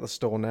looking at the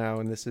store now,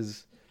 and this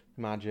is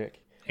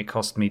magic. It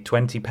cost me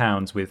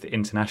 £20 with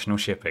international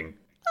shipping.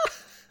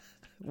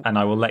 And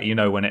I will let you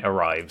know when it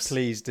arrives.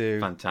 Please do.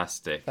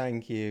 Fantastic.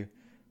 Thank you.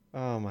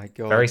 Oh my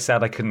God. Very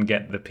sad I couldn't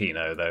get the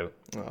Pinot, though.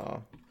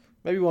 Oh.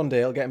 Maybe one day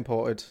it'll get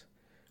imported.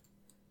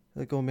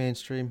 They'll go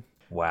mainstream.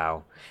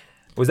 Wow.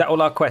 Was that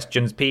all our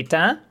questions,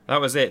 Peter?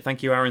 That was it.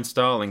 Thank you, Aaron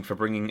Starling, for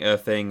bringing a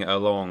thing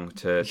along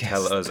to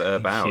tell us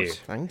about. you.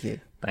 Thank you.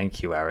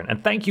 Thank you, Aaron.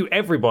 And thank you,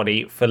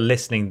 everybody, for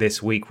listening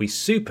this week. We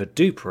super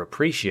duper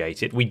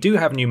appreciate it. We do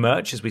have new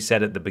merch, as we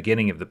said at the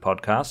beginning of the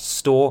podcast,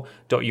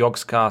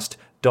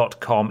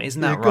 store.yogscast.com.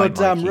 Isn't that You're right,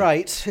 goddamn Mikey?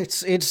 right.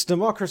 It's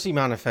Democracy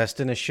Manifest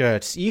in a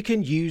shirt. You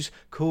can use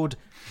code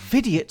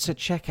Vidiots at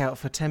checkout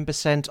for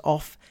 10%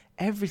 off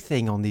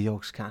everything on the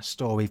Yogscast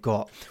store. We've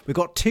got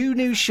 2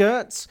 new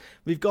shirts,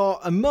 we've got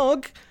a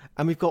mug,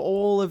 and we've got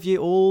all of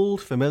your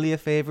old familiar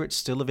favourites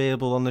still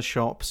available on the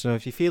shop. So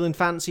if you're feeling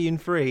fancy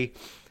and free,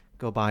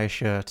 go buy a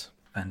shirt.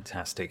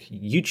 Fantastic.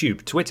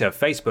 YouTube, Twitter,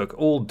 Facebook,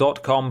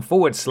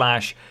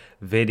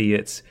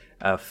 all.com/Vidiots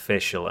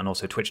Official, and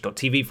also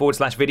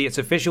twitch.tv/Vidiots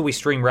Official. We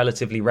stream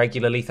relatively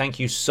regularly. Thank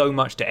you so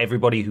much to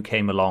everybody who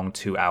came along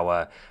to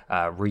our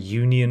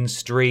reunion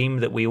stream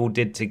that we all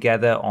did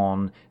together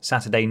on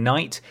Saturday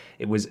night.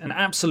 It was an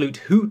absolute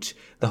hoot.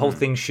 The whole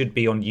thing should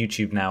be on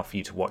YouTube now for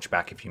you to watch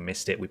back if you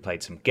missed it. We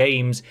played some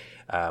games.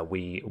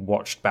 We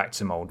watched back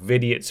some old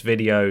Vidiots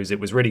videos. It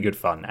was really good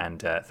fun,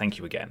 and thank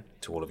you again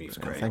to all of you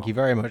for coming Thank along. you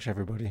very much,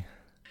 everybody.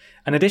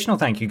 An additional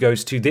thank you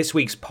goes to this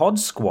week's Pod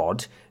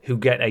Squad, who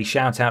get a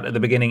shout out at the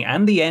beginning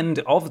and the end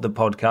of the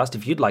podcast.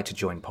 If you'd like to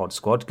join Pod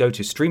Squad, go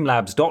to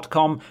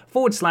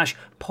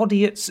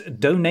streamlabs.com/Podiots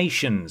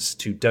donations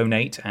to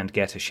donate and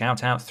get a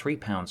shout out,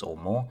 £3 or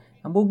more.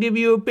 And we'll give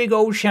you a big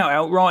old shout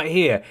out right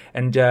here.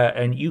 And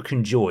you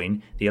can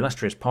join the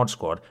illustrious Pod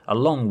Squad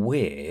along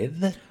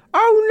with...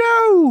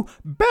 Oh no!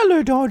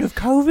 Bella died of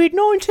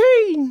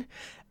COVID-19!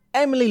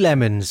 Emily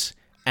Lemons,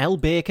 L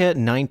Baker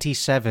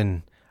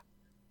 97,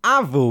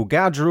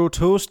 Avogadro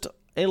Toast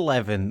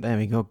 11, there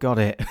we go, got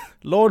it.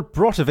 Lord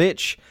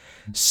Brotovich,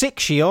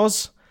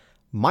 Sixios,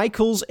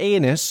 Michael's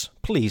Anus,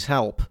 please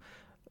help.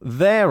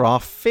 There are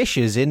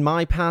fishes in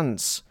my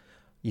pants.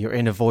 Your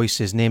inner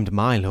voice is named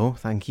Milo,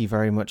 thank you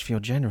very much for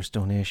your generous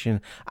donation.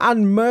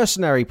 And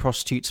Mercenary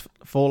Prostitutes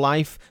for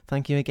Life,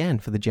 thank you again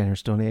for the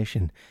generous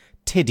donation.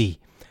 Tiddy,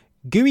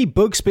 Gooey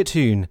Bug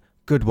Spittoon,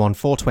 good one,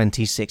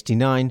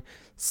 420.69.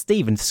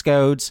 Stephen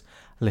Scodes,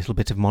 a little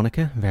bit of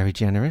Monica, very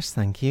generous,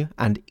 thank you.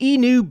 And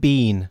Enu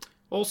Bean.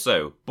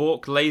 Also,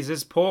 Bork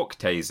Lasers Pork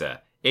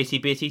Taser, Itty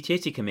Bitty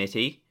Titty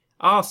Committee,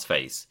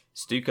 Arseface,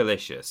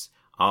 Stukalicious,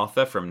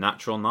 Arthur from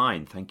Natural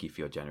 9, thank you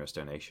for your generous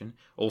donation.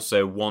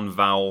 Also, One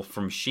Vowel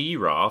from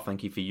She-Ra,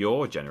 thank you for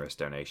your generous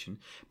donation.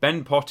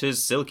 Ben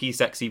Potter's Silky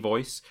Sexy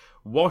Voice,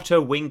 What a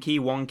Winky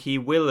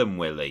Wonky Willem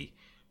Willy,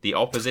 the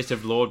opposite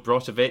of Lord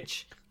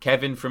Brotovich,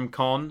 Kevin from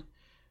Con,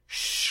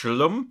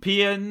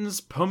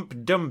 Schlumpians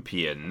Pump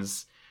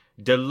Dumpians,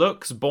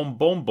 Deluxe Bon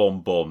Bon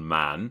Bon Bon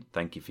Man,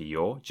 thank you for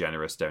your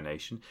generous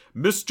donation.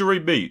 Mystery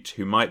Meat,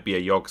 who might be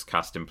a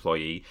Yogscast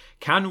employee,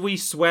 Can We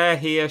Swear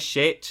Here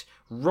Shit,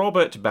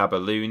 Robert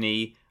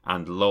Babalooni,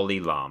 and Lolly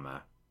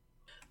Llama.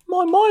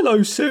 My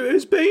Milo suit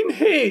has been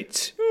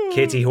hit!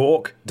 Kitty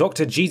Hawk,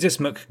 Dr. Jesus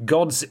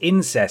McGod's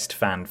Incest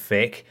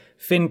fanfic,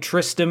 Finn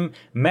Tristram,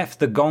 Meth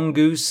the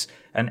Gongoose,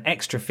 an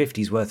extra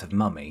 50's worth of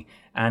mummy,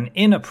 an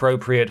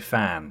inappropriate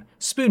fan,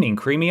 Spooning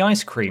Creamy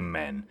Ice Cream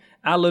Men,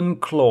 Alan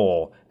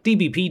Claw,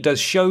 DBP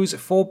does shows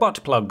for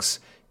butt plugs,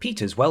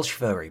 Peter's Welsh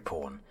furry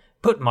porn,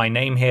 Put My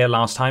Name Here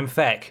Last Time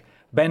Feck,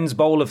 Ben's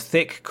Bowl of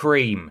Thick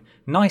Cream,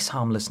 nice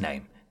harmless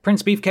name,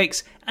 Prince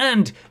Beefcakes,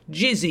 and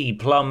Jizzy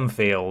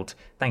Plumfield.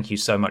 Thank you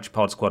so much,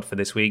 Pod Squad, for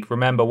this week.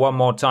 Remember, one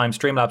more time,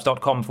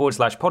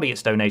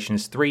 streamlabs.com/Podiots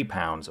donations,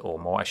 £3 or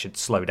more. I should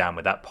slow down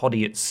with that.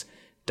 Podiots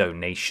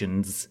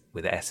donations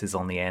with S's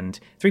on the end,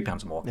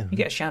 £3 or more. You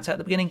get a shout out at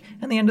the beginning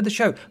and the end of the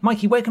show.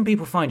 Mikey, where can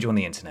people find you on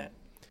the internet?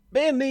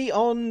 Mainly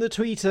on the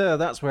Twitter,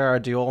 that's where I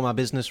do all my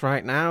business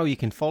right now. You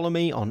can follow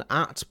me on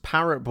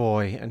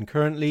 @ParrotBoy, and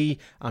currently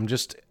I'm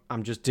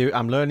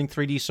learning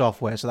 3D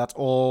software, so that's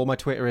all my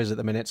Twitter is at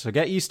the minute. So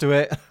get used to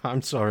it.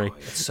 I'm sorry. Oh,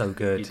 it's so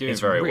good. You're doing it's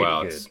very really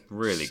well. Good. It's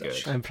really good.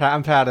 I'm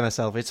proud of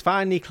myself. It's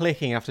finally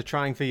clicking after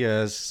trying for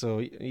years. So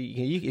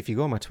if you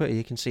go on my Twitter,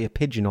 you can see a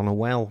pigeon on a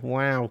well.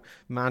 Wow,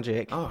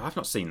 magic. Oh, I've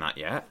not seen that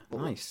yet.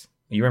 Nice.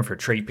 You're in for a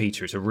treat,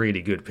 Peter. It's a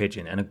really good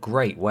pigeon and a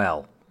great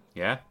well.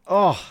 Yeah?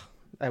 Oh,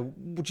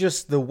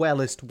 just the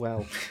wellest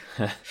well.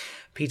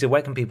 Peter,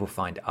 where can people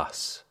find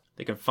us?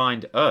 They can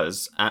find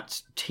us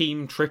at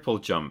Team Triple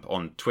Jump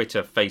on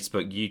Twitter,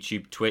 Facebook,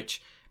 YouTube, Twitch,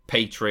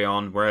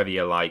 Patreon, wherever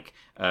you like.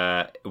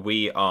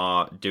 We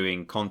are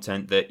doing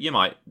content that you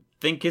might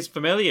think is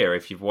familiar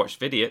if you've watched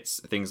Vidiots.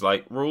 Things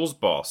like Rules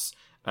Boss,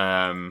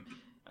 To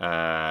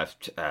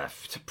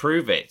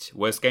Prove It,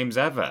 Worst Games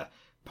Ever,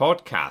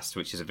 Podcast,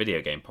 which is a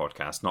video game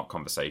podcast, not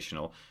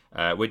conversational.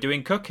 We're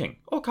doing cooking,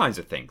 all kinds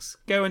of things.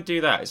 Go and do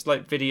that. It's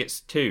like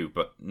Vidiots 2,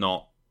 but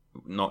not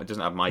it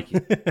doesn't have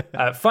Mikey.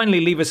 Finally,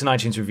 leave us an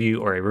iTunes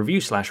review or a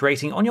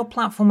review/rating on your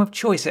platform of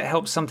choice. It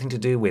helps something to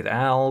do with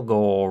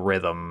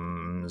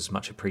algorithms.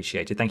 Much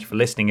appreciated. Thank you for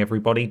listening,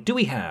 everybody. Do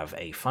we have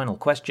a final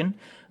question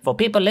for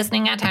people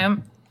listening at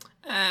home?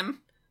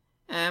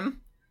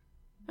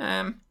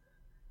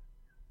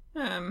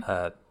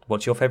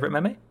 What's your favourite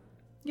meme?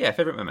 Yeah,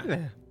 favourite meme.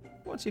 Yeah.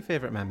 What's your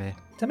favourite meme?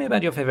 Tell me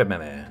about your favourite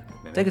meme.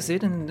 Take a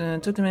seat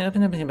and talk to me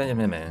about your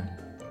meme.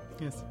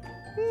 Yes.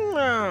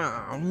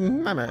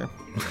 Meme.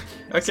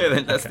 Okay,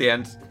 then that's the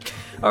end.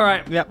 All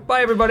right. Yep.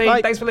 Bye, everybody.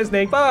 Bye. Thanks for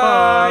listening.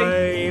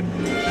 Bye.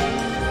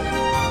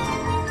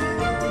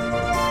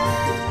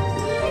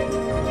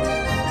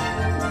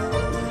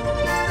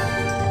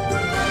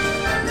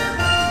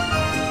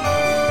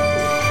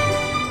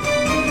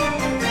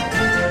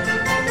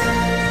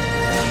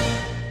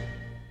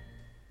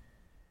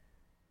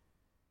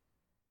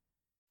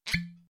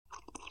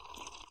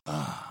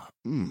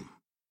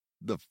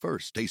 The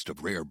first taste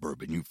of rare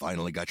bourbon you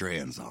finally got your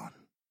hands on.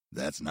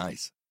 That's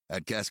nice.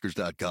 At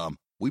Caskers.com,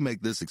 we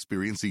make this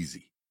experience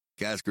easy.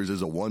 Caskers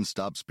is a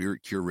one-stop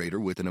spirit curator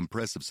with an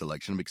impressive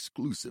selection of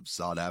exclusive,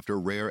 sought-after,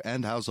 rare,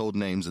 and household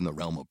names in the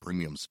realm of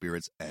premium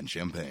spirits and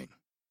champagne.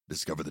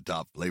 Discover the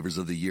top flavors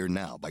of the year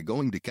now by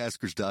going to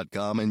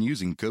Caskers.com and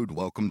using code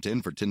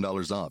WELCOME10 for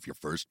 $10 off your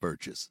first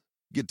purchase.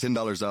 Get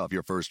 $10 off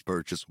your first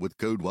purchase with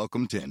code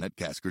WELCOME10 at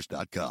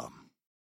Caskers.com.